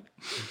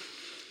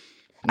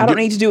 I don't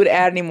need to do an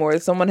ad anymore.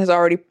 Someone's in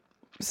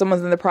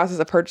the process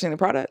of purchasing the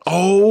product.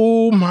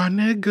 Oh, my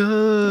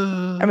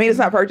nigga. I mean, it's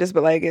not purchased,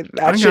 but like, I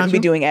got shouldn't be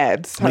you. doing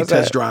ads. Like How's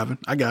test that? driving.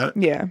 I got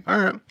it. Yeah. All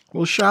right.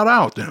 Well, shout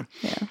out then.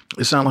 Yeah.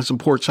 It sounds like some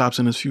pork chops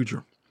in his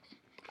future.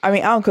 I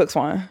mean, I don't cook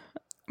swine,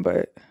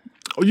 but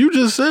Oh, you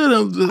just said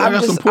I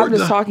got some pork. I'm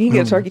just talking. He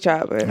get a turkey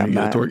chop, but You I'm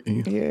get a not.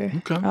 turkey? Yeah.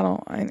 Okay.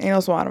 Ain't no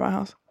swine in my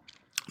house.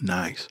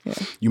 Nice. Yeah.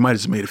 You might have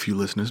just made a few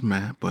listeners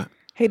mad, but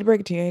Hate to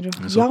break it to you, Angel.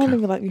 That's Y'all don't okay.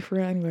 even like me for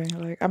real anyway.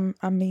 Like, I'm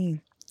mean.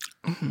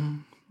 Mm-hmm.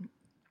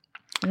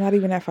 I'm not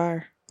even that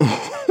fire.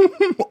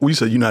 we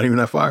said you're not even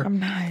that fire. I'm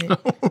not.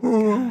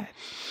 God.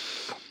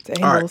 It's All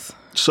right. angles.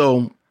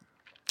 So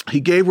he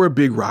gave her a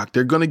big rock.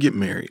 They're going to get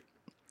married.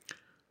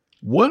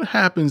 What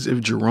happens if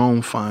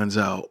Jerome finds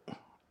out?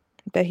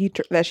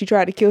 That she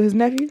tried to kill his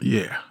nephew?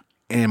 Yeah.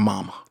 And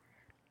mama.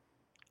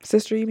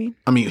 Sister, you mean?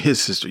 I mean, his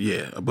sister,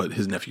 yeah, but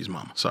his nephew's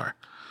mama. Sorry.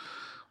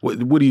 What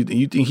do you think?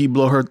 You think he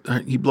blow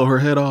her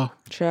head off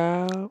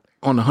Child.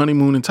 on the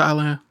honeymoon in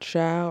Thailand?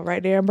 Child,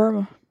 right there in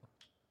Burma.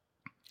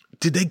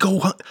 Did they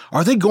go?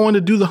 Are they going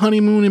to do the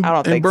honeymoon in I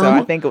don't in think Burma?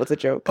 so. I think it was a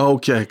joke.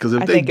 Okay, because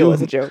if I they think do, it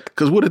was a joke.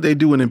 Because what did they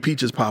do when them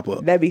peaches pop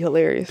up? That'd be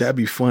hilarious. That'd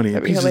be funny.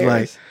 That'd be Peach is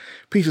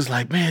hilarious.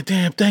 like, man,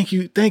 damn, thank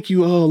you,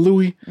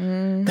 Louis.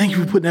 Mm-hmm. Thank you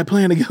for putting that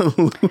plan together,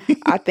 Louis.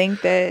 I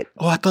think that.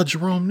 Oh, I thought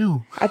Jerome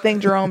knew. I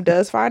think Jerome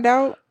does find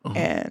out, Uh-huh.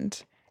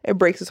 and It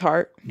breaks his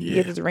heart. Yeah. He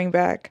gets his ring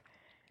back.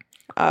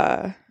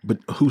 But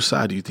whose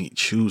side do you think he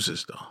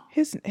chooses, though?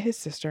 His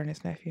sister and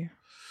his nephew.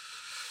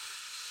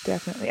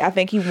 Definitely. I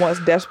think he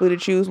wants desperately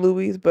to choose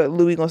Louis, but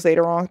Louis gonna say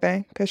the wrong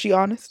thing because she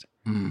honest.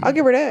 I'll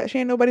give her that. She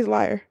ain't nobody's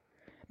liar.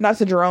 Not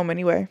to Jerome,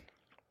 anyway.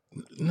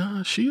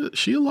 Nah, she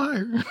a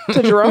liar.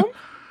 To Jerome?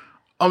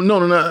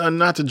 No,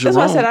 not to Jerome. That's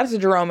why I said not to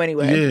Jerome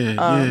anyway.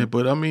 Yeah,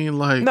 but I mean,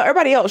 like... No,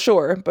 everybody else,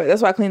 sure. But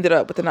that's why I cleaned it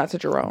up, but then not to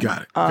Jerome.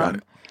 Got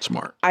it.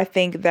 Smart. I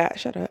think that...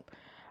 Shut up.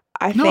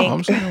 I'm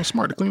saying I'm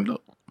smart to clean it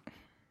up.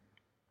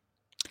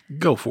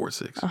 Go for it,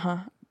 6.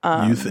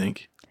 You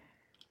think?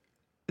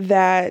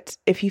 That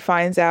if he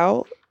finds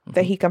out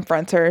that he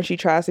confronts her and she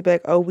tries to be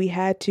like, oh, we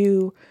had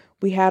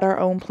our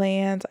own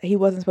plans. He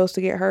wasn't supposed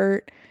to get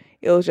hurt.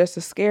 It was just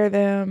to scare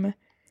them.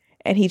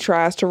 And he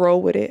tries to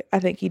roll with it. I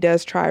think he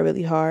does try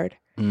really hard.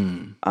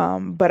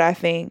 But I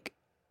think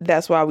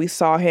that's why we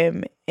saw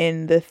him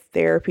in the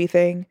therapy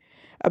thing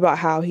about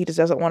how he just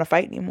doesn't want to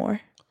fight anymore.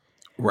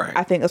 Right.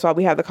 I think that's why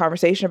we have the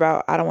conversation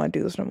about, I don't want to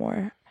do this no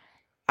more.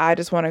 I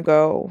just want to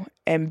go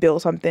and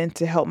build something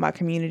to help my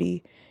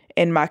community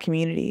in my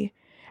community.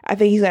 I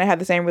think he's going to have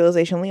the same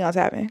realization Leon's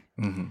having.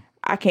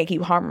 I can't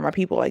keep harming my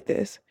people like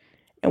this.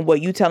 And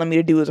what you telling me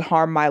to do is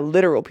harm my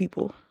literal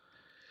people.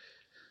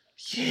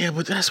 Yeah,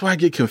 but that's why I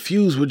get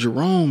confused with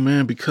Jerome,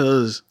 man,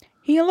 because...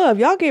 He in love.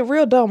 Y'all get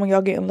real dumb when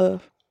y'all get in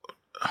love.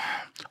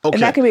 Okay.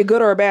 And that can be a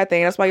good or a bad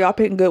thing. That's why y'all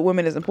picking good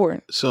women is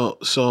important.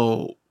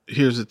 So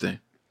here's the thing.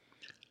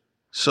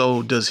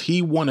 So does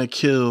he want to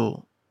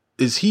kill...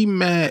 Is he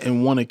mad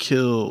and want to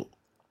kill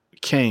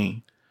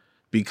Kane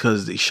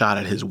because they shot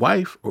at his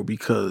wife, or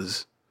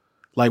because...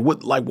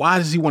 why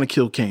does he want to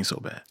kill Kane so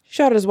bad?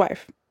 Shot at his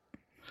wife.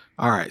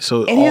 All right,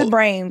 so... In his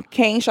brain,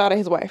 Kane shot at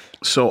his wife.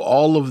 So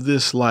all of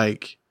this,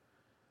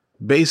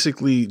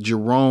 basically,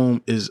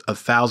 Jerome is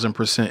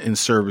 1,000% in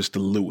service to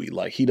Louis.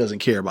 Like, he doesn't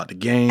care about the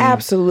game.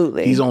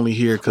 Absolutely. He's only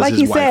here because his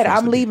wife... Like he said,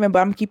 I'm leaving, but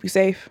I'm going to keep you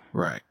safe.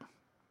 Right.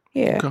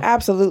 Yeah, okay.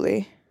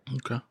 Absolutely.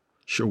 Okay.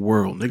 It's your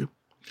world, nigga.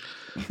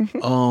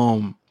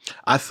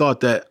 I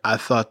thought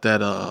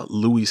that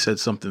Louis said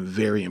something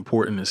very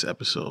important in this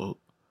episode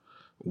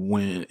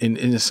when, and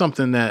it's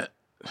something that,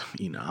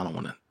 I don't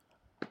want to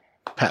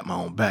pat my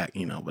own back,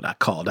 but I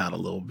called out a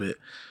little bit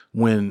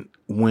when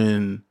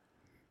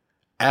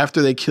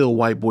after they killed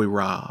White Boy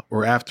Rob,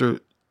 or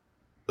after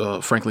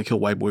Franklin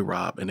killed White Boy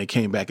Rob, and they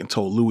came back and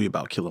told Louis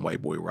about killing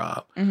White Boy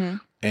Rob.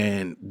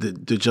 And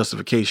the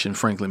justification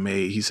Franklin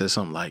made, he said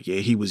something like, yeah,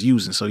 he was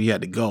using, so he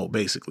had to go,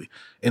 basically.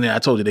 And then I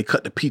told you they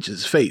cut to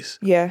Peach's face.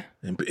 Yeah.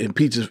 And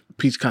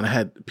Peach kind of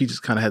had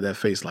that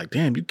face like,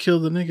 damn, you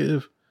killed the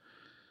nigga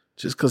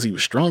just because he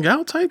was strung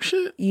out type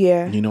shit?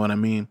 Yeah. You know what I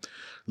mean?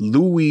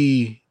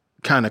 Louis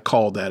kind of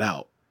called that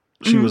out.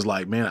 She was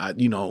like, man,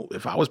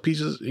 if I was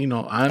Peach's, I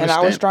understand. And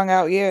I was strung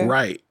out, yeah.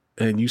 Right.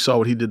 And you saw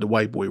what he did to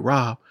White Boy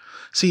Rob.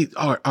 See,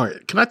 all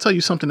right. Can I tell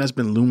you something that's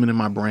been looming in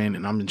my brain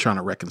and I've been trying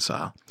to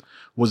reconcile?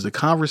 Was the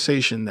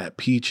conversation that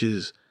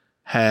Peaches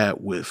had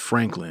with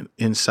Franklin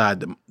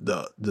inside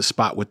the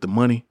spot with the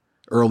money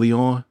early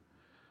on,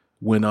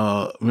 when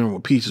remember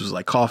when Peaches was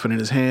like coughing in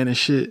his hand and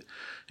shit,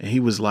 and he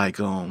was like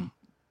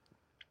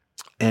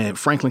and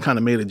Franklin kind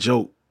of made a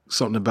joke,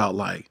 something about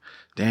like,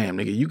 damn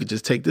nigga, you could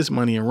just take this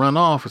money and run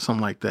off or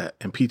something like that,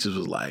 and Peaches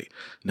was like,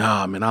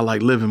 nah man, I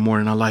like living more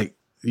than I like,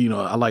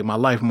 I like my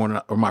life more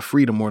than or my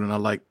freedom more than I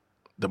like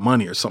the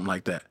money, or something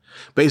like that,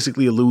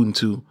 basically alluding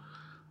to,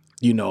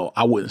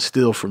 I wouldn't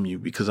steal from you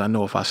because I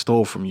know if I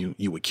stole from you,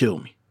 you would kill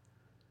me.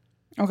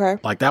 Okay.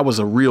 Like, that was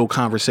a real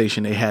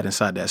conversation they had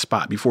inside that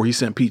spot before he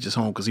sent Peaches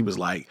home, because he was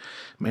like,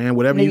 man,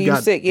 whatever you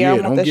got, sick.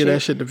 don't get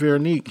that shit to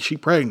Veronique. She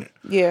pregnant.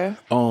 Yeah.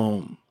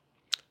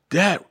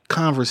 That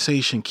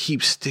conversation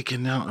keeps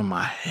sticking out in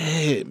my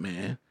head,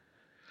 man.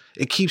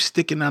 It keeps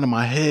sticking out in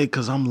my head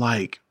because I'm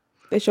like,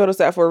 they showed us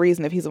that for a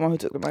reason if he's the one who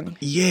took the money.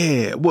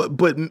 Yeah,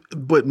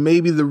 but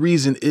maybe the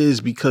reason is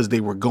because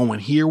they were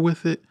going here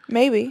with it.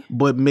 Maybe.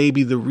 But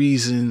maybe the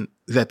reason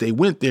that they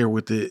went there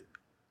with it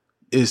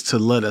is to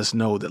let us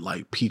know that,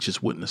 like,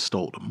 Peaches wouldn't have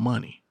stole the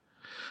money.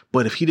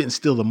 But if he didn't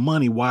steal the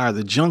money, why are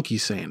the junkies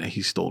saying that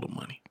he stole the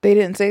money? They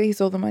didn't say that he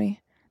stole the money.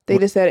 They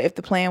just said if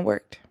the plan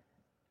worked,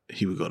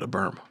 he would go to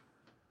Burma.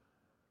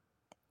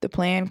 The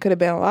plan could have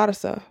been a lot of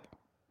stuff.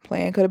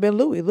 Plan could have been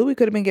Louis. Louis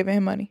could have been giving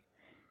him money.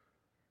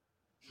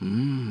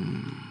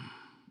 I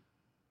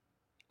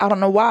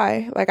don't know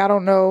why. Like, I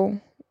don't know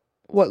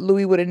what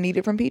Louis would have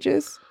needed from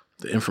Peaches.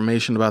 The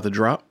information about the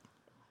drop?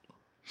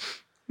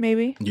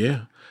 Maybe.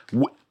 Yeah.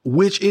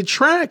 Which it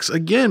tracks,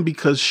 again,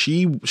 because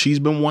she's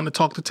been wanting to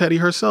talk to Teddy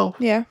herself.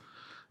 Yeah.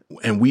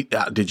 And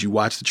did you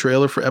watch the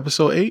trailer for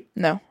episode 8?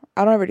 No.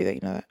 I don't ever do that.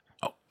 You know that.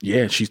 Oh,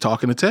 yeah. She's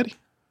talking to Teddy.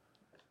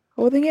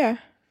 Well, then, yeah.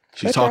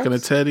 She's talking to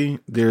Teddy.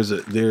 There's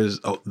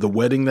the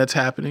wedding that's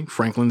happening.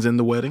 Franklin's in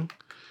the wedding.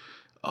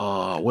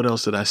 What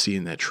else did I see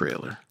in that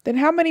trailer? Then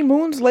how many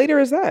moons later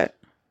is that?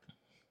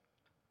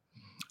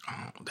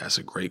 Oh, that's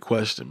a great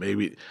question.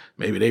 Maybe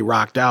they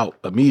rocked out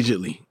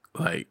immediately.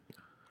 Like,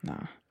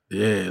 nah.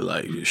 Yeah,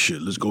 like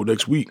shit. Let's go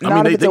next week.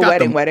 Not if it's a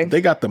wedding.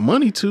 They got the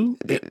money too,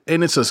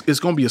 and it's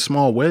gonna be a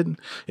small wedding.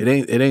 It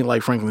ain't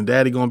like Franklin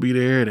Daddy gonna be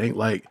there. It ain't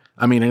like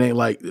I'm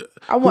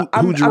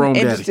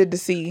interested to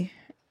see.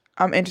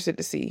 I'm interested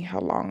to see how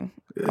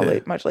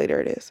much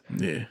later it is.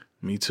 Yeah,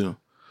 me too.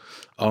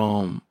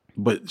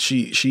 But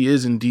she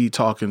is indeed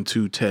talking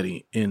to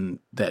Teddy in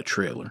that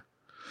trailer.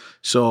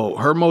 So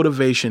her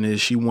motivation is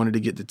she wanted to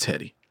get to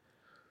Teddy.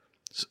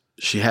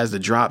 She has the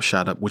drop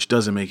shot up, which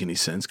doesn't make any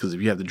sense because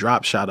if you have the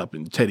drop shot up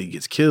and Teddy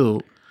gets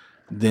killed,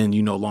 then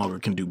you no longer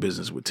can do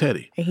business with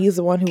Teddy. And he's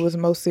the one who was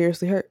most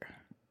seriously hurt.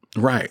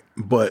 Right.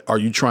 But are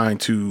you trying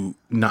to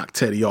knock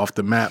Teddy off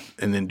the map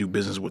and then do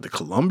business with the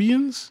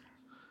Colombians?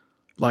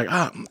 Like,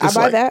 I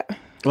buy that.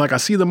 Like, I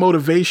see the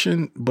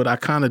motivation, but I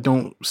kind of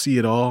don't see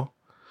it all.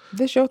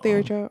 This your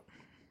theory, child.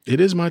 It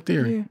is my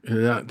theory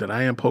that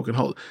I am poking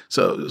holes.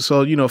 So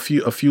a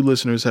few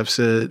listeners have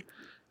said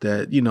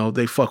that,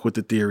 they fuck with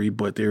the theory,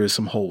 but there is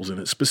some holes in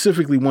it.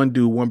 Specifically,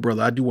 one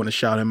brother, I do want to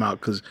shout him out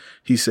because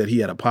he said he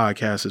had a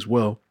podcast as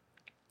well.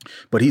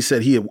 But he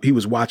said he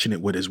was watching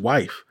it with his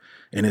wife,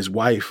 and his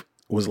wife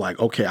was like,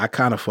 okay, I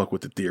kind of fuck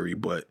with the theory,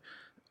 but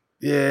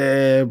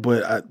there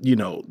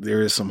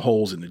is some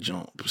holes in the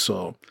jump.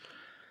 So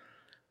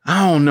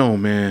I don't know,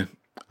 man.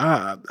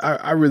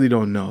 I really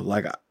don't know.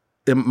 Like,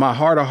 my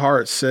heart of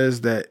hearts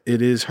says that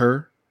it is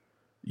her.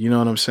 You know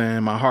what I'm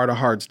saying? My heart of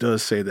hearts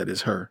does say that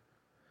it's her.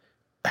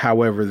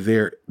 However,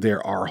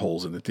 there are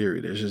holes in the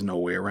theory. There's just no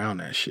way around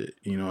that shit.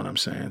 You know what I'm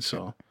saying?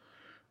 So,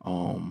 I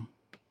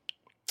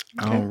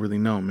don't really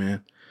know,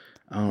 man.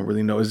 I don't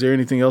really know. Is there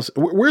anything else?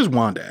 Where's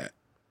Wanda at?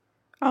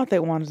 I don't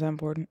think Wanda's that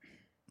important.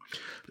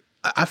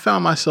 I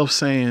found myself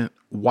saying,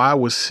 why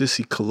was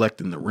Sissy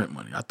collecting the rent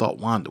money? I thought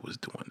Wanda was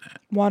doing that.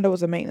 Wanda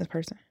was a maintenance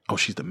person. Oh,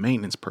 she's the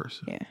maintenance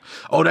person. Yeah.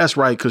 Oh, that's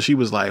right. Because she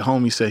was like,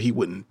 homie said he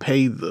wouldn't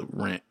pay the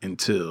rent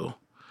until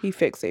he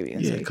fixed it.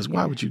 Yeah, because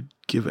why would you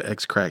give an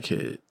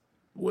ex-crackhead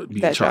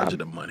be in charge of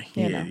the money?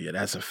 Yeah,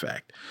 that's a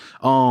fact.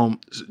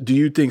 Do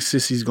you think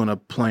Sissy's gonna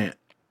plant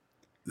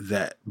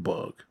that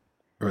bug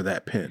or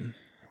that pin?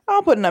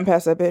 I'll put nothing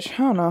past that bitch.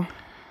 I don't know.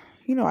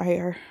 I hate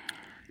her.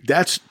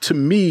 That's, to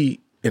me,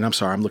 and I'm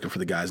sorry, I'm looking for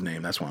the guy's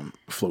name. That's why I'm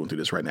floating through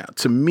this right now.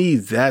 To me,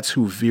 that's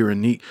who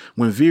Veronique,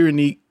 when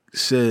Veronique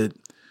said,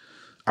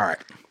 all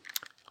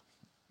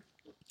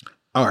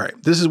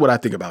right, this is what I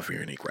think about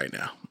Veronique right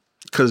now.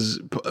 Because,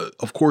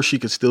 of course, she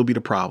could still be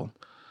the problem.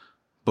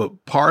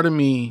 But part of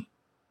me,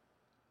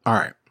 all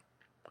right,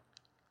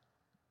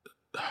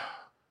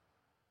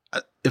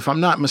 if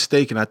I'm not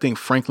mistaken, I think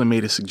Franklin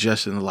made a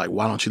suggestion of like,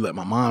 why don't you let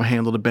my mom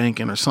handle the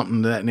banking or something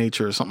of that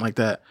nature or something like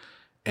that.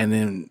 And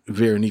then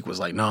Veronique was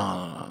like, no,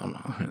 I'm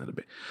not handling the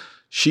bank.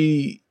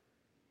 She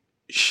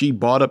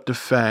brought up the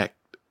fact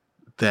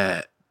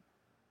that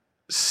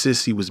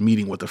Sissy was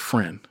meeting with a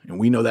friend. And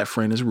we know that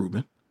friend is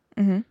Ruben.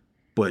 Mm-hmm.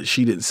 But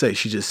she didn't say.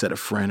 She just said a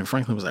friend. And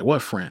Franklin was like,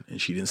 what friend? And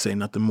she didn't say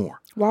nothing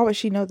more. Why would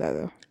she know that,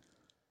 though?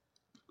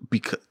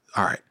 Because,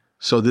 all right.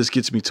 So this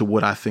gets me to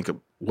what I think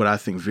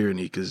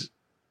Veronique is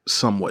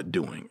somewhat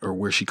doing, or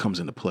where she comes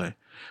into play.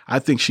 I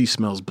think she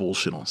smells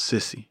bullshit on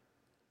Sissy.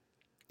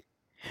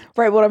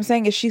 Right. What I'm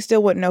saying is she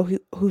still wouldn't know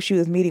who she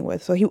was meeting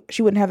with. So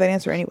she wouldn't have that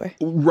answer anyway.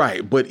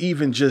 Right. But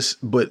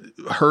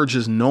her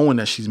just knowing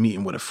that she's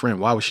meeting with a friend,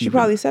 why would she? She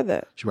probably said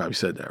that. She probably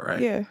said that,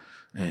 right? Yeah.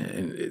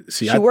 And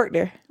she worked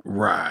there.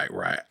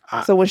 Right.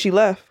 So when she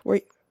left,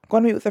 we're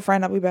going to meet with a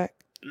friend. I'll be back.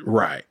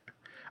 Right.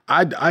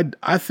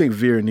 I think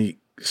Veronique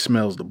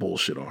smells the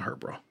bullshit on her,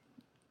 bro.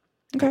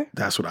 Okay.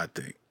 That's what I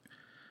think.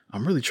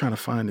 I'm really trying to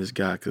find this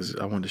guy because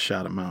I wanted to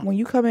shout him out. When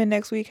you come in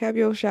next week, have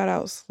your shout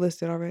outs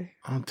listed already.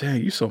 Oh,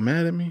 dang. You so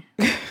mad at me?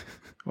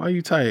 Why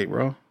you tight,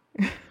 bro?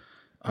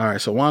 All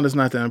right. So Wanda's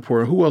not that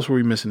important. Who else were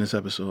we missing this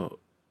episode?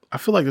 I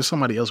feel like there's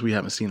somebody else we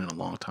haven't seen in a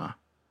long time.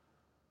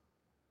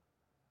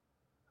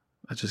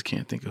 I just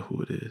can't think of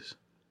who it is.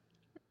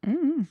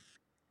 Mm-hmm.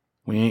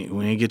 We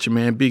ain't get your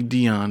man Big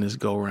Dion this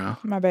go round.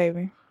 My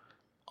baby.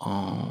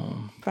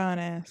 Fine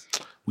ass.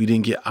 We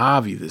didn't get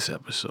Avi this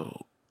episode.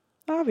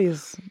 Avi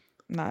is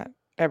not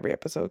every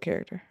episode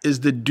character. Is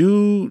the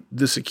dude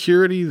the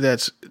security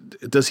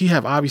does he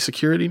have Avi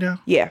security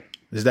now? Yeah.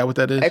 Is that what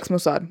that is?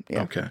 Ex-Mossad.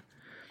 Yeah. Okay.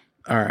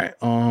 All right.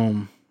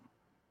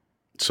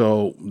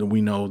 So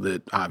we know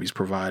that Avi's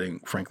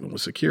providing Franklin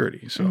with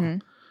security. So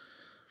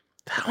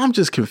I'm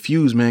just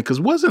confused, man, because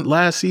wasn't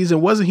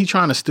he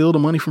trying to steal the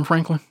money from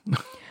Franklin?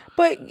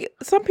 But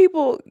some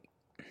people,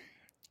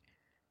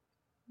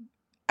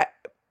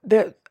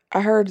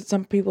 I heard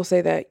some people say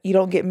that you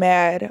don't get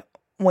mad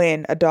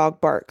when a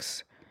dog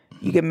barks.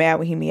 You get mad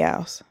when he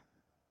meows.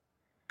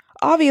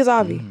 Avi is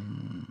Avi.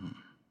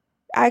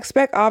 I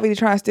expect Avi to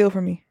try and steal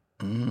from me.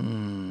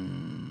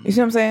 You see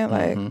what I'm saying?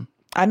 Like,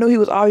 I knew he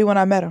was Avi when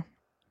I met him.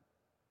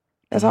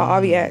 That's how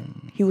Avi act.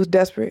 He was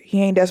desperate.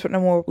 He ain't desperate no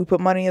more. We put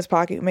money in his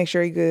pocket, make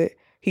sure he good.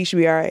 He should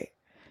be all right.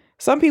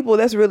 Some people,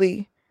 that's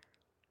really,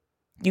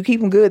 you keep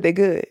them good, they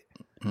good.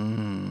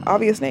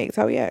 Avi a snake. That's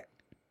how he act.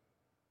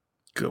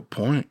 Good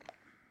point.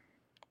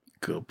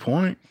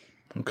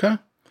 Okay.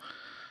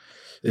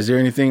 Is there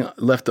anything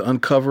left to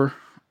uncover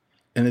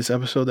in this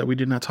episode that we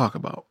did not talk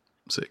about,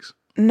 Six?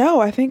 No,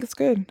 I think it's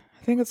good.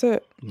 I think that's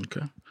it.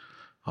 Okay.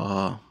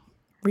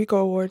 Rico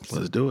Awards.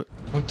 Let's do it.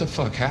 What the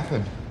fuck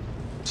happened?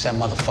 It's that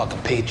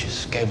motherfucking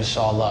Peaches. Gave us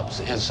all up. It's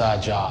an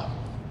inside job.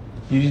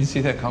 You didn't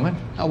see that coming?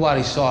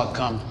 Nobody saw it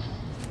coming.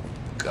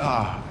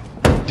 God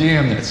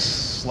damn, that's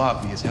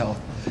sloppy as hell.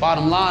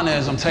 Bottom line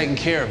is I'm taking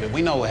care of it.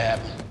 We know what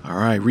happened. All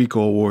right,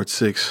 Rico Awards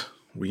 6.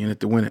 We in it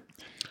to win it.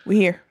 We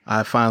here.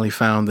 I finally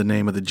found the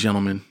name of the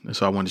gentleman, and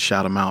so I wanted to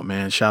shout him out,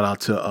 man. Shout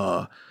out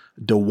to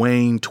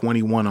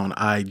Dwayne21 on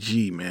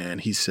IG, man.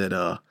 He said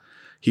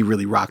he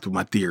really rocked with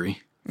my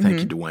theory. Thank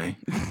you, Dwayne.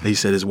 He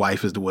said his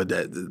wife is the one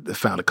that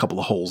found a couple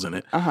of holes in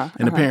it,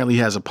 and apparently he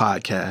has a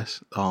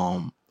podcast.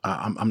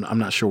 I'm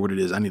not sure what it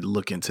is. I need to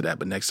look into that.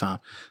 But next time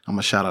I'm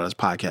gonna shout out his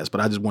podcast.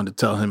 But I just wanted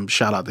to tell him,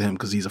 shout out to him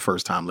because he's a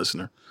first time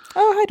listener.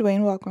 Oh, hi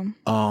Dwayne, welcome.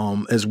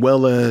 As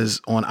well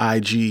as on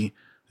IG,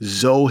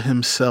 Zoe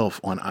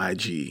himself on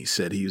IG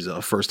said he's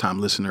a first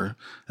time listener.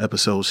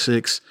 Episode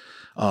 6.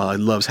 He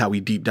loves how we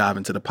deep dive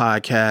into the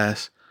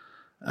podcast,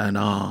 and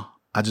I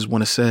just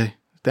want to say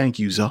thank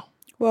you, Zoe.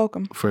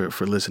 Welcome for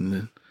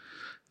listening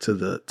to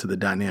the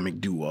dynamic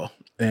duo.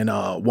 And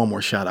one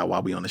more shout out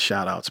while we on the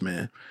shout outs,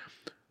 man.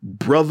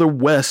 Brother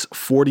West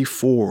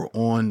 44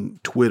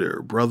 on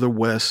Twitter. Brother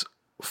West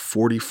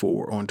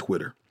 44 on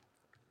Twitter.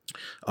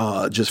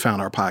 Just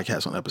found our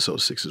podcast on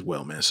episode 6 as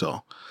well, man.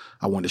 So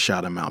I wanted to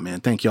shout him out,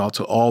 man. Thank y'all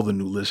to all the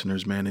new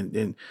listeners, man.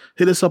 And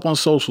hit us up on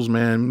socials,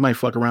 man. We might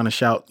fuck around and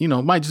shout,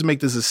 might just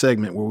make this a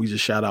segment where we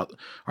just shout out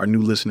our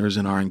new listeners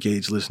and our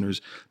engaged listeners.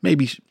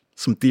 Maybe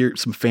some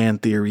fan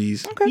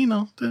theories, okay.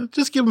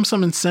 Just give them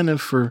some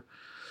incentive for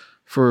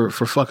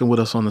fucking with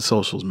us on the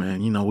socials,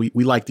 man.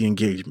 We like the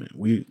engagement.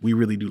 We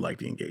really do like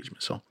the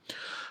engagement. So,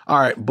 all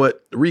right.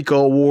 But Rico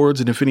Awards,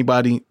 and if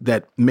anybody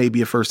that may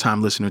be a first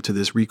time listener to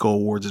this, Rico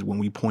Awards is when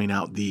we point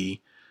out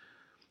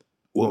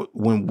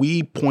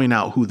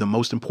who the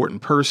most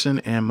important person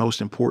and most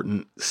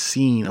important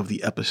scene of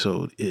the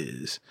episode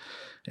is.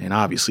 And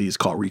obviously it's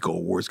called Rico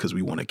Awards because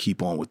we want to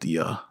keep on with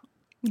the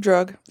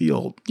drug, the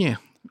old,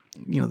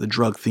 the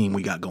drug theme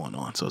we got going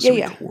on. So it's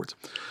Rico Awards.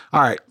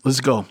 All right,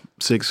 let's go.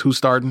 6. Who's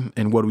starting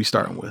and what are we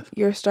starting with?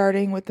 You're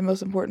starting with the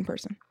most important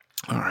person.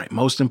 All right,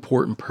 most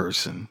important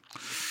person.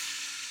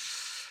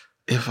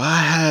 If I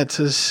had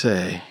to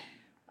say,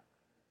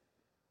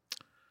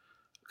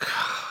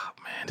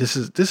 man, this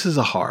is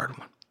a hard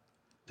one.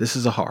 This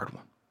is a hard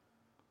one.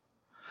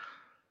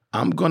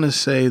 I'm going to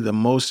say the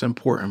most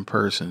important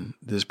person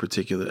this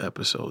particular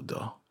episode,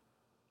 though,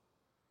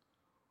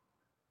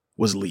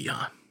 was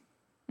Leon.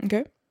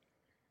 Okay.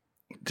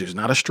 There's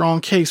not a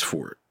strong case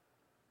for it.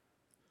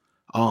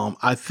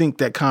 I think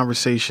that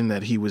conversation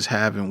that he was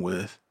having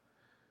with,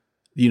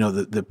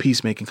 the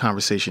peacemaking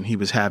conversation he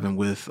was having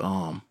with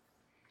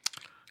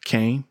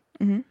Kane,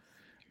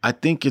 I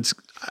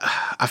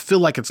feel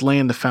like it's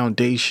laying the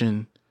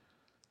foundation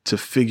to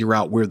figure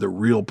out where the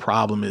real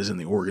problem is in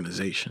the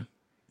organization,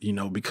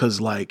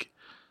 because I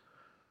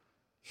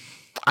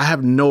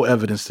have no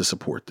evidence to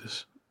support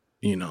this,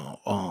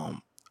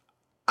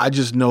 I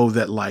just know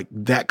that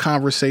that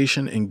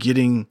conversation and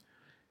getting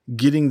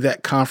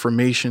that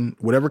confirmation,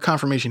 whatever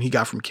confirmation he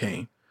got from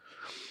Kane,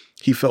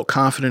 he felt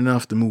confident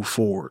enough to move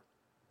forward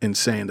and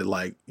saying that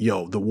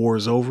the war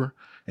is over.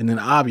 And then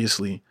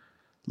obviously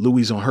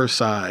Louis on her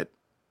side,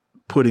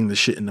 putting the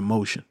shit into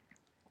motion.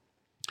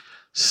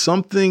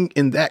 Something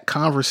in that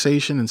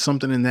conversation and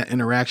something in that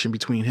interaction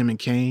between him and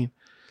Kane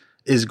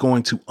is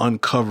going to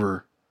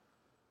uncover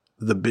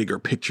the bigger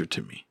picture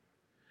to me.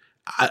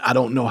 I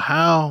don't know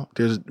how.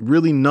 There's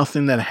really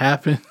nothing that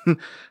happened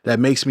that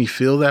makes me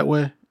feel that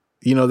way.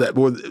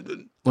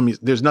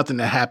 There's nothing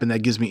that happened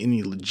that gives me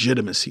any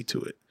legitimacy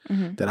to it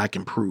that I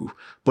can prove.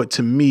 But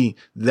to me,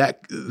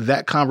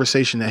 that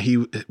conversation that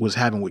he was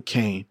having with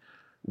Kane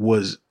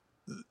was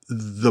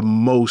the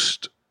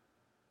most.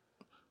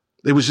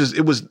 It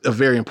was a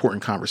very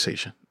important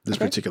conversation, this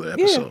particular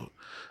episode.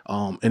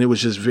 Yeah. And it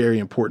was just very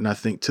important, I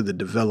think, to the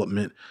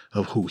development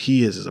of who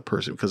he is as a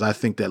person, because I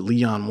think that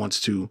Leon wants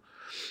to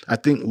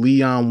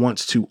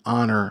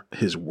honor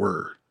his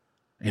word,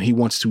 and he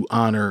wants to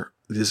honor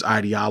this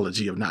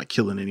ideology of not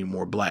killing any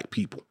more black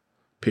people,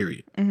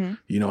 period. Mm-hmm.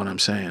 You know what I'm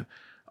saying?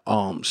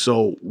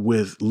 So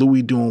with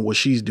Louis doing what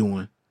she's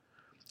doing,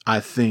 I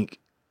think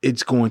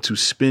it's going to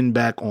spin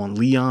back on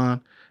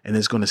Leon, and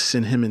it's going to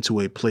send him into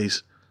a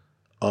place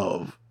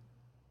of,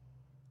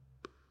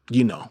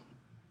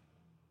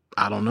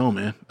 I don't know,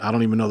 man. I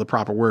don't even know the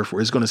proper word for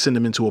it. It's going to send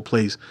him into a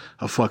place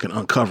of fucking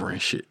uncovering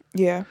shit.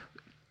 Yeah.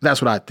 That's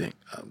what I think.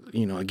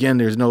 Again,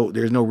 there's no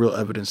real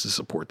evidence to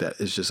support that.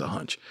 It's just a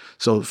hunch.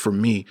 So for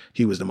me,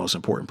 he was the most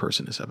important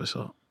person this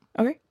episode.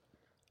 Okay.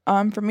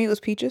 For me, it was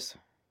Peaches.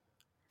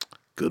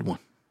 Good one.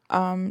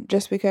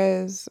 Just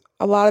because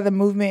a lot of the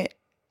movement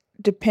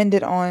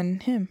depended on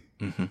him,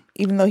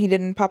 even though he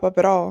didn't pop up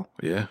at all.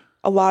 Yeah.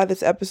 A lot of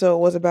this episode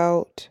was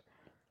about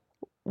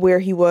where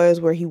he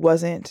was, where he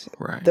wasn't,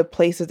 right. The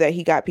places that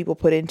he got people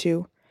put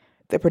into,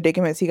 the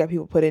predicaments he got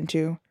people put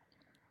into.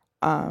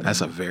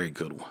 That's a very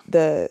good one.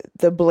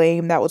 The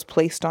blame that was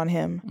placed on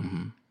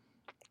him.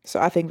 So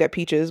I think that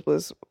Peaches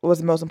was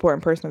the most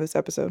important person of this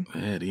episode.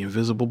 Yeah, the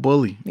invisible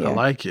bully. Yeah. I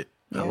like it.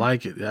 Yeah. I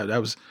like it.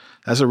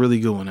 That's a really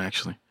good one,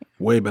 actually.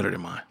 Way better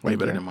than mine. Way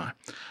better than mine.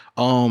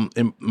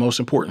 And most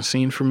important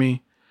scene for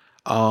me,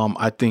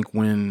 I think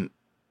when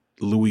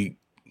Louis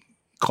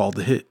called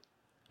the hit,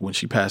 when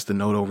she passed the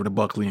note over to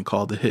Buckley and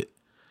called the hit,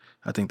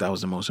 I think that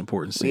was the most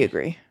important scene. We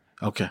agree.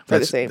 Okay, for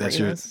the same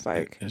reasons.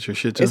 That's your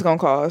shit too. It's gonna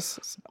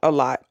cause a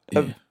lot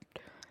of.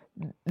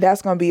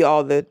 That's gonna be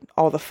all the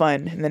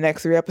fun in the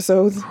next 3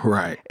 episodes.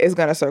 Right. It's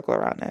gonna circle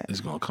around that.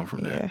 It's gonna come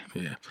from that.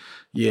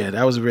 Yeah.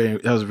 That was a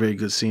very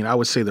good scene. I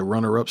would say the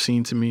runner-up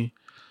scene to me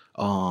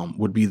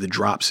would be the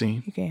drop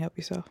scene. You can't help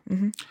yourself.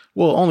 Mm-hmm.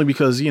 Well, only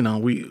because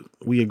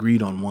we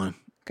agreed on one.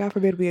 God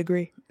forbid we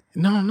agree.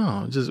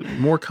 No, just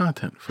more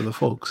content for the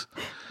folks.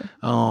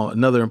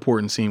 Another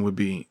important scene would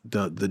be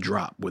the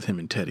drop with him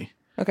and Teddy.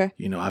 Okay.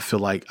 I feel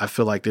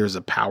like there's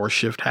a power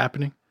shift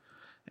happening.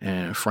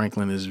 And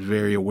Franklin is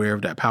very aware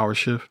of that power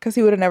shift. Because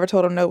he would have never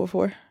told him no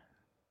before.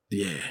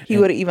 Yeah. He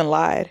would have even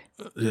lied.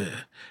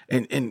 Yeah.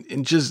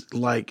 And just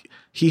like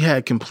he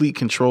had complete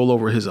control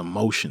over his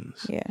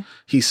emotions. Yeah.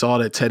 He saw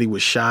that Teddy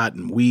was shot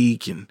and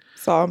weak and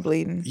saw him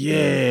bleeding.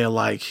 Yeah,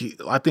 like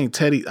I think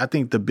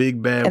the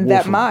big bad and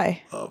wolf. And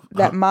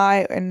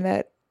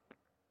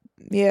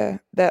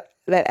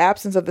that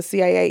absence of the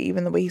CIA,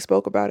 even the way he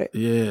spoke about it.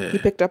 Yeah. He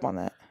picked up on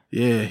that.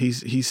 Yeah,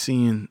 he's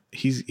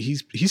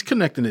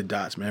connecting the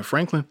dots, man.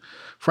 Franklin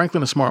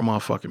a smart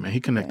motherfucker, man. He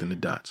connecting the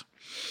dots.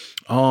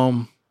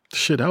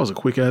 Shit, that was a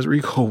quick ass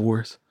Rico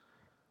Wars.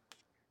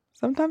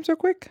 Sometimes they're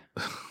quick.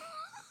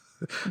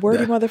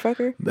 Wordy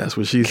motherfucker. That's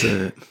what she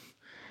said.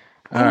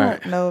 I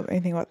don't know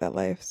anything about that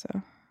life,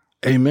 so.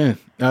 Amen.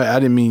 I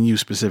didn't mean you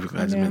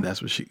specifically. I just meant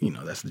that's what she.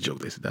 That's the joke.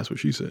 They said that's what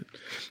she said.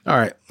 All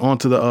right, on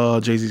to the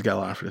Jay-Z's got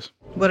a line for this.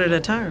 What are the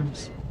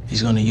terms?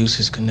 He's gonna use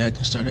his connect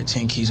and start at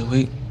 10 keys a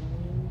week.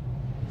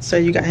 So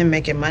you got him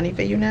making money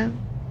for you now?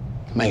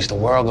 Makes the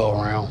world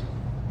go around.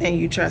 And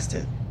you trust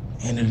it?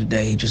 End of the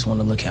day, he just want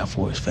to look out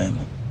for his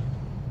family.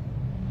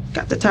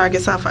 Got the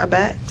targets off our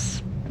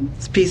backs.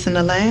 It's peace in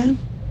the land.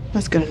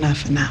 That's good enough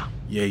for now.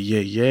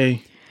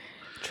 Yay.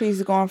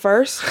 Trees going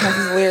first. Has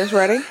his lyrics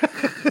ready?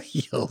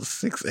 Yo,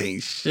 6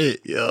 ain't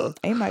shit, yo.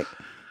 Hey, Mike.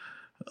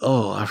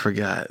 Oh, I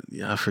forgot.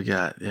 Yeah,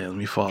 let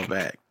me fall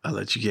back. I'll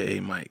let you get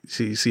A mic.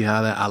 See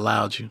how that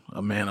allowed you?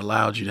 A man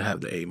allowed you to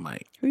have the A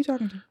mic. Who are you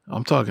talking to?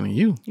 I'm talking to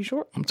you. You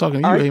sure? I'm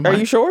talking to you, A mic. Are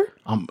you sure?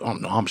 I'm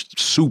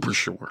super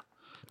sure.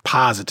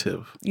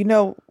 Positive.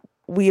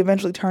 We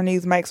eventually turn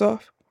these mics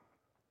off.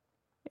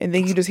 And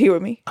then you just hear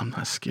with me. I'm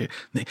not scared.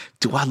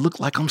 Do I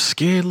look like I'm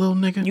scared, little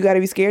nigga? You got to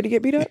be scared to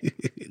get beat up?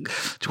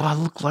 Do I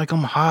look like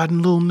I'm hiding,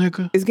 little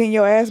nigga? Is getting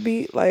your ass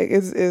beat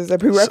is a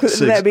prerequisite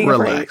to that being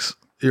relax. Afraid?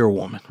 You're a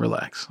woman.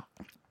 Relax.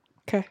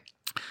 Okay.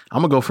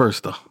 I'm going to go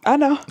first, though. I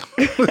know.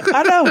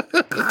 I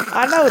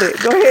know that.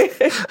 Go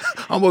ahead.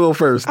 I'm going to go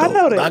first, though. I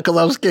know that. Not because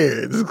I'm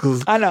scared. Just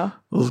because I know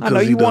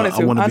you wanted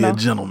to. I want to be a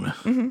gentleman.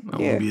 Mm-hmm. I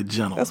want to be a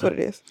gentleman. That's what it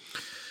is.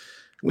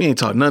 We ain't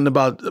talking nothing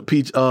about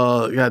Peach,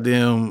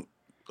 goddamn,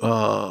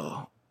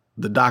 the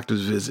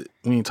doctor's visit.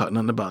 We ain't talking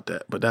nothing about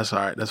that, but that's all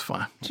right. That's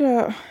fine.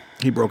 Sure.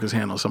 He broke his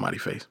hand on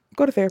somebody's face.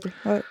 Go to therapy.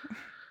 All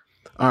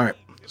right.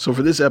 So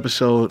for this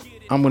episode,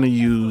 I'm going to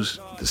use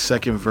the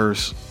second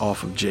verse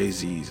off of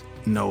Jay-Z's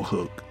No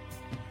Hook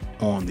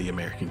on the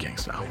American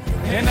Gangsta album.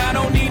 And I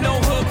don't need no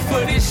hook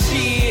for this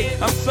shit.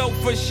 I'm so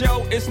for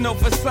show, it's no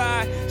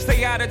facade.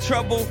 Stay out of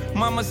trouble.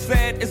 Mama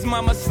said it's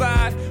mama's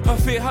side. Her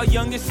fear her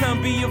youngest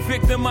son be a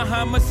victim of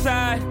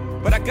homicide.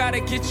 But I gotta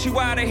get you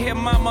out of here,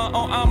 mama,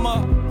 or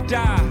I'ma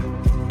die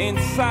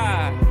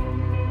inside.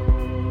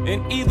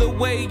 And either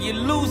way, you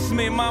lose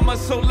me, mama,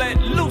 so let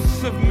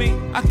loose of me.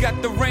 I got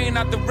the rain,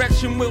 our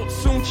direction will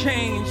soon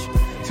change.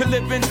 To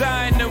live and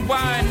die in the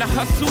wine, the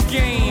hustle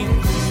game.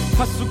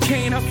 Hustle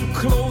cane, hustle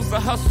clothes, or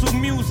hustle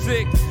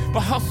music.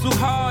 But hustle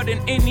hard in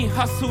any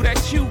hustle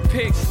that you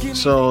pick.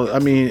 So, I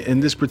mean, in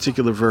this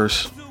particular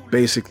verse,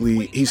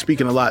 basically, he's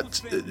speaking a lot.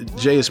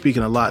 Jay is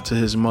speaking a lot to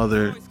his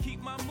mother,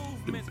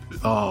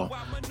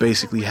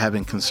 basically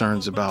having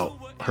concerns about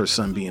her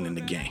son being in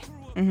the gang.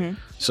 Mm-hmm.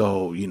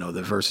 So,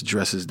 the verse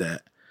addresses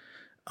that.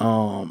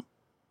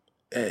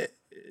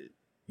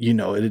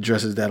 It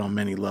addresses that on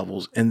many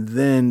levels. And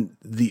then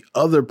the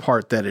other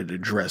part that it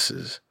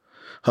addresses,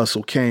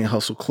 hustle cane,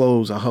 hustle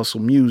clothes, I hustle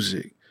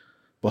music,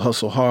 but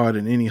hustle hard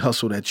in any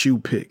hustle that you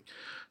pick.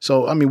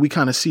 So, I mean, we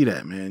kind of see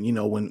that, man.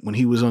 When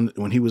he was on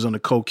the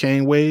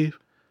cocaine wave,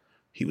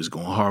 he was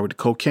going hard with the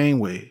cocaine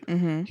wave.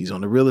 Mm-hmm. He's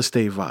on the real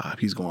estate vibe.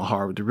 He's going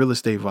hard with the real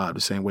estate vibe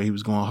the same way he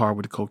was going hard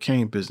with the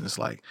cocaine business.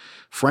 Like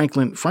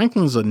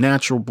Franklin's a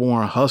natural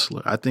born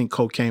hustler. I think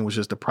cocaine was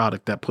just a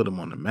product that put him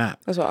on the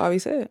map. That's what Avi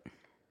said.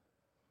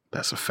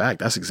 That's a fact.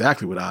 That's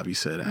exactly what Avi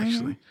said,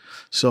 actually.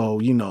 Mm-hmm. So,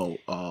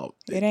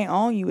 it ain't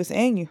on you, it's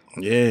in you.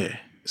 Yeah.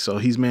 So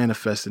he's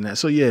manifesting that.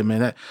 So yeah,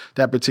 man,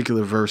 that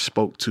particular verse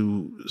spoke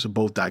to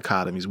both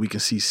dichotomies. We can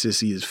see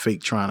Sissy is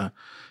fake trying to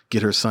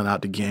get her son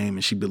out the game,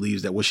 and she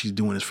believes that what she's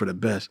doing is for the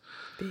best.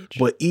 Bitch.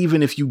 But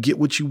even if you get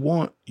what you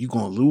want, you're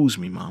going to lose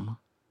me, mama.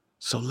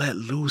 So let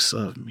loose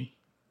of me.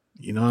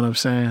 You know what I'm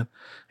saying?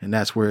 And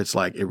that's where it's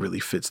like it really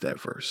fits that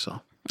verse.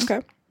 So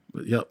okay.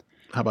 But yep.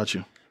 How about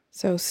you?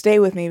 So stay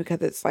with me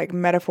because it's like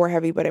metaphor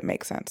heavy, but it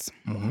makes sense.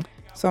 Mm-hmm.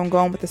 So I'm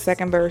going with the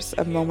second verse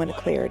of Moment of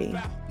Clarity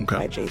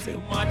by Jay-Z.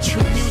 My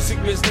true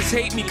music business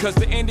hate me cause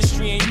the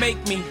industry ain't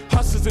make me.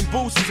 Hustlers and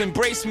boosters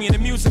embrace me and the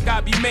music I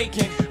be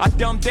making. I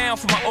dumb down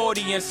for my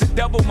audience and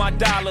double my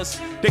dollars.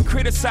 They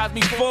criticize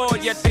me for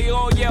it, yet they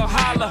all yell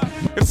holla.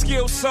 If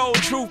skill sold,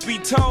 truth be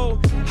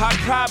told, I'd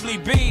probably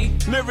be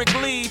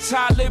lyrically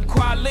Talib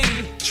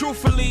Kweli.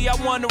 Truthfully, I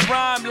wanna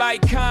rhyme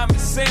like common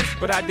sense,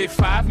 but I did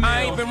 5 mil.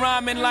 I ain't been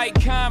rhyming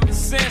like common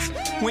sense.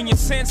 When your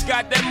sense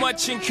got that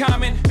much in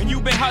common, and you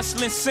been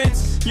hustling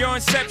since your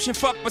inception,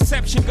 fuck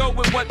perception, go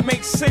with what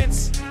makes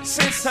sense.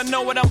 Since I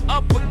know what I'm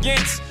up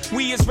against,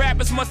 we as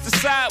rappers must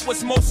decide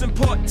what's most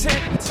important.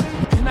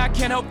 And I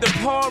can't help the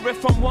poor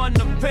if I'm one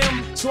of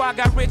them. So I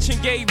got rich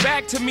and gave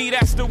back to me,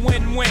 that's the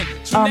win-win.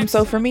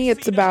 So for me,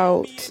 it's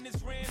about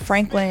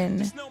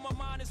Franklin.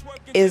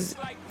 Is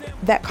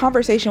that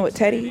conversation with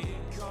Teddy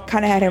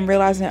kind of had him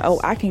realizing, oh,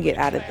 I can get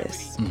out of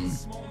this.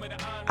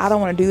 I don't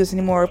want to do this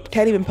anymore.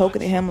 Teddy been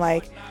poking at him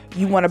like,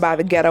 you want to buy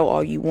the ghetto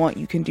all you want,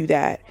 you can do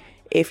that.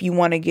 If you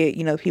want to get,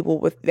 people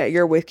with that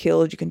you're with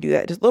killed, you can do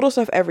that. Just little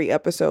stuff every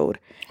episode,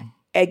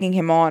 egging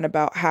him on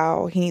about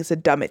how he needs to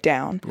dumb it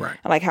down. Right.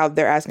 And like how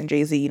they're asking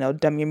Jay-Z,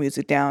 dumb your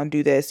music down,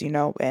 do this,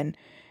 and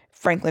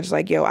Franklin's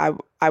like, yo,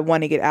 I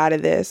want to get out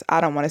of this.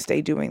 I don't want to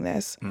stay doing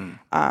this.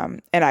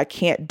 And I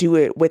can't do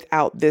it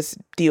without this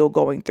deal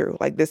going through.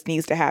 Like, this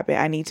needs to happen.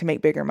 I need to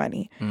make bigger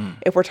money.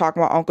 If we're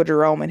talking about Uncle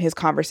Jerome and his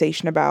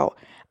conversation about,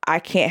 I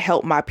can't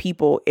help my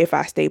people if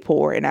I stay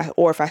poor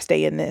or if I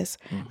stay in this.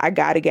 I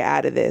got to get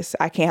out of this.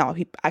 I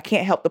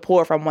can't help the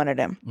poor if I'm one of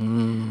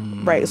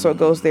them. Right. So it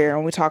goes there.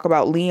 And we talk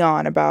about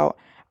Leon, about,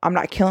 I'm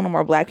not killing no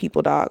more black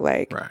people, dog.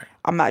 Like, right.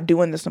 I'm not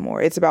doing this no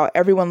more. It's about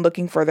everyone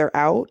looking for their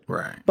out,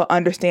 right, but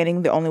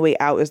understanding the only way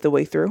out is the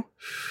way through.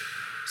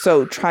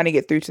 So trying to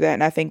get through to that.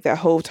 And I think that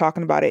Hov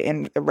talking about it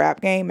in the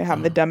rap game and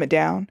having to dumb it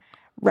down,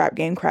 rap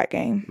game, crack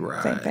game,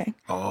 right, same thing.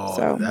 Oh,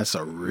 so that's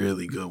a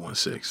really good one,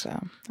 6.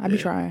 So I be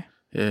trying.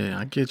 Yeah,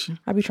 I get you.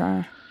 I be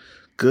trying.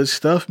 Good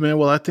stuff, man.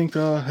 Well, I think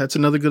that's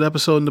another good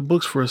episode in the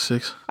books for us,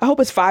 6. I hope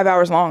it's 5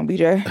 hours long,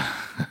 BJ.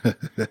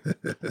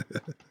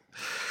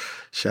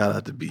 Shout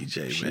out to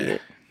BJ, man.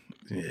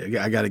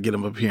 Yeah, I got to get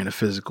him up here in a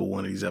physical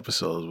one of these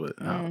episodes,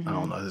 but I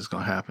don't know if it's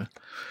going to happen.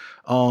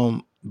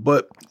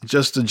 But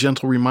just a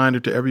gentle reminder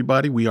to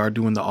everybody, we are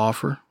doing the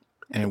offer,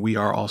 and we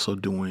are also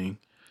doing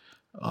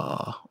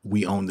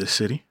We Own This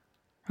City.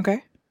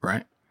 Okay.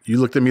 Right? You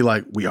looked at me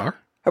like, we are?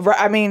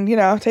 I mean,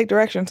 take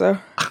direction, so.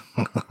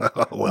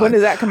 Well, when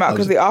does that come out?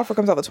 Because the offer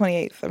comes out the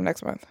 28th of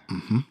next month.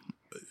 Mm-hmm.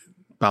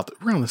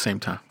 Around the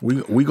same time.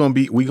 We gonna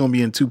be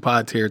in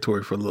 2-pod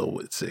territory for a little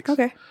bit, 6.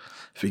 Okay.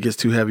 If it gets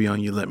too heavy on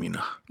you, let me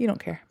know. You don't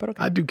care, but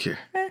okay. I do care.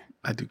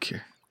 I do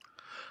care.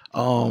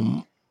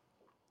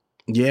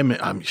 Yeah, man.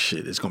 I mean,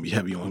 shit. It's gonna be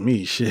heavy on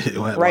me. Shit.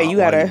 Right. You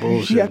have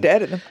to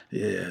edit them.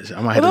 Yeah.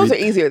 Those are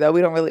easier though.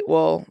 We don't really.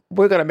 Well,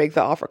 we're gonna make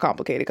the offer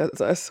complicated because it's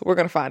us. We're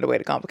gonna find a way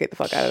to complicate the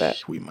fuck out of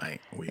that. We might.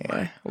 We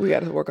got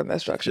to work on that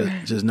structure.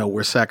 Just know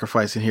we're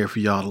sacrificing here for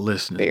y'all to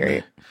listen.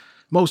 Very.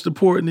 Most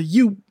important to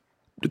you,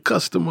 the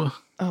customer.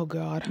 Oh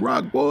God.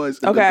 Rock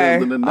Boys. Okay.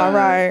 All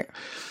right.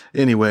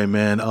 Anyway,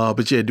 man.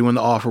 But yeah, doing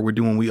the offer, we're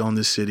doing We Own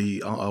This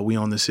City. We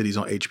Own This City's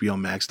on HBO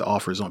Max. The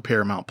offer is on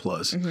Paramount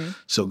Plus.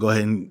 So go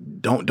ahead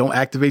and don't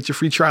activate your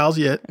free trials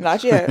yet.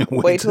 Not yet.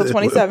 Wait till the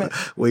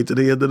 27th. Wait till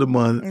the end of the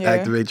month. Yeah.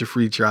 Activate your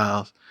free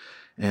trials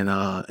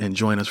and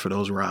join us for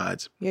those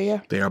rides.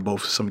 Yeah. They are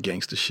both some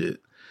gangster shit.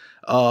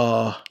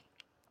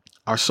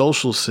 Our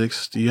socials,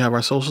 6. Do you have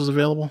our socials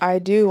available? I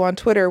do. On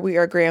Twitter, we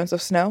are Grams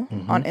of Snow.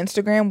 On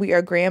Instagram, we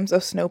are Grams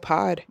of Snow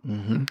Pod.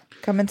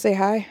 Come and say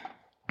hi.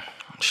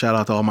 Shout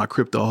out to all my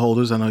crypto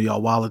holders. I know y'all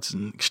wallets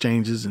and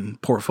exchanges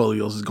and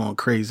portfolios is going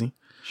crazy.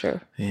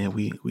 Sure. And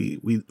we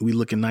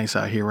looking nice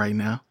out here right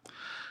now.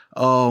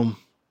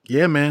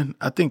 Yeah, man.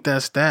 I think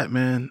that's that,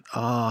 man.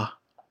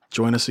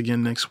 Join us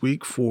again next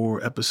week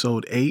for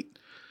episode 8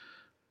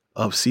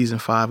 of season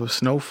 5 of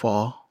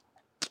Snowfall.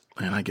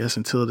 And I guess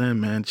until then,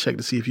 man, check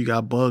to see if you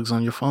got bugs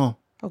on your phone.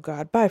 Oh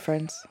God. Bye,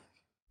 friends.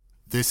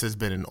 This has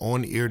been an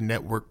On Air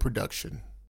Network production.